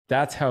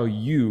 That's how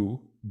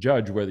you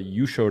judge whether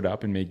you showed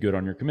up and made good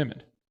on your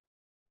commitment,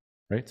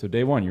 right? So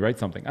day one, you write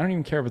something. I don't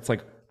even care if it's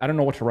like, I don't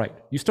know what to write.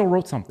 You still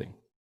wrote something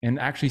and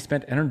actually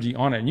spent energy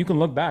on it. And you can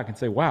look back and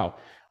say, wow,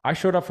 I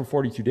showed up for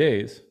 42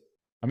 days.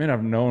 I may not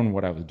have known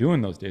what I was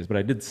doing those days, but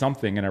I did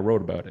something and I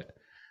wrote about it.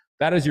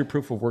 That is your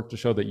proof of work to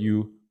show that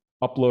you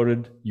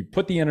you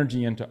put the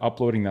energy into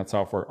uploading that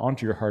software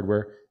onto your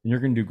hardware, and you're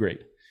going to do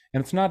great.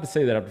 And it's not to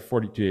say that after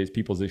 42 days,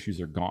 people's issues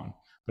are gone.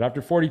 But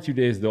after 42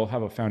 days, they'll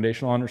have a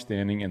foundational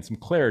understanding and some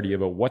clarity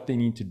about what they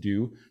need to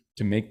do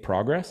to make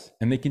progress.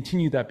 And they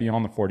continue that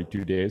beyond the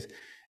 42 days.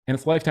 And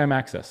it's lifetime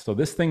access. So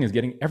this thing is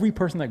getting, every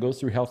person that goes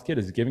through HealthKit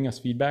is giving us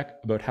feedback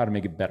about how to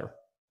make it better.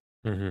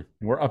 And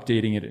we're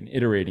updating it and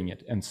iterating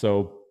it. And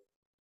so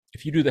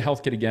if you do the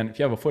HealthKit again, if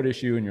you have a foot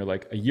issue and you're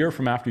like a year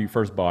from after you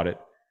first bought it,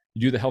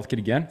 you do the HealthKit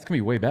again, it's gonna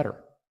be way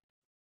better.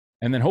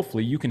 And then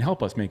hopefully you can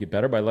help us make it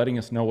better by letting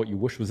us know what you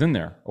wish was in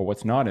there or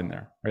what's not in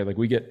there, right? Like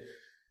we get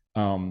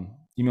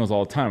emails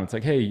all the time. It's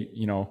like, hey,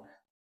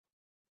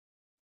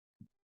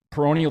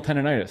 peroneal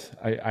tendonitis.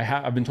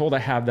 I've been told I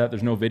have that.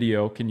 There's no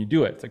video. Can you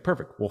do it? It's like,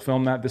 perfect. We'll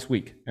film that this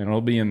week and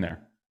it'll be in there.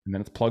 And then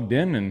it's plugged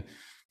in and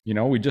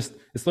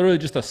it's literally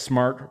just a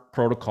smart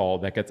protocol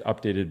that gets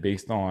updated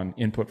based on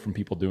input from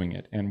people doing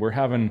it. And we're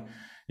having,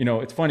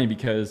 it's funny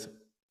because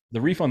the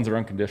refunds are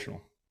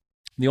unconditional.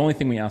 The only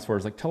thing we ask for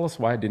is like, tell us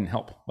why it didn't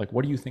help. Like,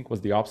 what do you think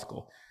was the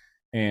obstacle?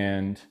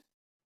 And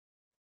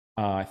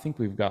I think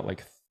we've got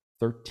like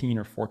 13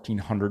 or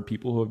 1,400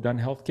 people who have done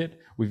HealthKit.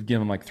 We've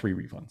given like 3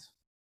 refunds.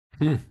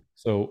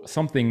 So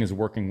something is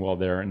working well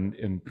there.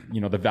 And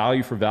the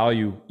value for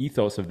value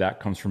ethos of that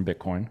comes from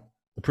Bitcoin.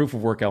 The proof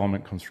of work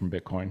element comes from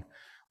Bitcoin.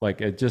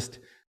 Like I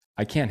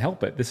can't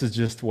help it. This is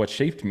just what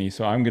shaped me.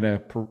 So I'm going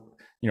to,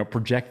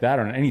 project that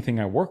on anything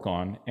I work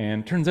on.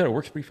 And turns out it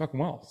works pretty fucking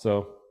well. So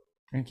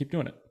I'm going to keep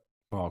doing it.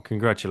 Well,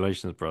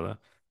 congratulations, brother.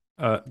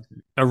 Are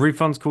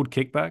refunds called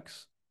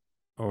kickbacks?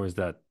 Or is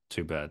that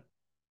too bad?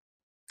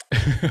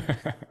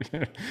 I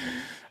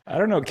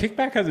don't know.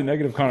 Kickback has a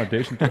negative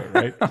connotation to it,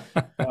 right?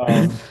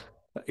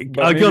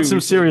 I've got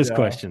some serious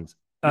questions.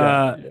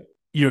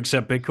 You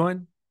accept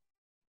Bitcoin?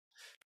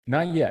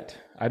 Not yet.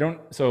 I don't.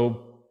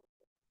 So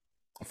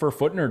for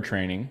Foot Nerd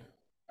training,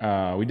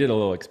 we did a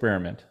little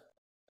experiment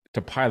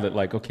to pilot,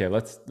 like, okay,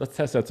 let's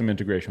test out some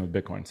integration with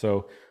Bitcoin.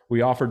 So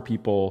we offered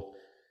people,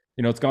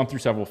 it's gone through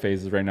several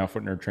phases right now.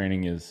 Foot Nerd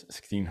training is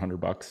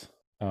 $1,600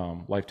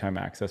 lifetime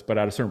access, but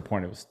at a certain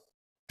point it was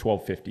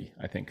 $1,250,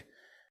 I think.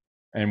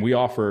 And we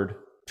offered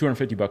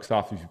 $250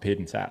 off if you paid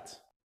in sats.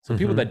 So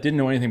people that didn't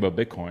know anything about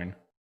Bitcoin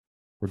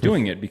were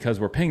doing it because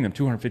we're paying them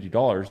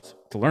 $250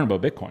 to learn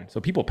about Bitcoin. So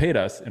people paid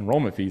us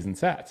enrollment fees in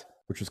sats,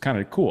 which was kind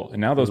of cool.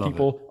 And now those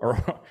people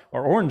are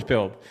orange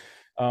pilled.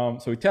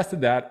 So we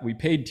tested that. We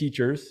paid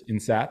teachers in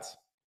sats,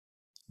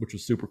 which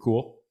was super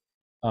cool.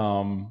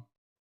 Sound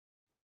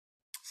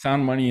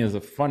money is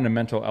a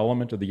fundamental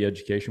element of the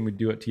education we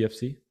do at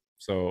TFC.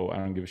 So I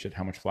don't give a shit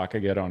how much flack I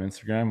get on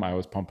Instagram. I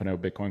was pumping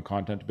out Bitcoin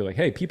content to be like,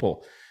 hey,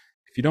 people,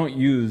 if you don't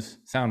use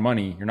sound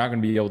money, you're not going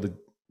to be able to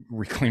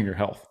reclaim your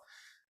health.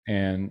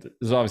 And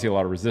there's obviously a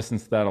lot of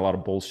resistance to that, a lot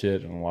of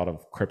bullshit, and a lot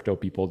of crypto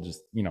people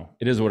just,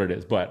 it is what it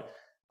is. But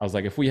I was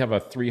like, if we have a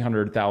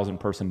 300,000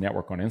 person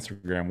network on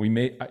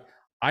Instagram,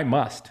 I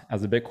must,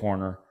 as a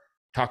Bitcoiner,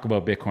 talk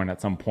about Bitcoin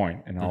at some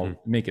point, and I'll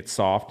make it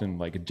soft and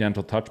like a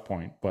gentle touch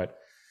point. But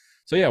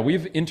so yeah,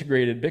 we've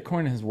integrated,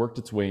 Bitcoin has worked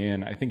its way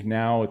in. I think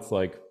now it's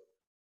like,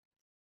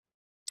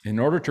 in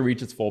order to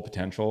reach its full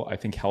potential, I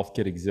think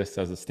HealthKit exists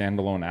as a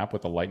standalone app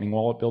with a Lightning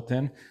wallet built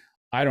in.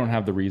 I don't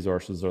have the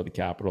resources or the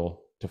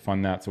capital to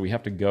fund that. So we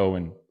have to go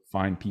and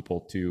find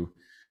people to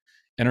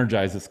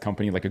energize this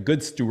company. Like a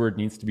good steward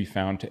needs to be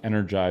found to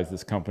energize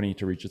this company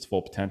to reach its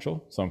full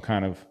potential. So I'm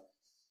kind of,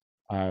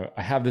 I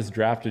have this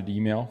drafted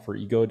email for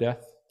Ego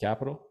Death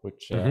Capital,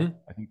 which I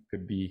think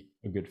could be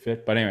a good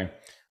fit. But anyway,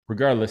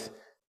 regardless,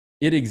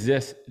 it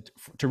exists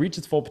to reach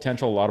its full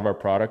potential. A lot of our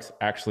products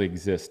actually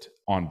exist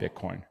on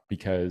Bitcoin,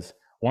 because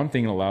one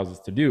thing it allows us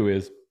to do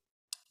is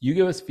you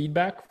give us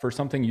feedback for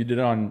something you did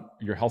on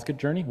your HealthKit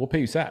journey, we'll pay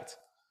you sats,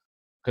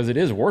 because it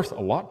is worth a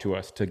lot to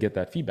us to get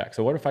that feedback.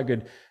 So what if I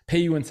could pay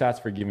you in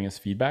sats for giving us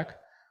feedback?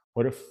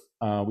 What if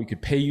we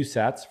could pay you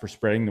sats for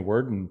spreading the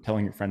word and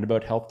telling your friend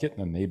about HealthKit, and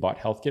then they bought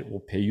HealthKit? We'll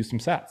pay you some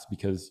sats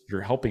because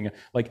you're helping.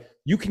 Like,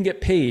 you can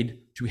get paid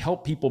to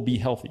help people be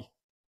healthy.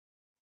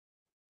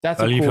 That's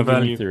value a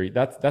cool game theory.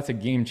 That's a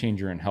game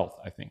changer in health,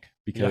 I think,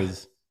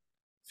 because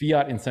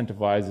fiat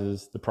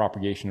incentivizes the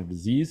propagation of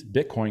disease.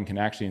 Bitcoin can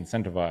actually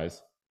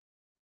incentivize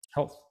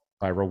health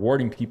by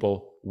rewarding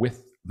people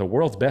with the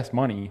world's best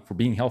money for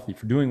being healthy,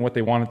 for doing what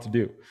they wanted to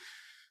do.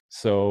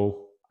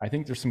 So I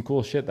think there's some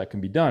cool shit that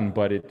can be done,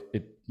 but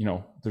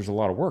there's a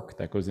lot of work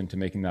that goes into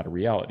making that a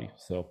reality.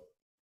 So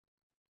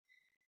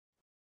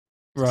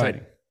it's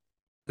exciting.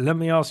 Let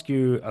me ask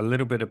you a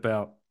little bit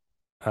about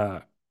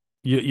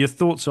your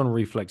thoughts on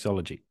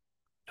reflexology.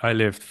 I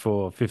lived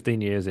for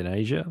 15 years in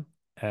Asia,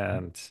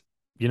 and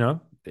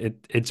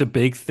it's a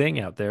big thing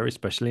out there,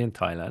 especially in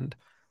Thailand.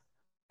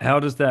 How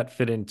does that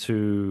fit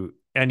into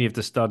any of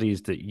the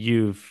studies that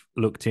you've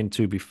looked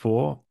into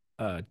before?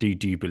 Do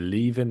you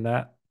believe in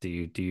that? Do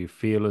you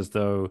feel as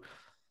though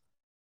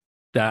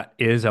that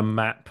is a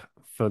map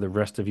for the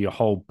rest of your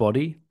whole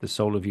body, the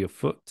sole of your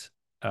foot?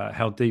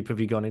 How deep have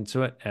you gone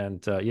into it?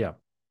 And yeah,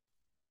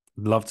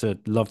 love to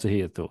hear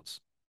your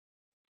thoughts.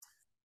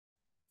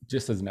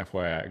 Just as an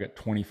FYI, I got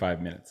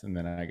 25 minutes and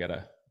then I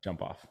gotta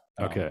jump off.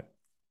 Okay.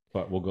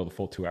 But we'll go the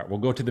full 2 hours. We'll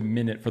go to the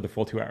minute for the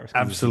full 2 hours.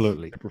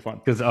 Absolutely. Super fun.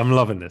 Because I'm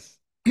loving this.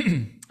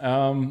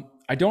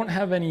 I don't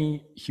have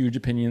any huge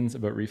opinions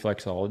about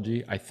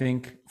reflexology. I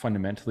think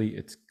fundamentally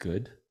it's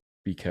good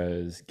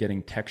because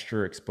getting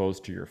texture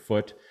exposed to your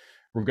foot,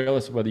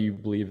 regardless of whether you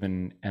believe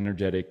in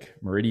energetic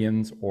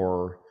meridians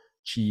or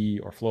chi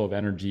or flow of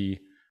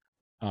energy,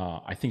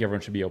 I think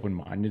everyone should be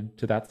open-minded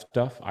to that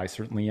stuff. I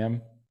certainly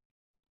am.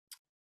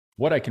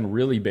 What I can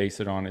really base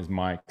it on is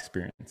my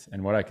experience.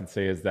 And what I can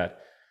say is that,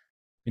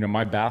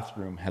 my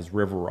bathroom has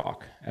river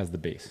rock as the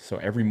base. So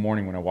every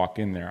morning when I walk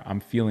in there, I'm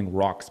feeling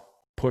rocks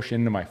push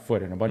into my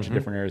foot in a bunch of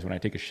different areas. When I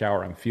take a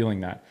shower, I'm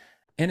feeling that.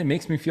 And it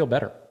makes me feel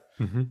better.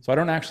 So I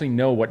don't actually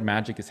know what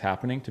magic is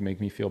happening to make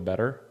me feel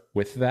better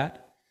with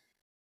that.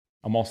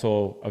 I'm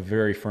also a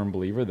very firm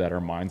believer that our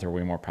minds are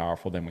way more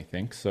powerful than we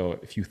think. So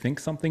if you think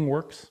something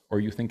works or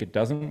you think it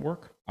doesn't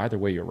work, either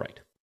way, you're right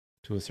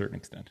to a certain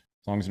extent,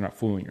 as long as you're not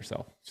fooling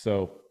yourself.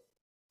 So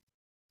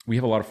we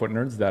have a lot of foot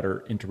nerds that are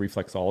into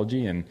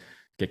reflexology and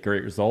get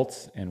great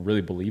results and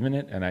really believe in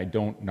it. And I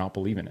don't not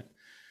believe in it.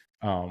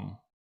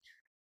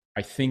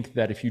 I think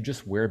that if you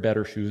just wear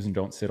better shoes and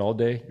don't sit all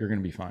day, you're going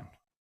to be fine.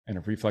 And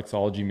if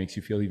reflexology makes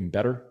you feel even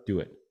better, do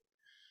it.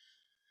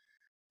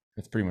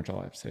 That's pretty much all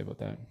I have to say about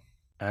that.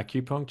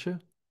 Acupuncture?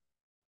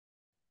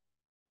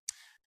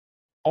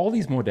 All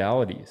these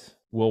modalities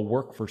will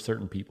work for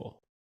certain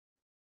people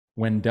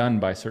when done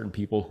by certain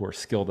people who are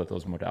skilled at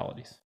those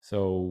modalities.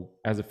 So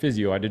as a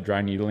physio, I did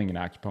dry needling and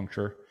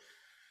acupuncture.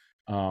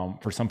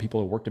 For some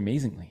people, it worked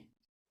amazingly.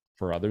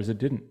 For others, it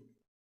didn't.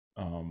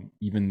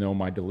 Even though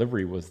my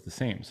delivery was the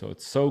same. So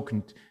it's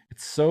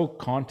so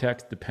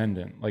context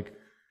dependent. Like,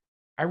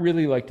 I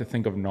really like to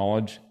think of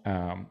knowledge.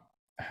 I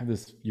have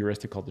this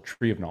heuristic called the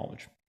tree of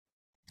knowledge.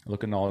 I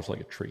look at knowledge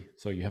like a tree.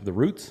 So you have the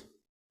roots,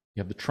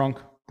 you have the trunk,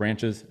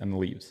 branches, and the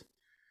leaves.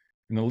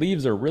 And the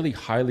leaves are really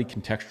highly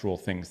contextual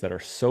things that are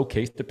so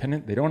case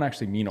dependent, they don't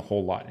actually mean a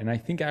whole lot. And I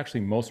think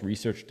actually most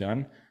research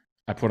done,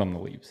 I put on the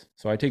leaves.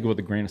 So I take it with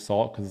a grain of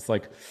salt because it's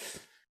like,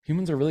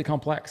 humans are really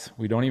complex.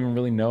 We don't even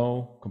really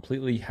know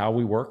completely how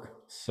we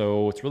work.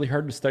 So it's really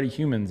hard to study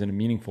humans in a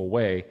meaningful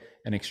way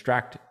and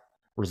extract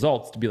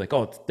results to be like,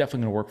 oh, it's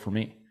definitely going to work for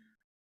me.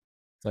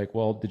 It's like,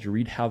 well, did you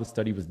read how the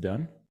study was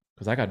done?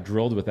 Because I got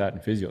drilled with that in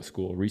physio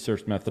school,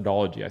 research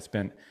methodology. I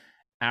spent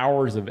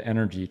hours of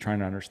energy trying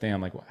to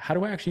understand, like, how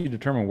do I actually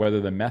determine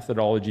whether the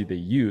methodology they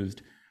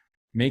used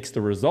makes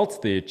the results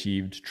they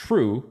achieved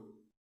true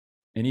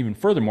and even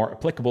furthermore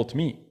applicable to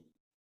me?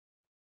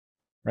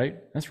 Right?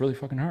 That's really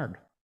fucking hard.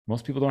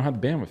 Most people don't have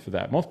the bandwidth for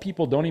that. Most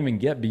people don't even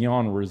get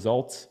beyond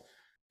results,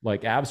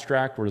 like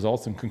abstract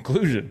results and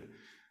conclusion.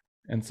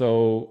 And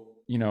so,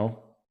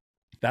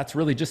 that's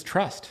really just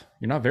trust.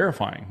 You're not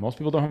verifying. Most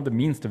people don't have the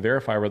means to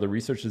verify whether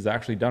research is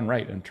actually done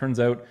right. And it turns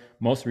out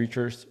most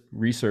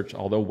research,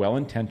 although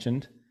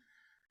well-intentioned,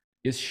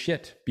 is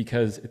shit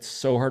because it's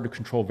so hard to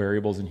control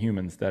variables in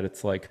humans that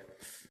it's like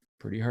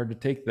pretty hard to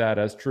take that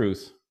as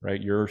truth, right?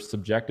 Your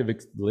subjective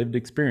lived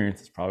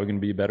experience is probably going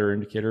to be a better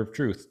indicator of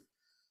truth.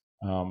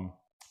 What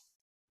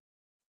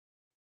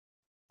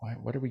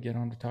did we get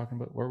on to talking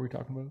about? What were we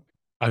talking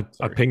about?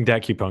 I pinged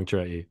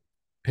acupuncture at you.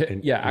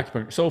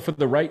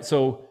 Acupuncture.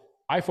 So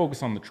I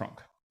focus on the trunk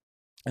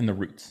and the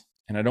roots,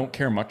 and I don't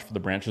care much for the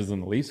branches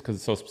and the leaves because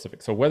it's so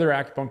specific. So whether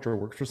acupuncture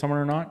works for someone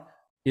or not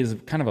is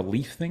kind of a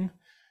leaf thing.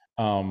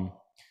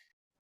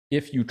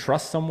 If you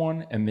trust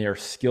someone and they are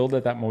skilled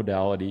at that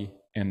modality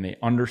and they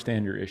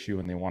understand your issue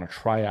and they want to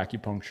try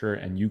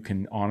acupuncture and you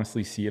can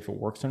honestly see if it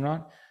works or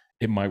not,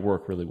 it might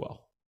work really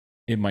well.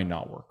 It might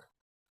not work.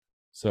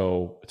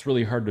 So it's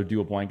really hard to do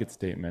a blanket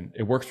statement.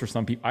 It works for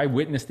some people. I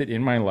witnessed it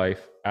in my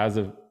life as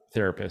a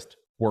therapist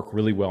work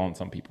really well on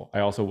some people. I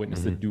also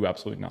witnessed it do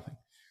absolutely nothing.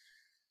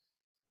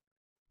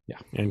 Yeah.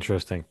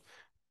 Interesting.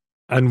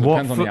 And so it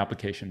depends on the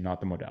application,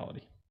 not the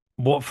modality.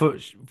 What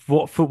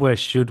footwear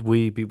should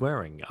we be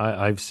wearing?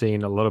 I've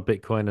seen a lot of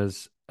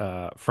Bitcoiners,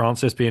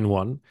 Francis being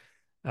one.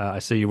 I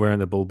see you wearing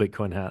the Bull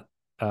Bitcoin hat.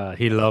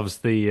 He loves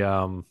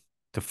the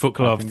foot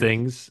glove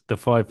things, the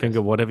 5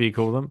 finger, whatever you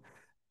call them.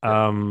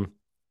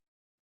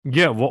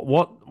 Yeah.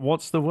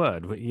 What's the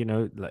word?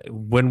 Like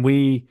when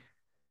we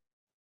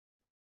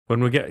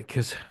get,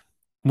 because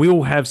we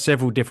all have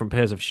several different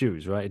pairs of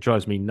shoes, right? It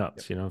drives me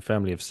nuts. You know, a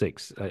family of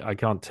six. I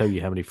can't tell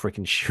you how many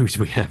freaking shoes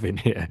we have in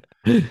here.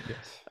 Yes.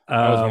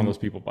 I was one of Um, those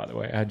people, by the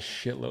way. I had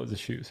shitloads of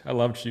shoes. I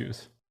loved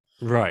shoes.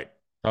 right.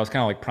 I was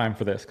kind of like primed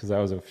for this because I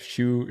was a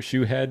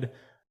shoe head,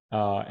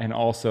 and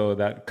also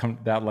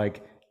that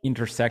like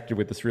intersected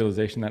with this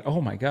realization that, oh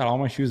my god, all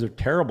my shoes are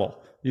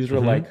terrible. These are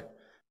like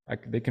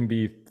they can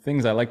be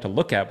things I like to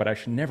look at, but I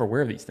should never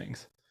wear these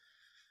things.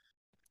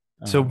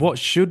 So what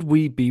should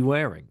we be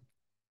wearing?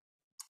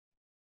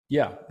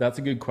 Yeah, that's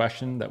a good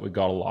question that we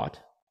got a lot.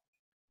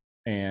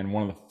 And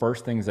one of the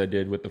first things I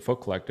did with the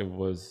Foot Collective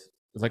was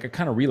like I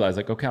kind of realized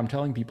like, okay, I'm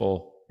telling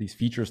people these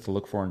features to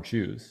look for in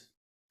shoes.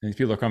 And these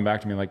people are coming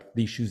back to me like,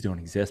 these shoes don't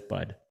exist,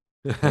 bud.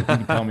 Like, you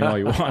can tell me all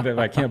you want. If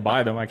I can't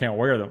buy them, I can't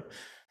wear them.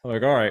 I'm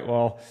like, all right,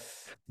 well,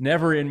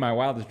 never in my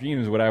wildest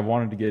dreams would I have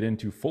wanted to get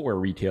into footwear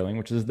retailing,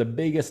 which is the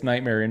biggest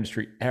nightmare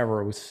industry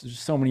ever. It was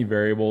so many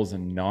variables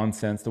and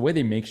nonsense. The way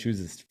they make shoes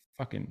is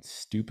fucking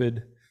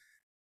stupid,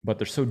 but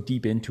they're so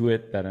deep into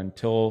it that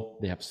until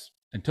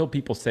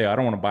people say, I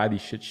don't want to buy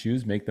these shit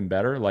shoes, make them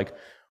better. Like,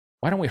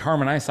 why don't we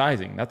harmonize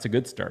sizing? That's a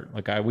good start.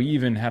 Like we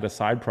even had a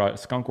side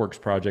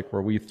Skunkworks project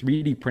where we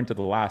 3D printed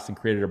the last and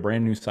created a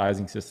brand new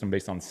sizing system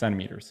based on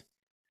centimeters,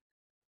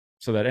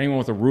 so that anyone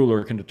with a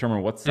ruler can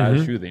determine what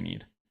size shoe they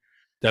need.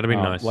 That'd be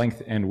nice.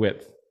 Length and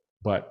width.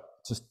 But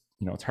just,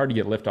 it's hard to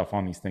get lift off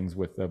on these things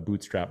with a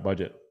bootstrap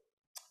budget.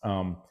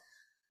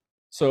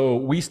 So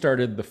we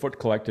started the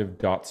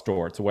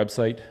footcollective.store. It's a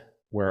website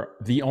where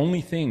the only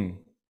thing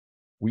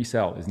we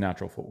sell is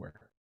natural footwear.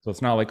 So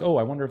it's not like, oh,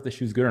 I wonder if this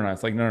shoe's good or not.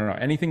 It's like, no.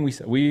 Anything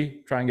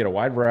we try and get a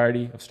wide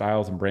variety of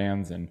styles and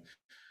brands and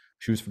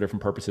shoes for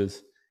different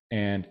purposes.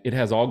 And it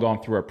has all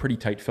gone through a pretty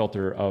tight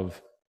filter of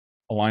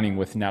aligning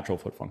with natural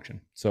foot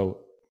function. So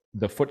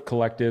the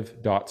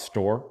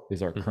footcollective.store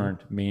is our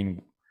current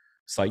main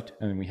site.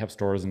 And we have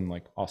stores in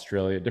like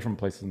Australia, different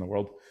places in the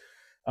world.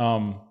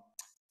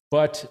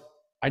 But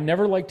I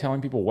never like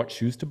telling people what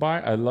shoes to buy.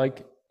 I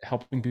like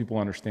helping people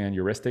understand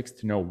heuristics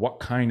to know what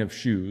kind of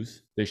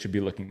shoes they should be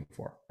looking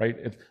for,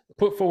 right?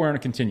 Put footwear on a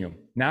continuum: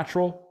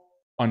 natural,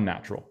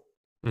 unnatural.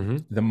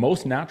 The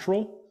most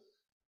natural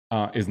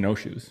is no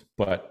shoes,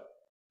 but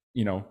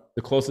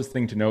the closest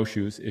thing to no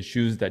shoes is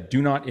shoes that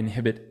do not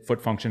inhibit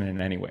foot function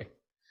in any way.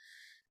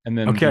 And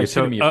then okay,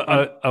 so wait,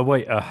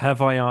 a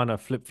Havaiana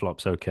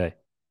flip-flops, okay?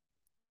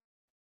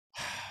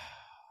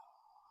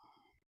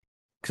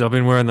 Because I've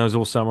been wearing those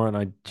all summer, and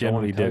I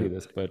generally do. I don't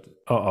want to tell you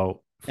this,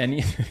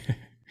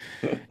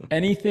 but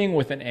anything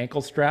with an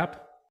ankle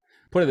strap,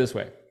 put it this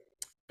way: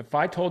 if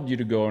I told you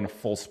to go on a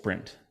full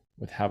sprint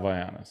with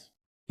Havaianas,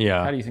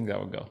 how do you think that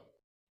would go?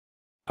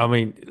 I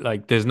mean,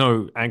 like, there's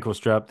no ankle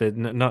strap. It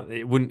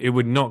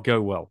would not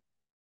go well.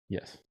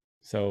 Yes.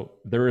 So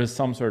there is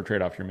some sort of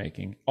trade-off you're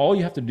making. All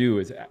you have to do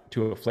is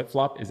to a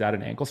flip-flop is add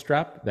an ankle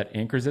strap that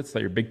anchors it so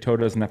that your big toe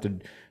doesn't have to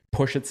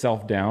push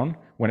itself down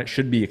when it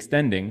should be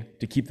extending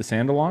to keep the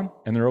sandal on,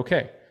 and they're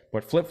okay.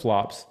 But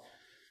flip-flops,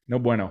 no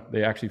bueno.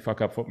 They actually fuck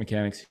up foot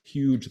mechanics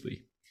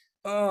hugely.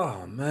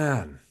 Oh,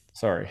 man.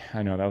 Sorry.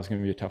 I know that was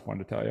going to be a tough one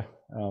to tell you.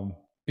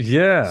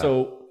 Yeah.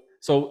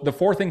 So the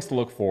 4 things to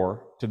look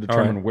for to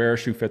determine where a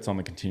shoe fits on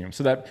the continuum.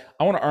 So that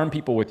I want to arm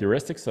people with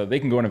heuristics so they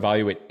can go and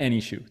evaluate any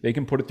shoe. They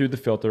can put it through the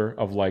filter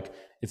of like,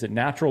 is it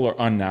natural or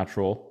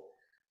unnatural?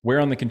 Where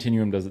on the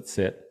continuum does it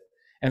sit?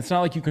 And it's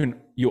not like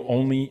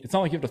it's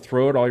not like you have to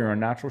throw out all your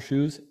unnatural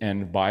shoes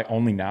and buy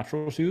only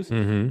natural shoes.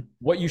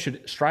 What you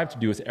should strive to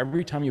do is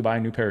every time you buy a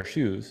new pair of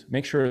shoes,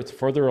 make sure it's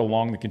further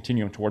along the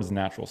continuum towards the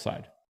natural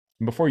side.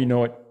 And before you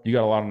know it, you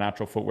got a lot of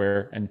natural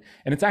footwear. And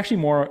it's actually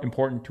more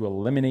important to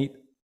eliminate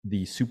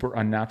the super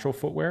unnatural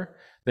footwear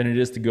than it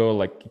is to go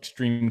like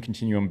extreme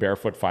continuum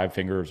barefoot 5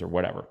 fingers or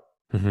whatever.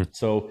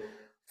 So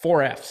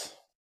 4 Fs.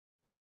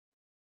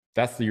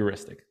 That's the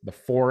heuristic. The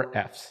 4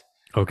 Fs.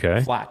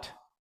 Okay. Flat.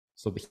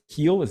 So the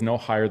heel is no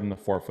higher than the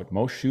forefoot.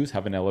 Most shoes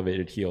have an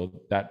elevated heel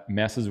that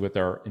messes with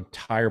our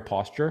entire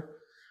posture.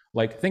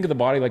 Like, think of the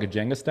body like a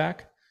Jenga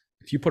stack.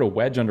 If you put a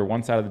wedge under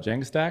one side of the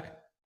Jenga stack,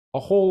 a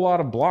whole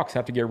lot of blocks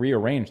have to get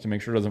rearranged to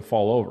make sure it doesn't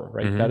fall over,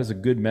 right? That is a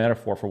good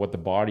metaphor for what the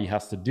body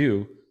has to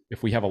do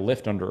if we have a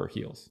lift under our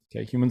heels.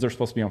 Okay, humans are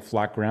supposed to be on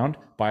flat ground.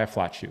 Buy a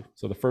flat shoe.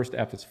 So the first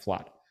F is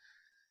flat.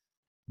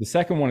 The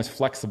second one is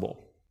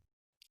flexible.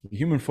 The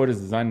human foot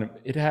is designed,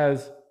 it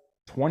has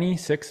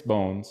 26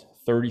 bones,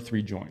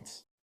 33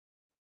 joints.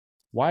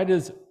 Why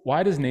does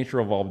nature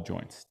evolve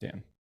joints,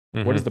 Dan?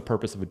 What is the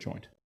purpose of a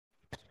joint?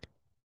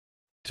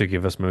 To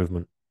give us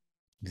movement.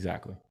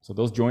 Exactly. So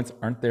those joints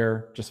aren't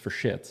there just for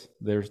shits.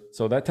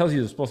 So that tells you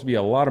there's supposed to be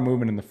a lot of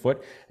movement in the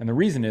foot. And the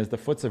reason is the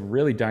foot's a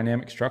really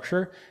dynamic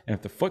structure. And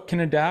if the foot can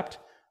adapt,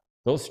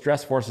 those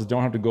stress forces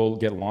don't have to go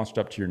get launched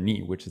up to your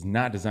knee, which is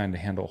not designed to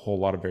handle a whole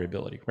lot of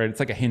variability, right? It's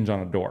like a hinge on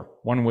a door,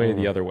 one way or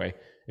the other way.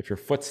 If your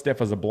foot's stiff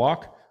as a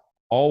block,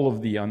 all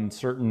of the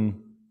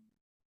uncertain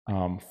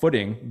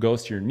footing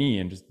goes to your knee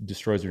and just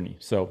destroys your knee.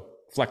 So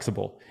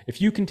flexible. If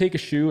you can take a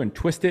shoe and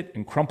twist it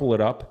and crumple it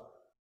up,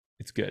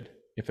 it's good.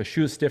 If a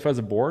shoe is stiff as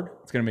a board,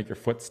 it's going to make your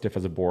foot stiff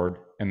as a board,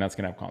 and that's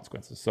going to have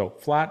consequences. So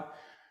flat,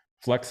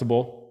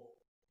 flexible.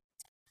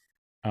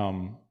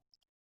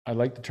 I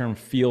like the term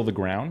feel the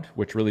ground,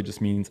 which really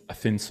just means a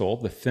thin sole.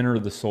 The thinner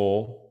the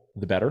sole,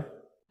 the better.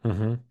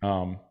 Mm-hmm.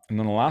 And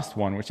then the last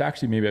one, which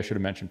actually maybe I should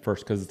have mentioned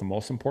first because it's the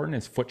most important,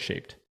 is foot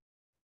shaped.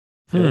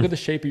 Look at the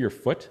shape of your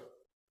foot.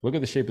 Look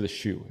at the shape of the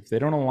shoe. If they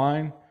don't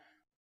align,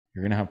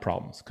 you're going to have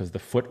problems because the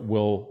foot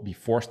will be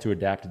forced to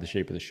adapt to the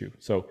shape of the shoe.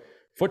 So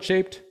foot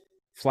shaped,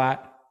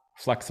 flat,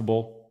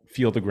 flexible,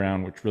 feel the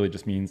ground, which really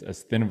just means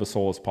as thin of a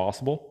sole as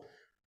possible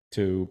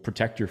to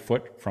protect your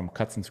foot from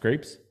cuts and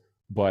scrapes,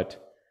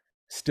 but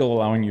still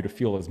allowing you to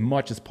feel as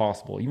much as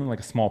possible. Even like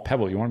a small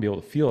pebble, you want to be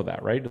able to feel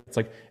that, right? It's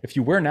like if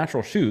you wear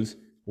natural shoes,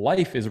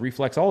 life is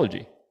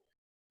reflexology.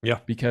 Yeah.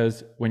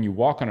 Because when you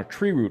walk on a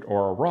tree root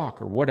or a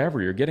rock or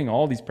whatever, you're getting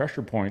all these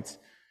pressure points,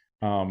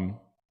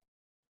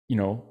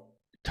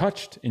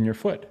 touched in your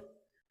foot.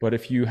 But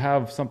if you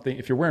have something,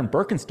 if you're wearing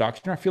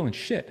Birkenstocks, you're not feeling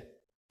shit.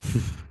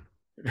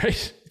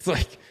 Right? It's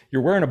like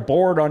you're wearing a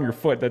board on your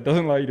foot that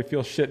doesn't allow you to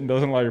feel shit and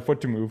doesn't allow your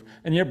foot to move.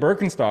 And yet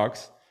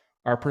Birkenstocks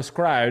are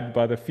prescribed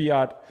by the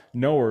fiat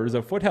knowers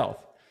of foot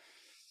health.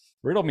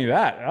 Riddle me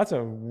that. That's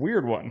a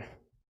weird one.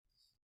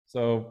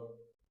 So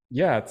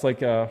yeah, it's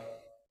like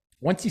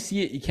once you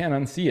see it, you can't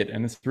unsee it.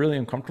 And it's really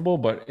uncomfortable,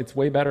 but it's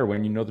way better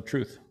when you know the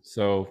truth.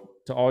 So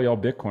to all y'all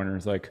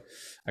Bitcoiners, like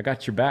I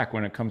got your back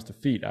when it comes to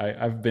feet.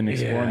 I've been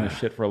exploring this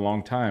shit for a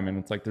long time. And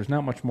it's like, there's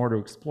not much more to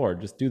explore.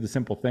 Just do the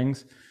simple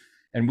things.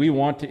 And we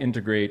want to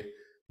integrate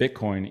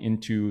Bitcoin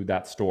into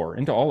that store,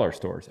 into all our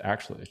stores,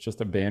 actually. It's just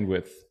a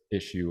bandwidth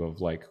issue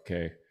of like,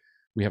 okay,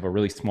 we have a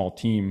really small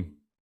team.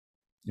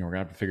 We're gonna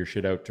have to figure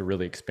shit out to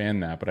really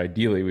expand that. But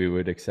ideally we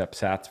would accept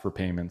sats for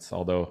payments.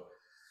 Although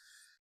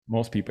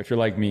most people, if you're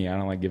like me, I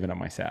don't like giving up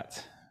my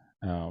sats.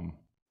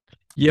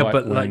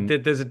 But like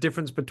there's a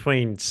difference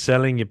between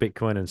selling your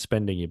Bitcoin and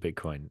spending your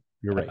Bitcoin.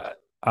 You're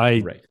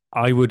right.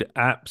 I would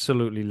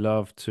absolutely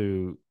love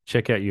to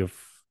check out your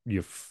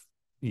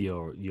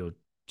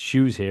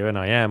shoes here, and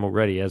I am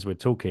already as we're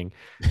talking.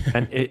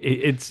 And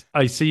it's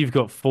I see you've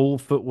got full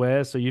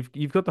footwear, so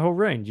you've got the whole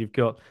range. You've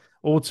got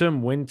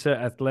autumn, winter,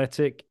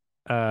 athletic.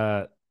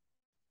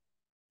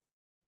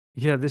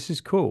 This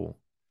is cool.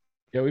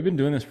 Yeah, we've been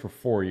doing this for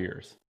 4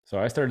 years. So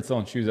I started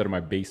selling shoes out of my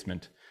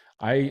basement.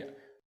 I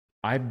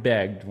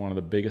begged one of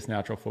the biggest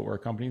natural footwear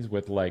companies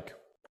with like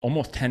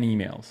almost 10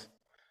 emails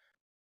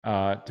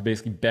to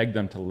basically beg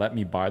them to let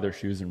me buy their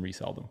shoes and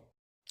resell them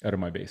out of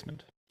my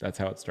basement. That's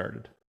how it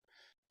started.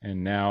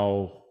 And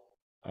now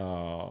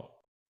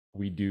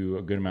we do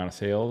a good amount of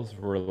sales.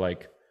 We're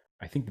like,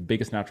 I think the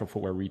biggest natural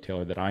footwear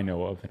retailer that I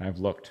know of, and I've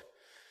looked.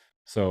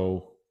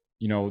 So,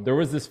 there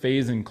was this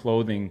phase in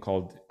clothing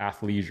called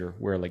athleisure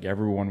where like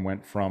everyone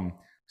went from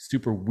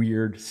super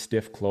weird,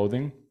 stiff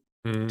clothing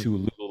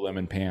to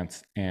Lululemon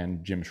pants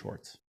and gym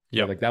shorts.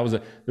 Yeah. Like there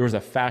was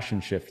a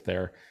fashion shift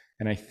there.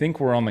 And I think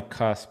we're on the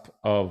cusp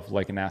of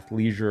like an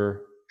athleisure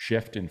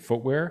shift in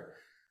footwear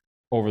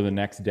over the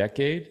next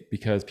decade,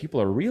 because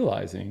people are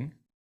realizing,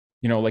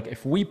 like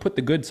if we put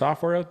the good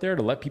software out there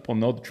to let people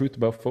know the truth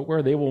about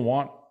footwear, they will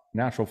want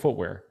natural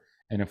footwear.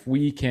 And if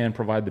we can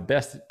provide the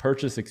best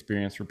purchase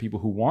experience for people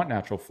who want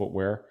natural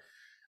footwear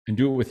and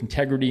do it with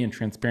integrity and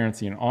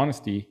transparency and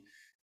honesty,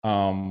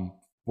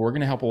 we're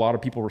going to help a lot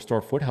of people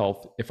restore foot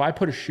health. If I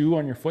put a shoe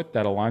on your foot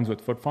that aligns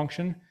with foot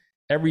function,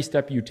 every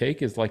step you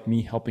take is like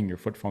me helping your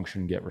foot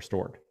function get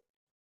restored.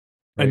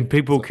 Right? And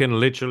people can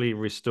literally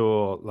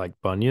restore like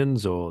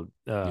bunions or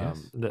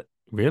yes.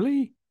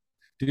 Really?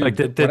 Dude, like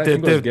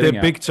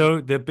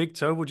their big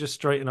toe will just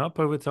straighten up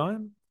over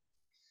time?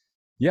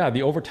 Yeah,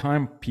 the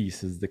overtime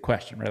piece is the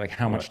question, right? Like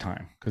how much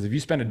time? Because if you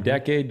spend a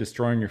decade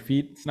destroying your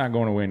feet, it's not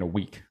going away in a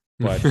week.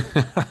 But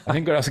I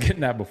think what I was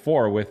getting at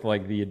before with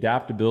like the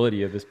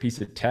adaptability of this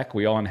piece of tech,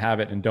 we all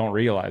inhabit and don't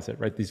realize it,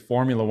 right? These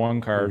Formula One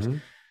cars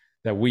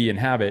that we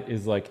inhabit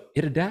is like,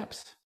 it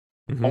adapts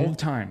all the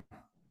time.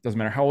 Doesn't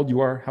matter how old you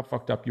are, how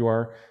fucked up you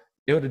are,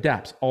 it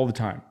adapts all the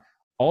time.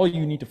 All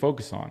you need to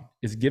focus on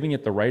is giving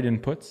it the right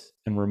inputs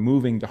and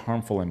removing the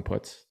harmful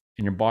inputs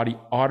in your body.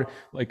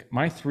 Like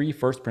my 3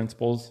 first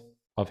principles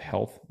of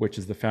health, which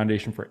is the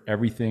foundation for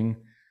everything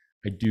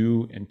I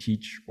do and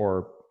teach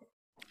or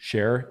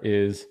share,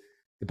 is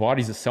the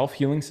body's a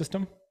self-healing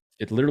system.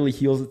 It literally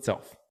heals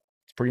itself.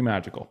 It's pretty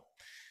magical.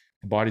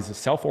 The body's a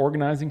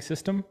self-organizing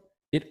system.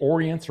 It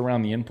orients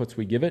around the inputs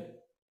we give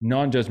it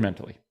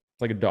non-judgmentally.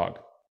 It's like a dog.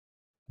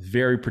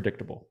 Very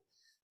predictable,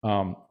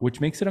 which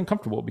makes it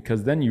uncomfortable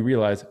because then you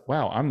realize,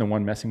 wow, I'm the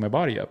one messing my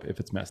body up if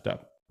it's messed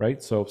up,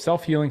 right? So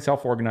self-healing,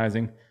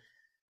 self-organizing.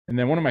 And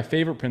then one of my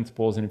favorite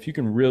principles, and if you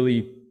can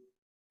really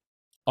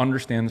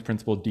understand this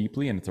principle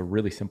deeply, and it's a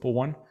really simple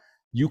one,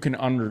 you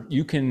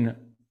can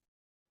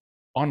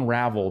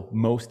unravel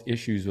most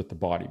issues with the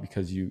body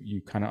because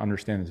you kind of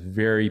understand this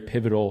very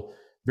pivotal,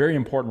 very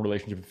important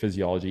relationship with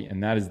physiology,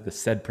 and that is the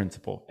SAID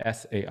principle,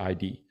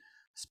 SAID,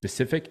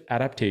 specific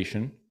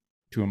adaptation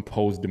to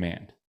impose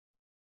demand.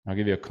 I'll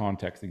give you a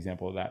context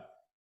example of that.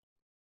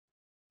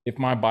 If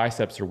my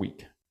biceps are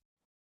weak,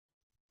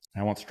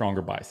 I want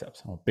stronger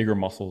biceps, I want bigger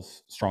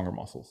muscles, stronger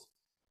muscles.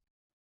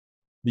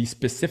 The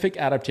specific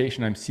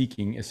adaptation I'm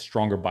seeking is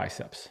stronger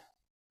biceps.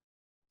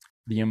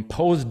 The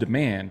imposed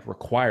demand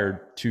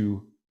required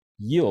to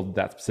yield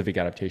that specific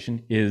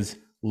adaptation is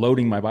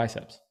loading my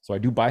biceps. So I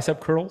do bicep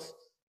curls.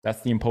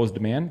 That's the imposed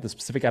demand. The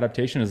specific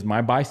adaptation is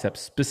my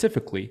biceps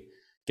specifically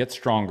get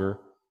stronger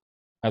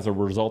as a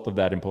result of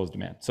that imposed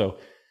demand. So,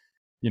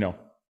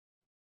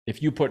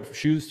 if you put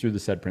shoes through the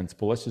said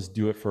principle, let's just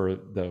do it for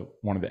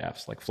one of the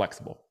F's, like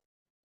flexible.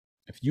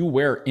 If you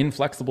wear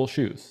inflexible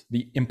shoes,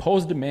 the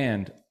imposed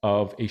demand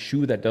of a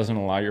shoe that doesn't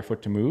allow your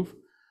foot to move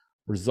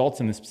results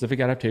in the specific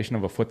adaptation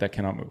of a foot that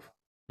cannot move.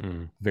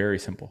 Very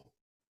simple.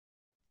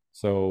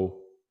 So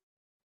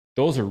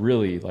those are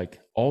really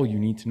like all you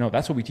need to know.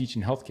 That's what we teach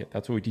in Health Kit.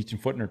 That's what we teach in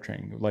Foot Nerd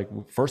Training, like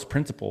first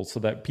principles, so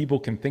that people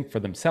can think for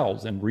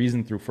themselves and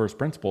reason through first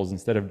principles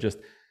instead of just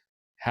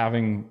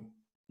having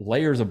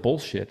layers of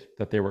bullshit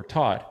that they were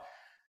taught.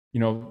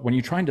 When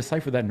you try and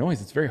decipher that noise,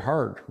 it's very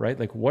hard, right?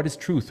 Like, what is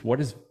truth? What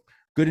is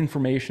good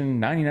information?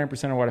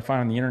 99% of what I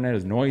find on the internet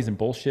is noise and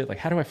bullshit. Like,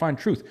 how do I find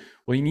truth?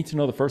 Well, you need to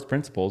know the first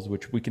principles,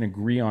 which we can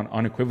agree on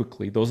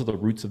unequivocally. Those are the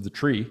roots of the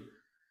tree.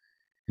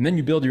 And then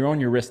you build your own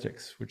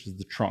heuristics, which is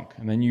the trunk.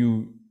 And then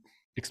you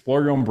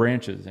explore your own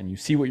branches and you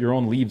see what your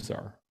own leaves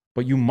are.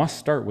 But you must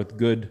start with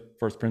good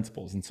first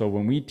principles. And so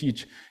when we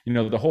teach,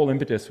 the whole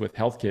impetus with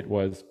Health Kit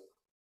was,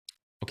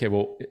 okay,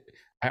 well,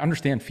 I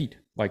understand feet.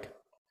 Like,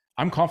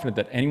 I'm confident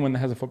that anyone that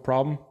has a foot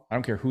problem, I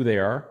don't care who they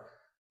are,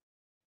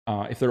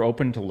 if they're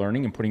open to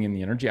learning and putting in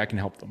the energy, I can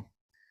help them.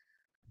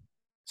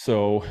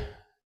 So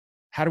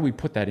how do we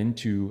put that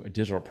into a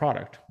digital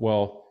product?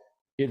 Well,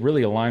 it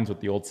really aligns with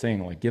the old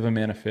saying, like, give a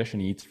man a fish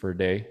and he eats for a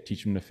day,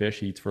 teach him to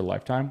fish, he eats for a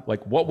lifetime.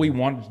 Like, what we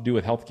wanted to do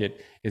with Health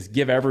Kit is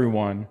give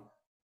everyone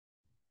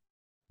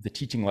the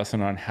teaching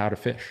lesson on how to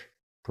fish.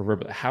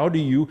 Proverbially, I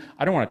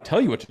don't want to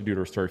tell you what to do to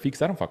restore your feet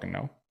because I don't fucking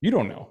know. You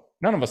don't know.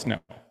 None of us know.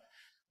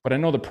 But I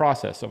know the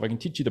process. So if I can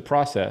teach you the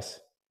process,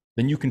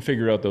 then you can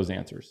figure out those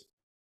answers.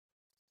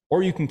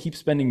 Or you can keep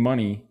spending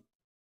money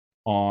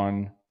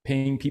on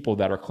paying people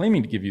that are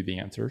claiming to give you the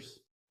answers,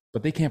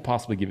 but they can't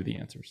possibly give you the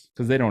answers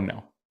because they don't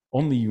know.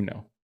 Only you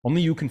know.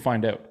 Only you can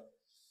find out.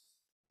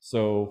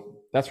 So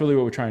that's really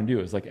what we're trying to do,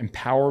 is like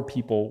empower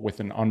people with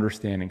an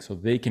understanding so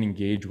they can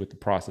engage with the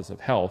process of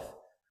health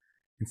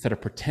instead of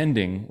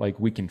pretending like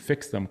we can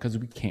fix them, because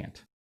we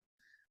can't.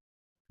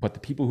 But the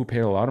people who pay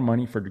a lot of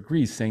money for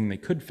degrees saying they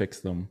could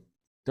fix them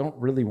don't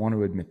really want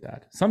to admit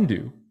that. Some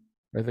do,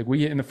 right? Like,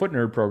 we in the Foot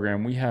Nerd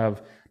program, we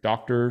have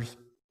doctors,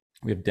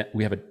 we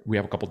have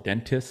a couple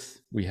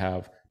dentists, we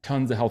have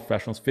tons of health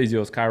professionals,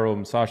 physios, chiro,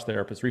 massage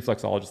therapists,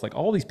 reflexologists. Like,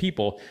 all these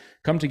people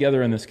come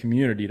together in this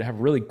community to have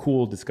really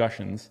cool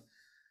discussions.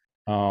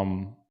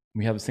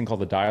 We have this thing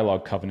called the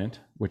Dialogue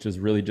Covenant, which is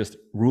really just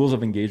rules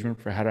of engagement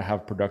for how to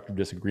have productive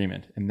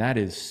disagreement. And that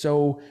is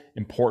so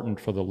important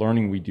for the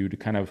learning we do to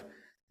kind of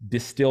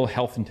distill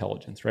health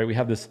intelligence, right? We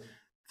have this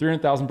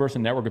 300,000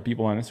 person network of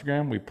people on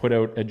Instagram. We put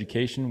out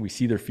education, we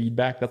see their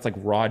feedback. That's like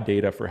raw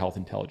data for health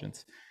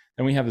intelligence.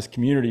 Then we have this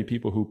community of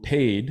people who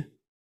paid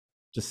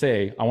to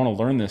say, I want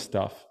to learn this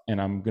stuff,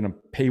 and I'm going to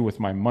pay with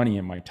my money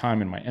and my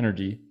time and my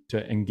energy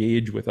to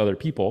engage with other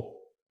people.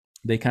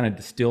 They kind of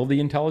distill the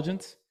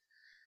intelligence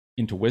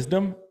into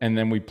wisdom, and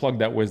then we plug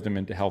that wisdom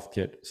into Health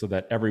Kit so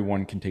that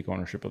everyone can take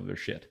ownership of their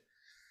shit.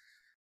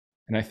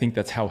 And I think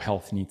that's how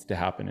health needs to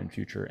happen in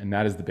future. And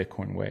that is the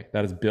Bitcoin way.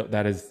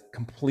 That is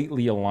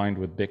completely aligned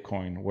with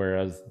Bitcoin,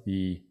 whereas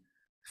the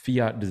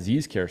fiat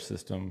disease care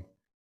system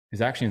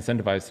is actually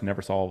incentivized to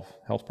never solve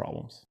health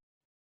problems,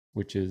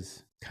 which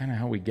is kind of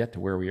how we get to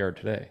where we are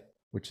today,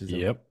 which is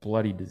a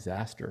bloody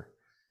disaster.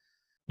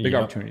 Big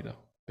opportunity, though.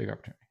 Big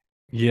opportunity.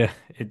 Yeah,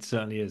 it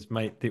certainly is,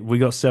 mate. We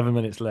got 7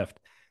 minutes left.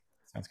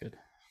 Sounds good.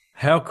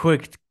 How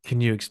quick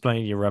can you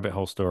explain your rabbit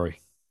hole story?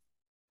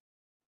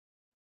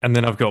 And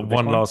then I've got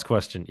one last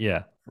question.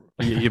 Yeah.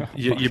 You're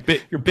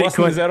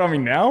busting this out on me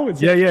now?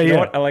 Yeah. You know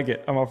what? I like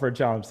it. I'm up for a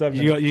challenge. 7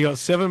 minutes. You got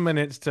 7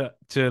 minutes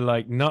to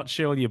like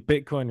nutshell your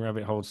Bitcoin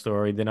rabbit hole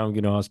story. Then I'm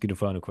going to ask you the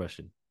final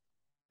question.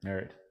 All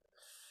right.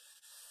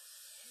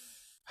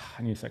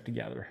 I need a sec to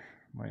gather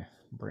my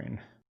brain.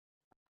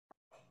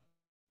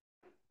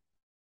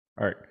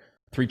 All right.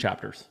 3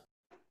 chapters.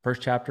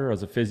 First chapter,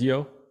 as a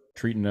physio,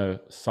 treating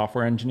a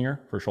software engineer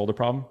for a shoulder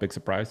problem. Big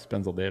surprise.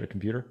 Spends all day at a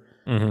computer.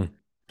 Mm-hmm.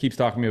 Keeps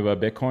talking to me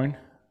about Bitcoin.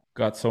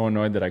 Got so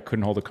annoyed that I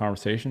couldn't hold a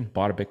conversation.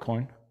 Bought a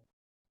Bitcoin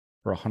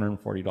for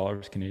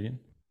 $140 Canadian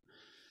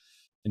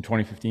in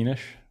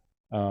 2015-ish.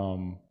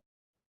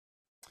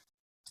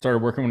 Started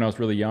working when I was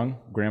really young.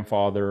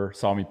 Grandfather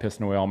saw me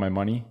pissing away all my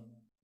money.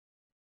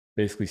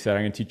 Basically said,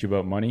 I'm going to teach you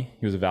about money.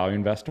 He was a value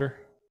investor.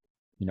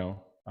 The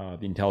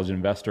Intelligent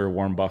Investor,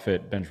 Warren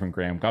Buffett, Benjamin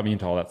Graham, got me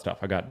into all that stuff.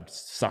 I got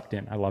sucked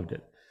in. I loved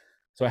it.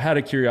 So I had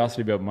a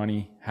curiosity about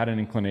money, had an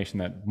inclination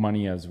that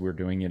money as we're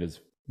doing it is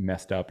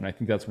messed up. And I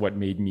think that's what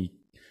made me,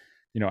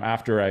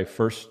 after I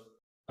first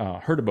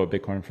heard about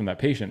Bitcoin from that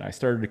patient, I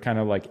started to kind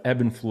of like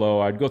ebb and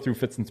flow. I'd go through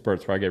fits and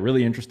spurts where I get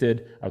really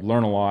interested. I'd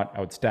learn a lot. I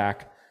would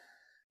stack.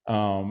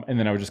 And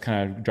then I would just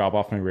kind of drop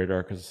off my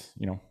radar because,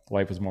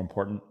 life was more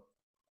important.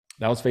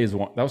 That was phase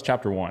 1. That was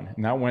chapter 1.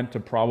 And that went to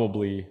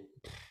probably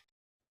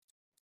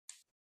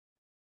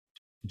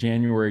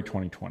January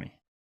 2020.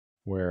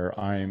 where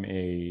I'm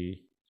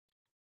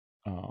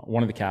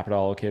one of the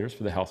capital allocators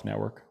for the health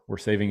network. We're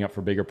saving up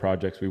for bigger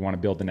projects. We want to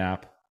build an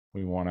app.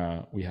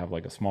 We have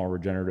like a small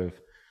regenerative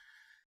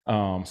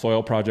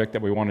soil project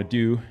that we want to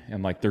do,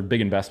 and like they're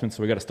big investments,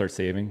 so we got to start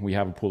saving. We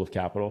have a pool of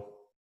capital.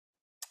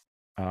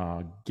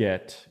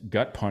 Get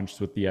gut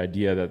punched with the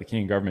idea that the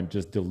Canadian government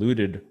just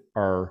diluted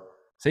our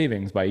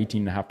savings by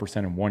 18.5%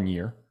 in 1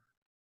 year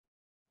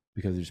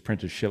because they just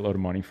printed a shitload of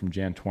money from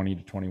Jan 20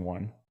 to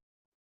 21.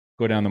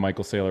 Go down the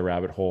Michael Saylor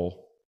rabbit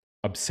hole,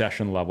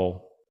 obsession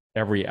level.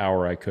 Every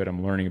hour I could,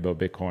 I'm learning about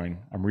Bitcoin.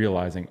 I'm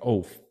realizing,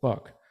 oh,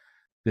 fuck,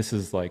 this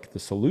is like the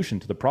solution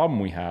to the problem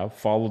we have.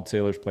 Followed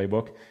Saylor's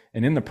playbook.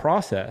 And in the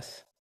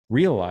process,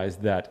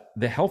 realized that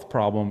the health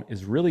problem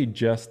is really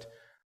just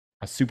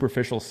a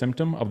superficial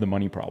symptom of the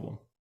money problem.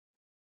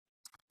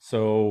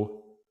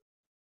 So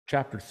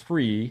chapter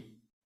 3,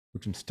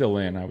 which I'm still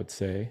in, I would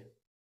say,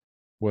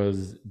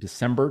 was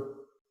December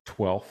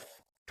 12th,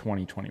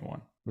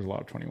 2021. There's a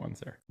lot of 21s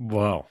there.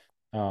 Wow.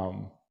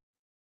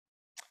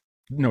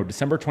 No,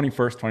 December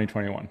 21st,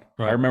 2021.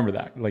 Right. I remember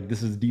that. Like,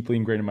 this is deeply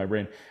ingrained in my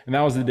brain. And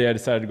that was the day I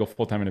decided to go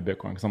full-time into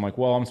Bitcoin, because I'm like,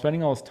 well, I'm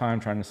spending all this time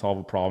trying to solve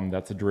a problem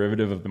that's a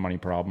derivative of the money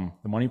problem.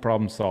 The money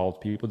problem solved.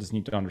 People just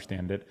need to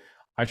understand it.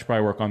 I should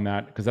probably work on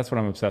that, because that's what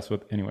I'm obsessed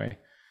with anyway.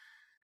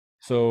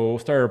 So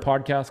started a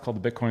podcast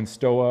called the Bitcoin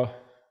Stoa.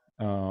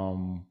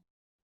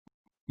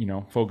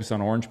 Focus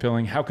on orange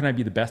pilling. How can I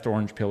be the best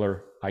orange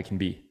pillar I can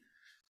be?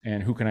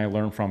 And who can I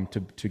learn from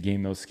to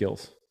gain those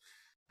skills?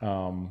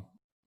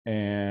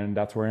 And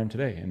that's where I am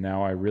today. And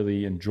now I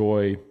really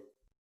enjoy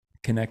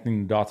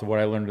connecting the dots of what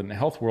I learned in the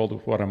health world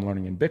with what I'm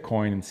learning in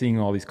Bitcoin, and seeing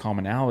all these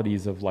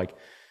commonalities of like,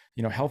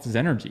 health is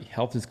energy.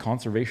 Health is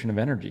conservation of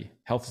energy.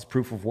 Health is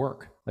proof of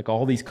work. Like,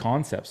 all these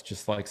concepts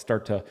just like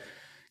start to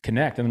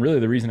connect. And really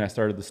the reason I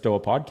started the Stoa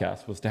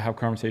podcast was to have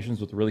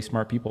conversations with really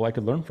smart people I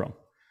could learn from.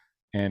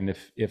 And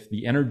if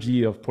the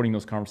energy of putting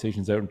those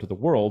conversations out into the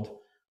world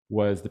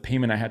was the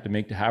payment I had to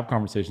make to have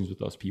conversations with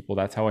those people,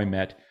 that's how I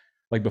met.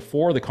 Like,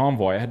 before the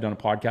Convoy, I had done a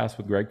podcast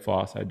with Greg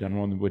Foss. I had done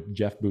one with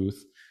Jeff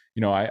Booth.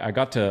 I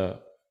got to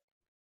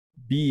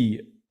be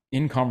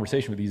in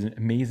conversation with these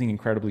amazing,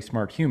 incredibly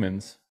smart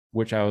humans,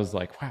 which I was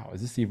like, wow,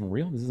 is this even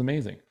real? This is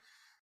amazing.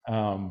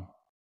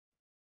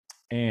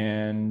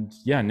 And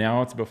yeah,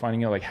 now it's about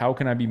finding out, like, how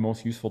can I be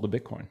most useful to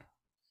Bitcoin?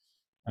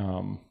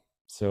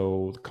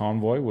 So the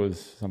Convoy was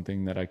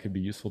something that I could be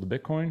useful to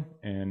Bitcoin.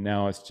 And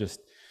now it's just,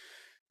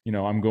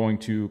 I'm going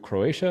to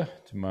Croatia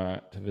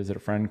to visit a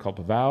friend called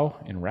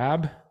Pavao in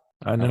Rab.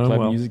 I know him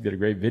well. Music did a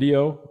great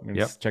video. I'm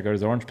going to check out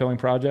his orange pilling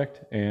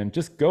project and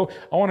just go.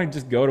 I want to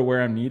just go to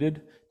where I'm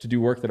needed to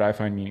do work that I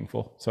find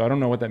meaningful. So I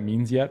don't know what that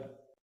means yet,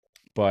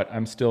 but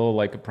I'm still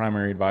like a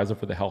primary advisor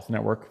for the health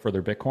network for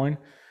their Bitcoin.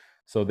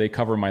 So they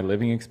cover my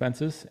living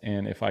expenses.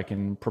 And if I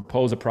can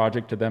propose a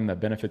project to them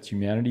that benefits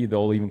humanity,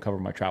 they'll even cover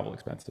my travel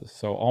expenses.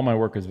 So all my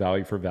work is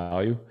value for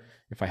value.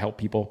 If I help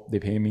people, they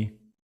pay me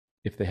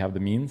if they have the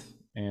means.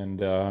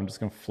 And I'm just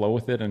going to flow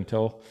with it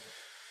until,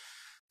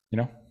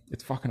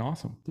 it's fucking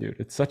awesome, dude.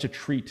 It's such a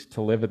treat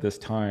to live at this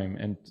time.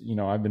 And,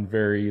 I've been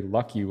very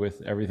lucky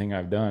with everything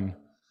I've done.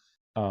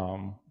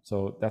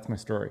 So that's my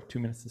story. 2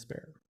 minutes to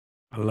spare.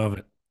 I love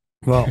it.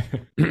 Well,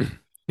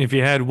 if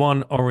you had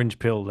one orange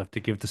pill left to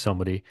give to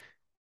somebody,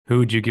 who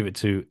would you give it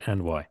to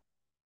and why?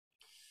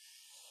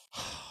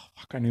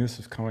 Fuck, I knew this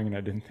was coming and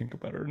I didn't think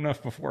about it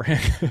enough beforehand.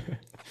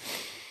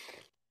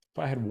 If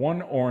I had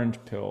one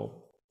orange pill,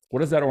 what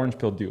does that orange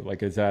pill do?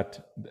 Like, is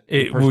that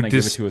the person I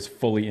give it to is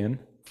fully in?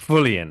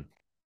 Fully in.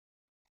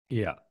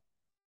 Yeah.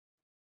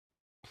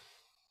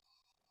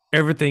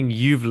 Everything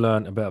you've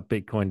learned about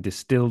Bitcoin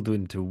distilled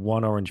into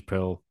one orange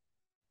pill,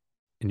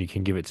 and you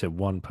can give it to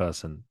one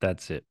person.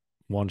 That's it.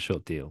 One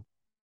shot deal.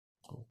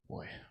 Oh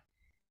boy.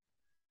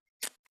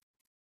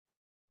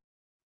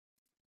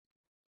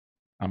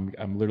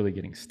 I'm literally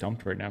getting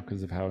stumped right now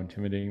because of how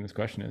intimidating this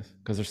question is.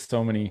 Because there's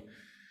so many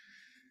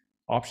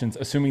options.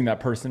 Assuming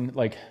that person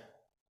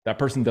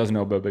doesn't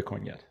know about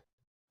Bitcoin yet.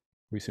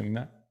 Are we assuming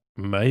that?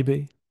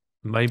 Maybe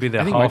I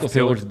think Michael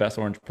Saylor is the best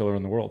orange pillar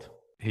in the world.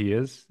 He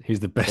is. He's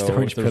the best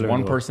orange pillar. There's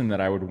one person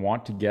that I would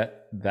want to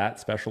get that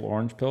special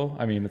orange pill.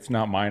 I mean, it's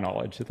not my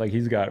knowledge. It's like,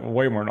 he's got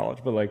way more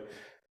knowledge, but like,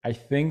 I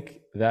think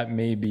that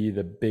may be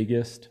the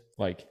biggest,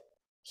 like,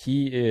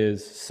 he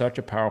is such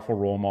a powerful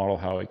role model,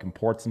 how he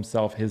comports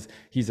himself.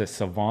 He's a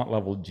savant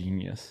level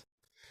genius.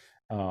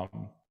 I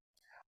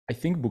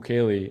think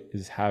Bukele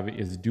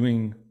is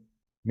doing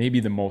maybe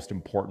the most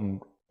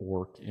important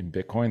work in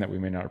Bitcoin that we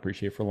may not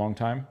appreciate for a long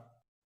time,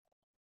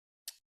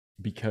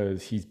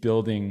 because he's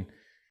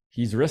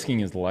risking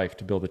his life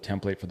to build a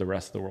template for the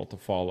rest of the world to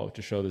follow,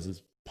 to show this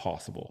is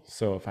possible.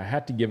 So if I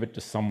had to give it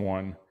to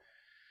someone,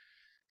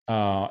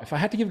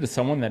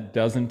 that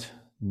doesn't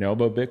know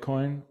about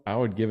Bitcoin, I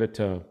would give it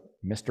to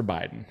Mr.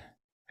 Biden,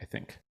 I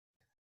think.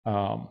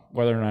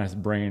 Whether or not his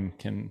brain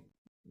can,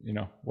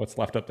 what's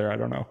left up there, I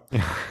don't know.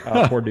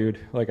 Poor dude.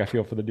 Like, I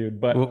feel for the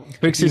dude. But if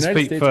the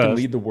United States can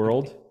lead the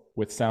world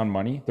with sound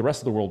money, the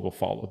rest of the world will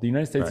follow. The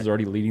United States is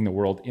already leading the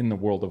world in the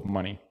world of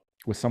money.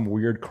 with some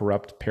weird,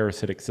 corrupt,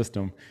 parasitic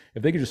system,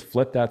 if they could just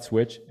flip that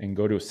switch and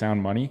go to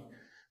sound money,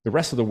 the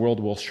rest of the world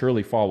will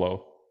surely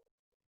follow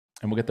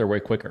and we'll get there way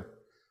quicker.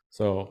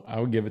 So I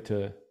would give it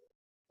to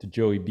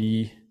Joey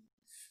B.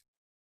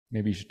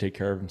 Maybe he should take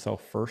care of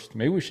himself first.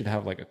 Maybe we should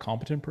have like a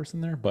competent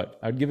person there, but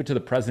I'd give it to the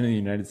president of the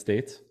United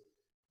States,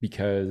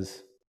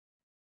 because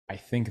I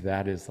think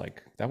that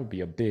would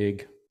be a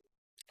big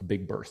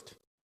burst.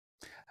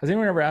 Has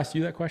anyone ever asked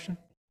you that question?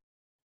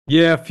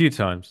 Yeah, a few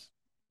times.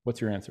 What's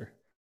your answer?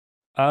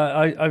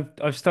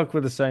 I've stuck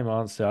with the same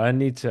answer. I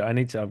need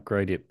to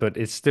upgrade it, but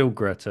it's still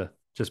Greta,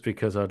 just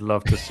because I'd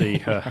love to see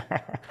her.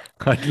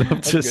 I'd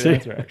love to see.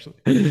 Answer,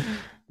 actually.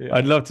 Yeah.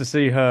 I'd love to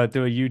see her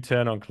do a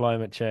U-turn on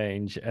climate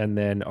change and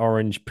then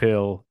orange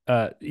pill.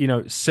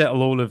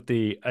 Settle all of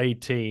the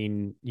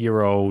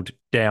 18-year-old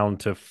down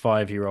to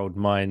 5-year-old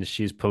minds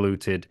she's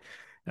polluted,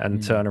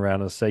 and turn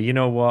around and say, you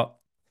know what?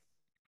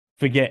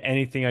 Forget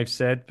anything I've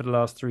said for the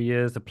last 3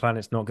 years. The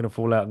planet's not going to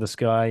fall out of the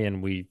sky,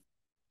 and we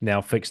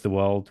now fix the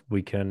world.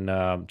 We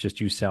can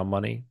just use sound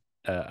money,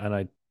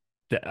 and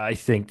I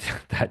think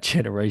that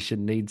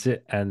generation needs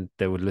it, and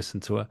they would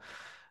listen to her.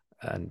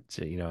 And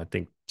I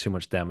think too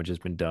much damage has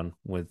been done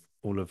with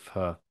all of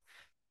her.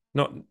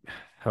 Not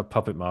her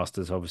puppet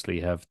masters, obviously,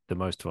 have the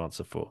most to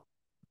answer for,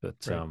 but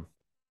right.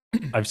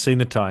 I've seen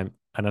the time,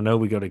 and I know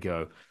we got to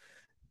go.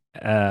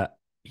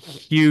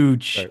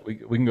 Huge.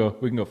 Right, we can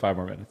go 5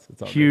 more minutes.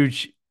 It's all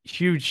huge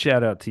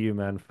shout out to you,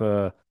 man,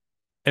 for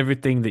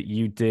everything that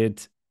you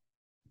did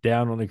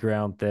down on the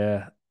ground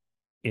there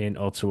in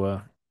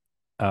Ottawa.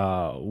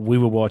 We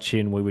were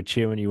watching, we were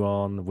cheering you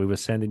on, we were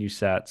sending you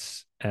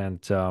sats,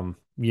 and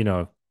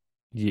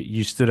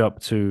you stood up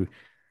to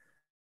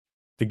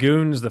the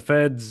goons, the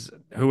feds,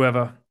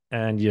 whoever,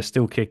 and you're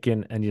still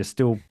kicking, and you're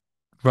still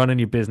running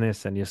your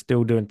business, and you're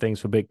still doing things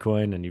for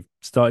Bitcoin, and you've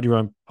started your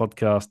own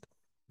podcast.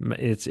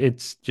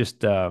 It's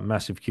just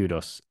massive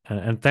kudos,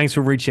 and thanks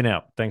for reaching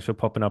out. Thanks for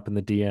popping up in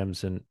the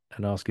DMs and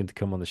asking to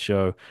come on the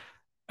show.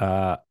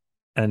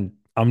 And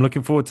I'm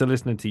looking forward to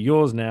listening to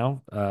yours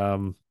now.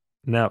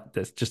 Now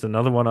that's just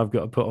another one I've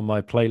got to put on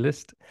my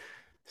playlist.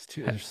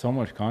 There's so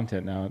much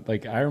content now.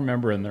 Like, I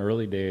remember in the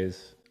early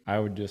days, I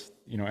would just,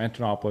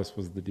 Antonopoulos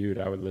was the dude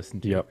I would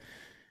listen to. Yep.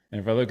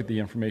 And if I look at the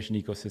information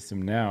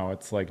ecosystem now,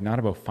 it's like not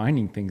about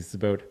finding things. It's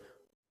about,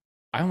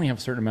 I only have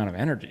a certain amount of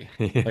energy.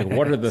 Like,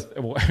 what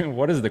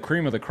is the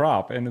cream of the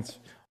crop? And it's,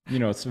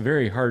 it's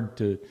very hard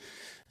to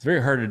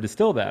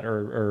distill that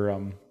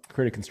or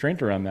create a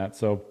constraint around that.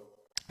 So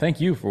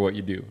thank you for what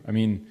you do. I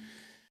mean,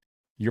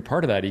 you're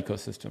part of that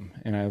ecosystem,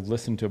 and I've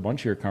listened to a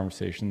bunch of your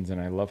conversations, and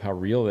I love how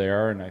real they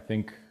are. And I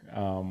think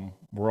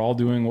we're all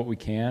doing what we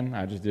can.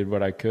 I just did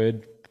what I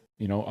could.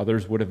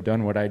 Others would have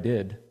done what I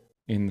did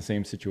in the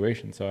same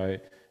situation. So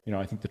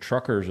I think the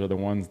truckers are the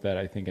ones that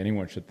I think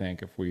anyone should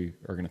thank, if we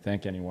are going to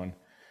thank anyone.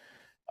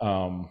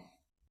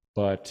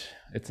 But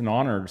it's an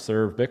honor to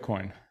serve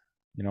Bitcoin.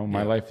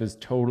 My life is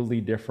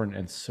totally different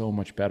and so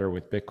much better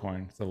with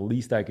Bitcoin. So the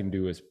least I can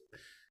do is,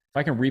 if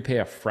I can repay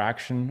a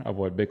fraction of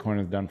what Bitcoin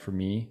has done for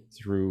me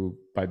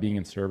by being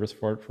in service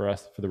for it for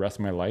the rest of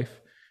my life,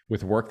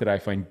 with work that I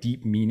find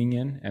deep meaning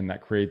in, and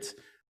that creates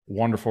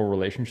wonderful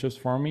relationships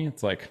for me,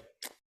 it's like,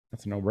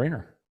 that's a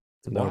no-brainer.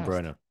 It's a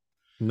no-brainer.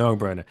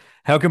 No-brainer.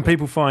 How can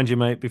people find you,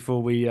 mate,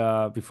 before we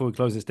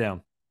close this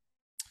down?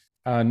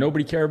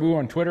 Nobody Caribou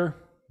on Twitter,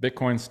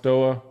 Bitcoin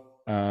Stoa.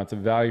 It's a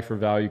value for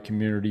value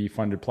community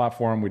funded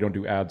platform. We don't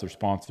do ads or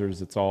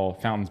sponsors. It's all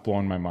fountains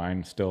blowing my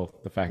mind still,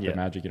 the fact that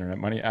Magic Internet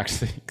Money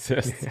actually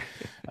exists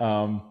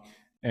and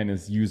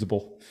is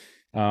usable.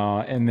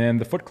 And then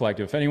the Foot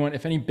Collective. If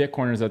any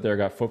Bitcoiners out there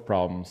got foot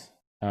problems,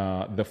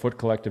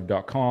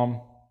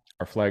 thefootcollective.com.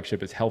 Our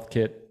flagship is Health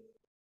Kit.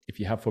 If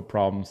you have foot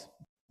problems,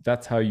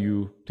 that's how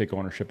you take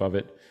ownership of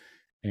it.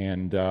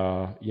 And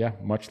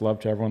much love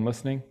to everyone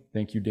listening.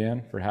 Thank you,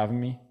 Dan, for having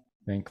me.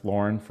 Thank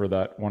Lauren for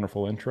that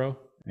wonderful intro.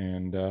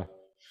 And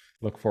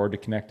look forward to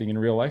connecting in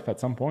real life at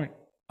some point.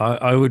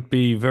 I would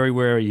be very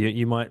wary.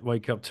 You might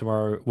wake up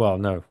tomorrow. Well,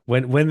 no.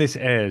 When this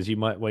airs, you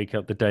might wake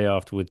up the day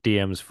after with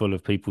DMs full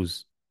of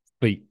people's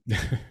feet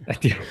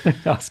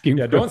asking.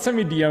 Yeah, don't send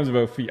me DMs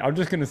about feet. I'm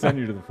just going to send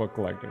you to the Foot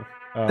Collective.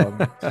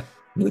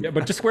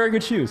 But just wear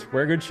good shoes.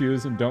 Wear good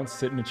shoes, and don't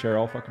sit in a chair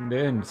all fucking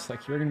day. And it's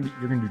like, you're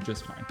gonna do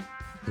just fine.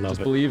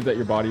 Believe that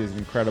your body is an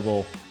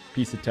incredible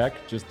piece of tech.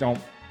 Just don't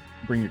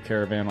bring your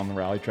caravan on the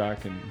rally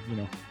track, and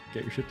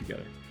get your shit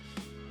together.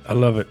 I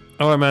love it.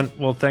 All right, man.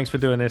 Well, thanks for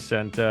doing this,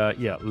 and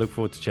look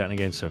forward to chatting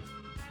again soon.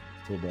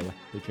 Cool, brother.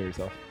 Take care of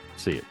yourself.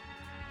 See you.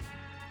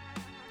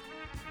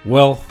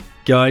 Well,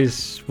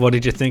 guys, what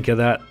did you think of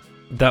that?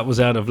 That was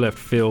out of left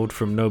field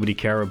from Nobody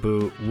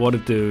Caribou. What a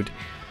dude.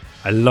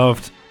 I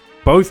loved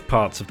both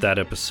parts of that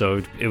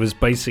episode. It was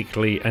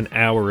basically an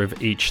hour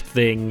of each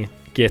thing,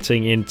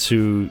 getting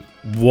into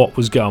what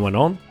was going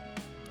on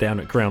down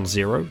at Ground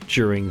Zero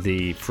during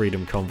the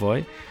Freedom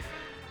Convoy.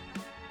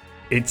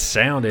 It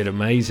sounded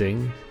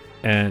amazing,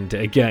 and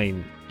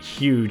again,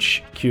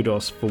 huge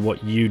kudos for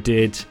what you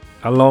did,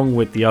 along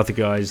with the other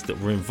guys that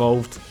were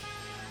involved.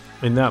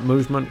 in that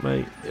movement,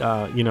 mate.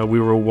 We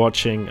were all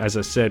watching, as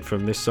I said,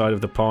 from this side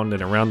of the pond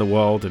and around the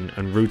world,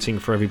 and rooting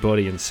for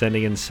everybody and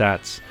sending in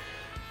sats.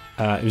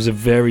 It was a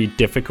very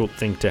difficult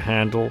thing to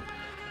handle.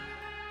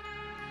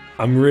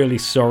 I'm really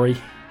sorry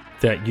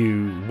that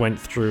you went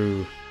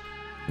through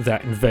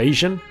that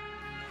invasion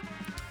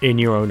in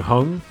your own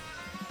home.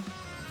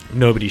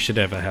 Nobody should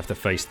ever have to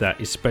face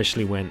that,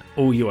 especially when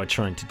all you are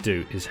trying to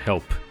do is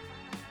help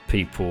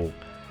people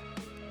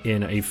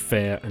in a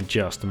fair and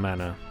just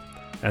manner.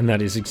 And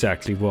that is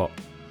exactly what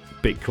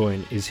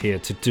Bitcoin is here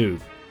to do.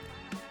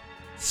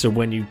 So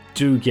when you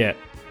do get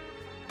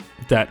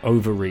that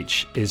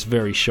overreach, is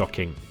very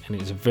shocking,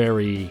 and it's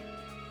very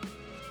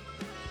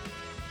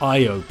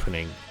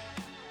eye-opening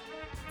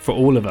for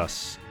all of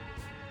us.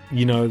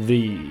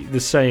 The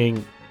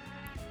saying,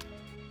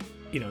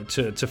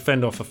 to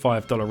fend off a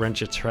 $5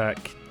 wrench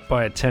attack,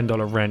 buy a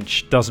 $10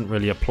 wrench doesn't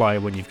really apply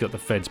when you've got the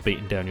feds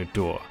beating down your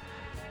door.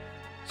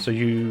 So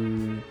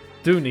you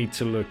do need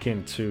to look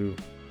into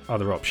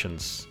other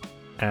options.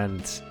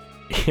 And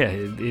yeah,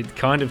 it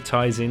kind of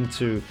ties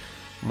into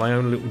my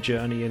own little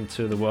journey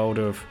into the world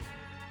of,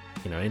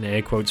 in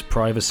air quotes,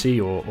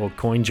 privacy or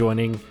coin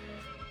joining.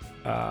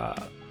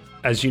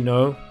 As you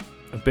know,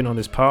 I've been on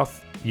this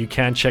path. You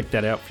can check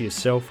that out for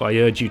yourself. I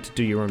urge you to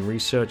do your own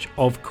research.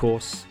 Of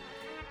course,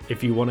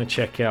 if you want to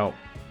check out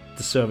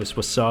the service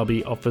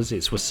Wasabi offers,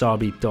 it's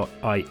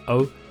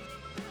wasabi.io.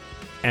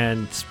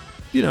 And,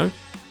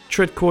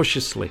 tread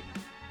cautiously.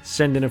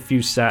 Send in a few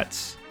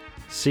sats.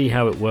 See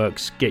how it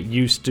works. Get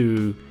used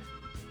to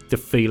the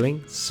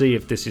feeling. See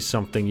if this is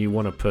something you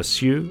want to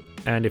pursue.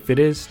 And if it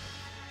is,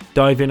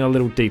 dive in a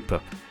little deeper.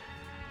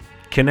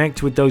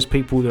 Connect with those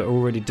people that are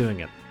already doing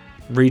it.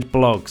 Read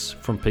blogs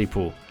from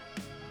people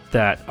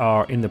that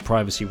are in the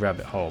privacy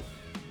rabbit hole.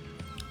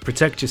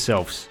 Protect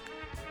yourselves.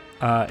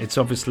 It's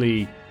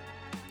obviously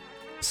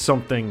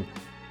something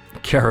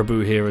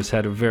Caribou here has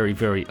had a very,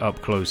 very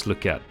up-close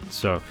look at.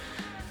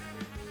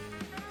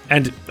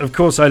 And of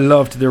course, I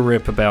loved the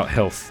rip about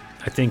health.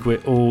 I think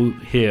we're all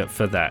here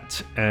for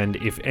that. And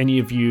if any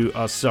of you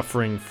are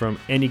suffering from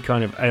any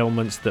kind of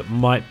ailments that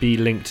might be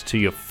linked to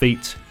your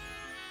feet,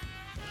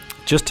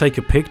 just take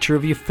a picture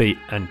of your feet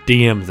and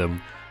DM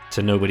them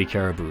to Nobody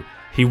Caribou.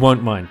 He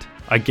won't mind.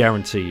 I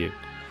guarantee you.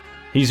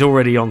 He's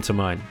already onto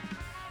mine.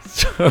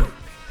 So,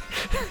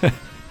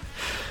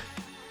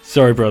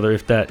 sorry, brother,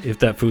 if that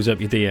fills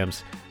up your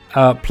DMs.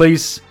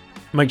 Please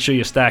make sure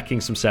you're stacking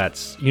some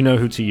sats. You know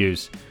who to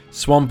use.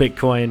 Swan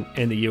Bitcoin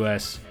in the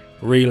US,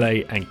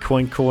 Relay and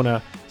Coin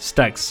Corner.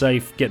 Stack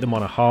safe. Get them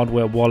on a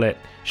hardware wallet.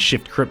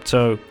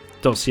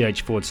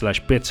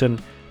 shiftcrypto.ch/bitten.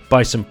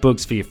 Buy some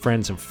books for your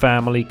friends and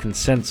family.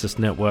 Consensus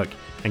Network.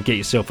 And get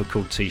yourself a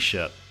cool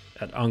t-shirt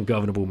at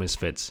Ungovernable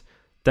Misfits.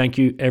 Thank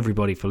you,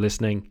 everybody, for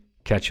listening.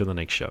 Catch you on the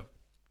next show.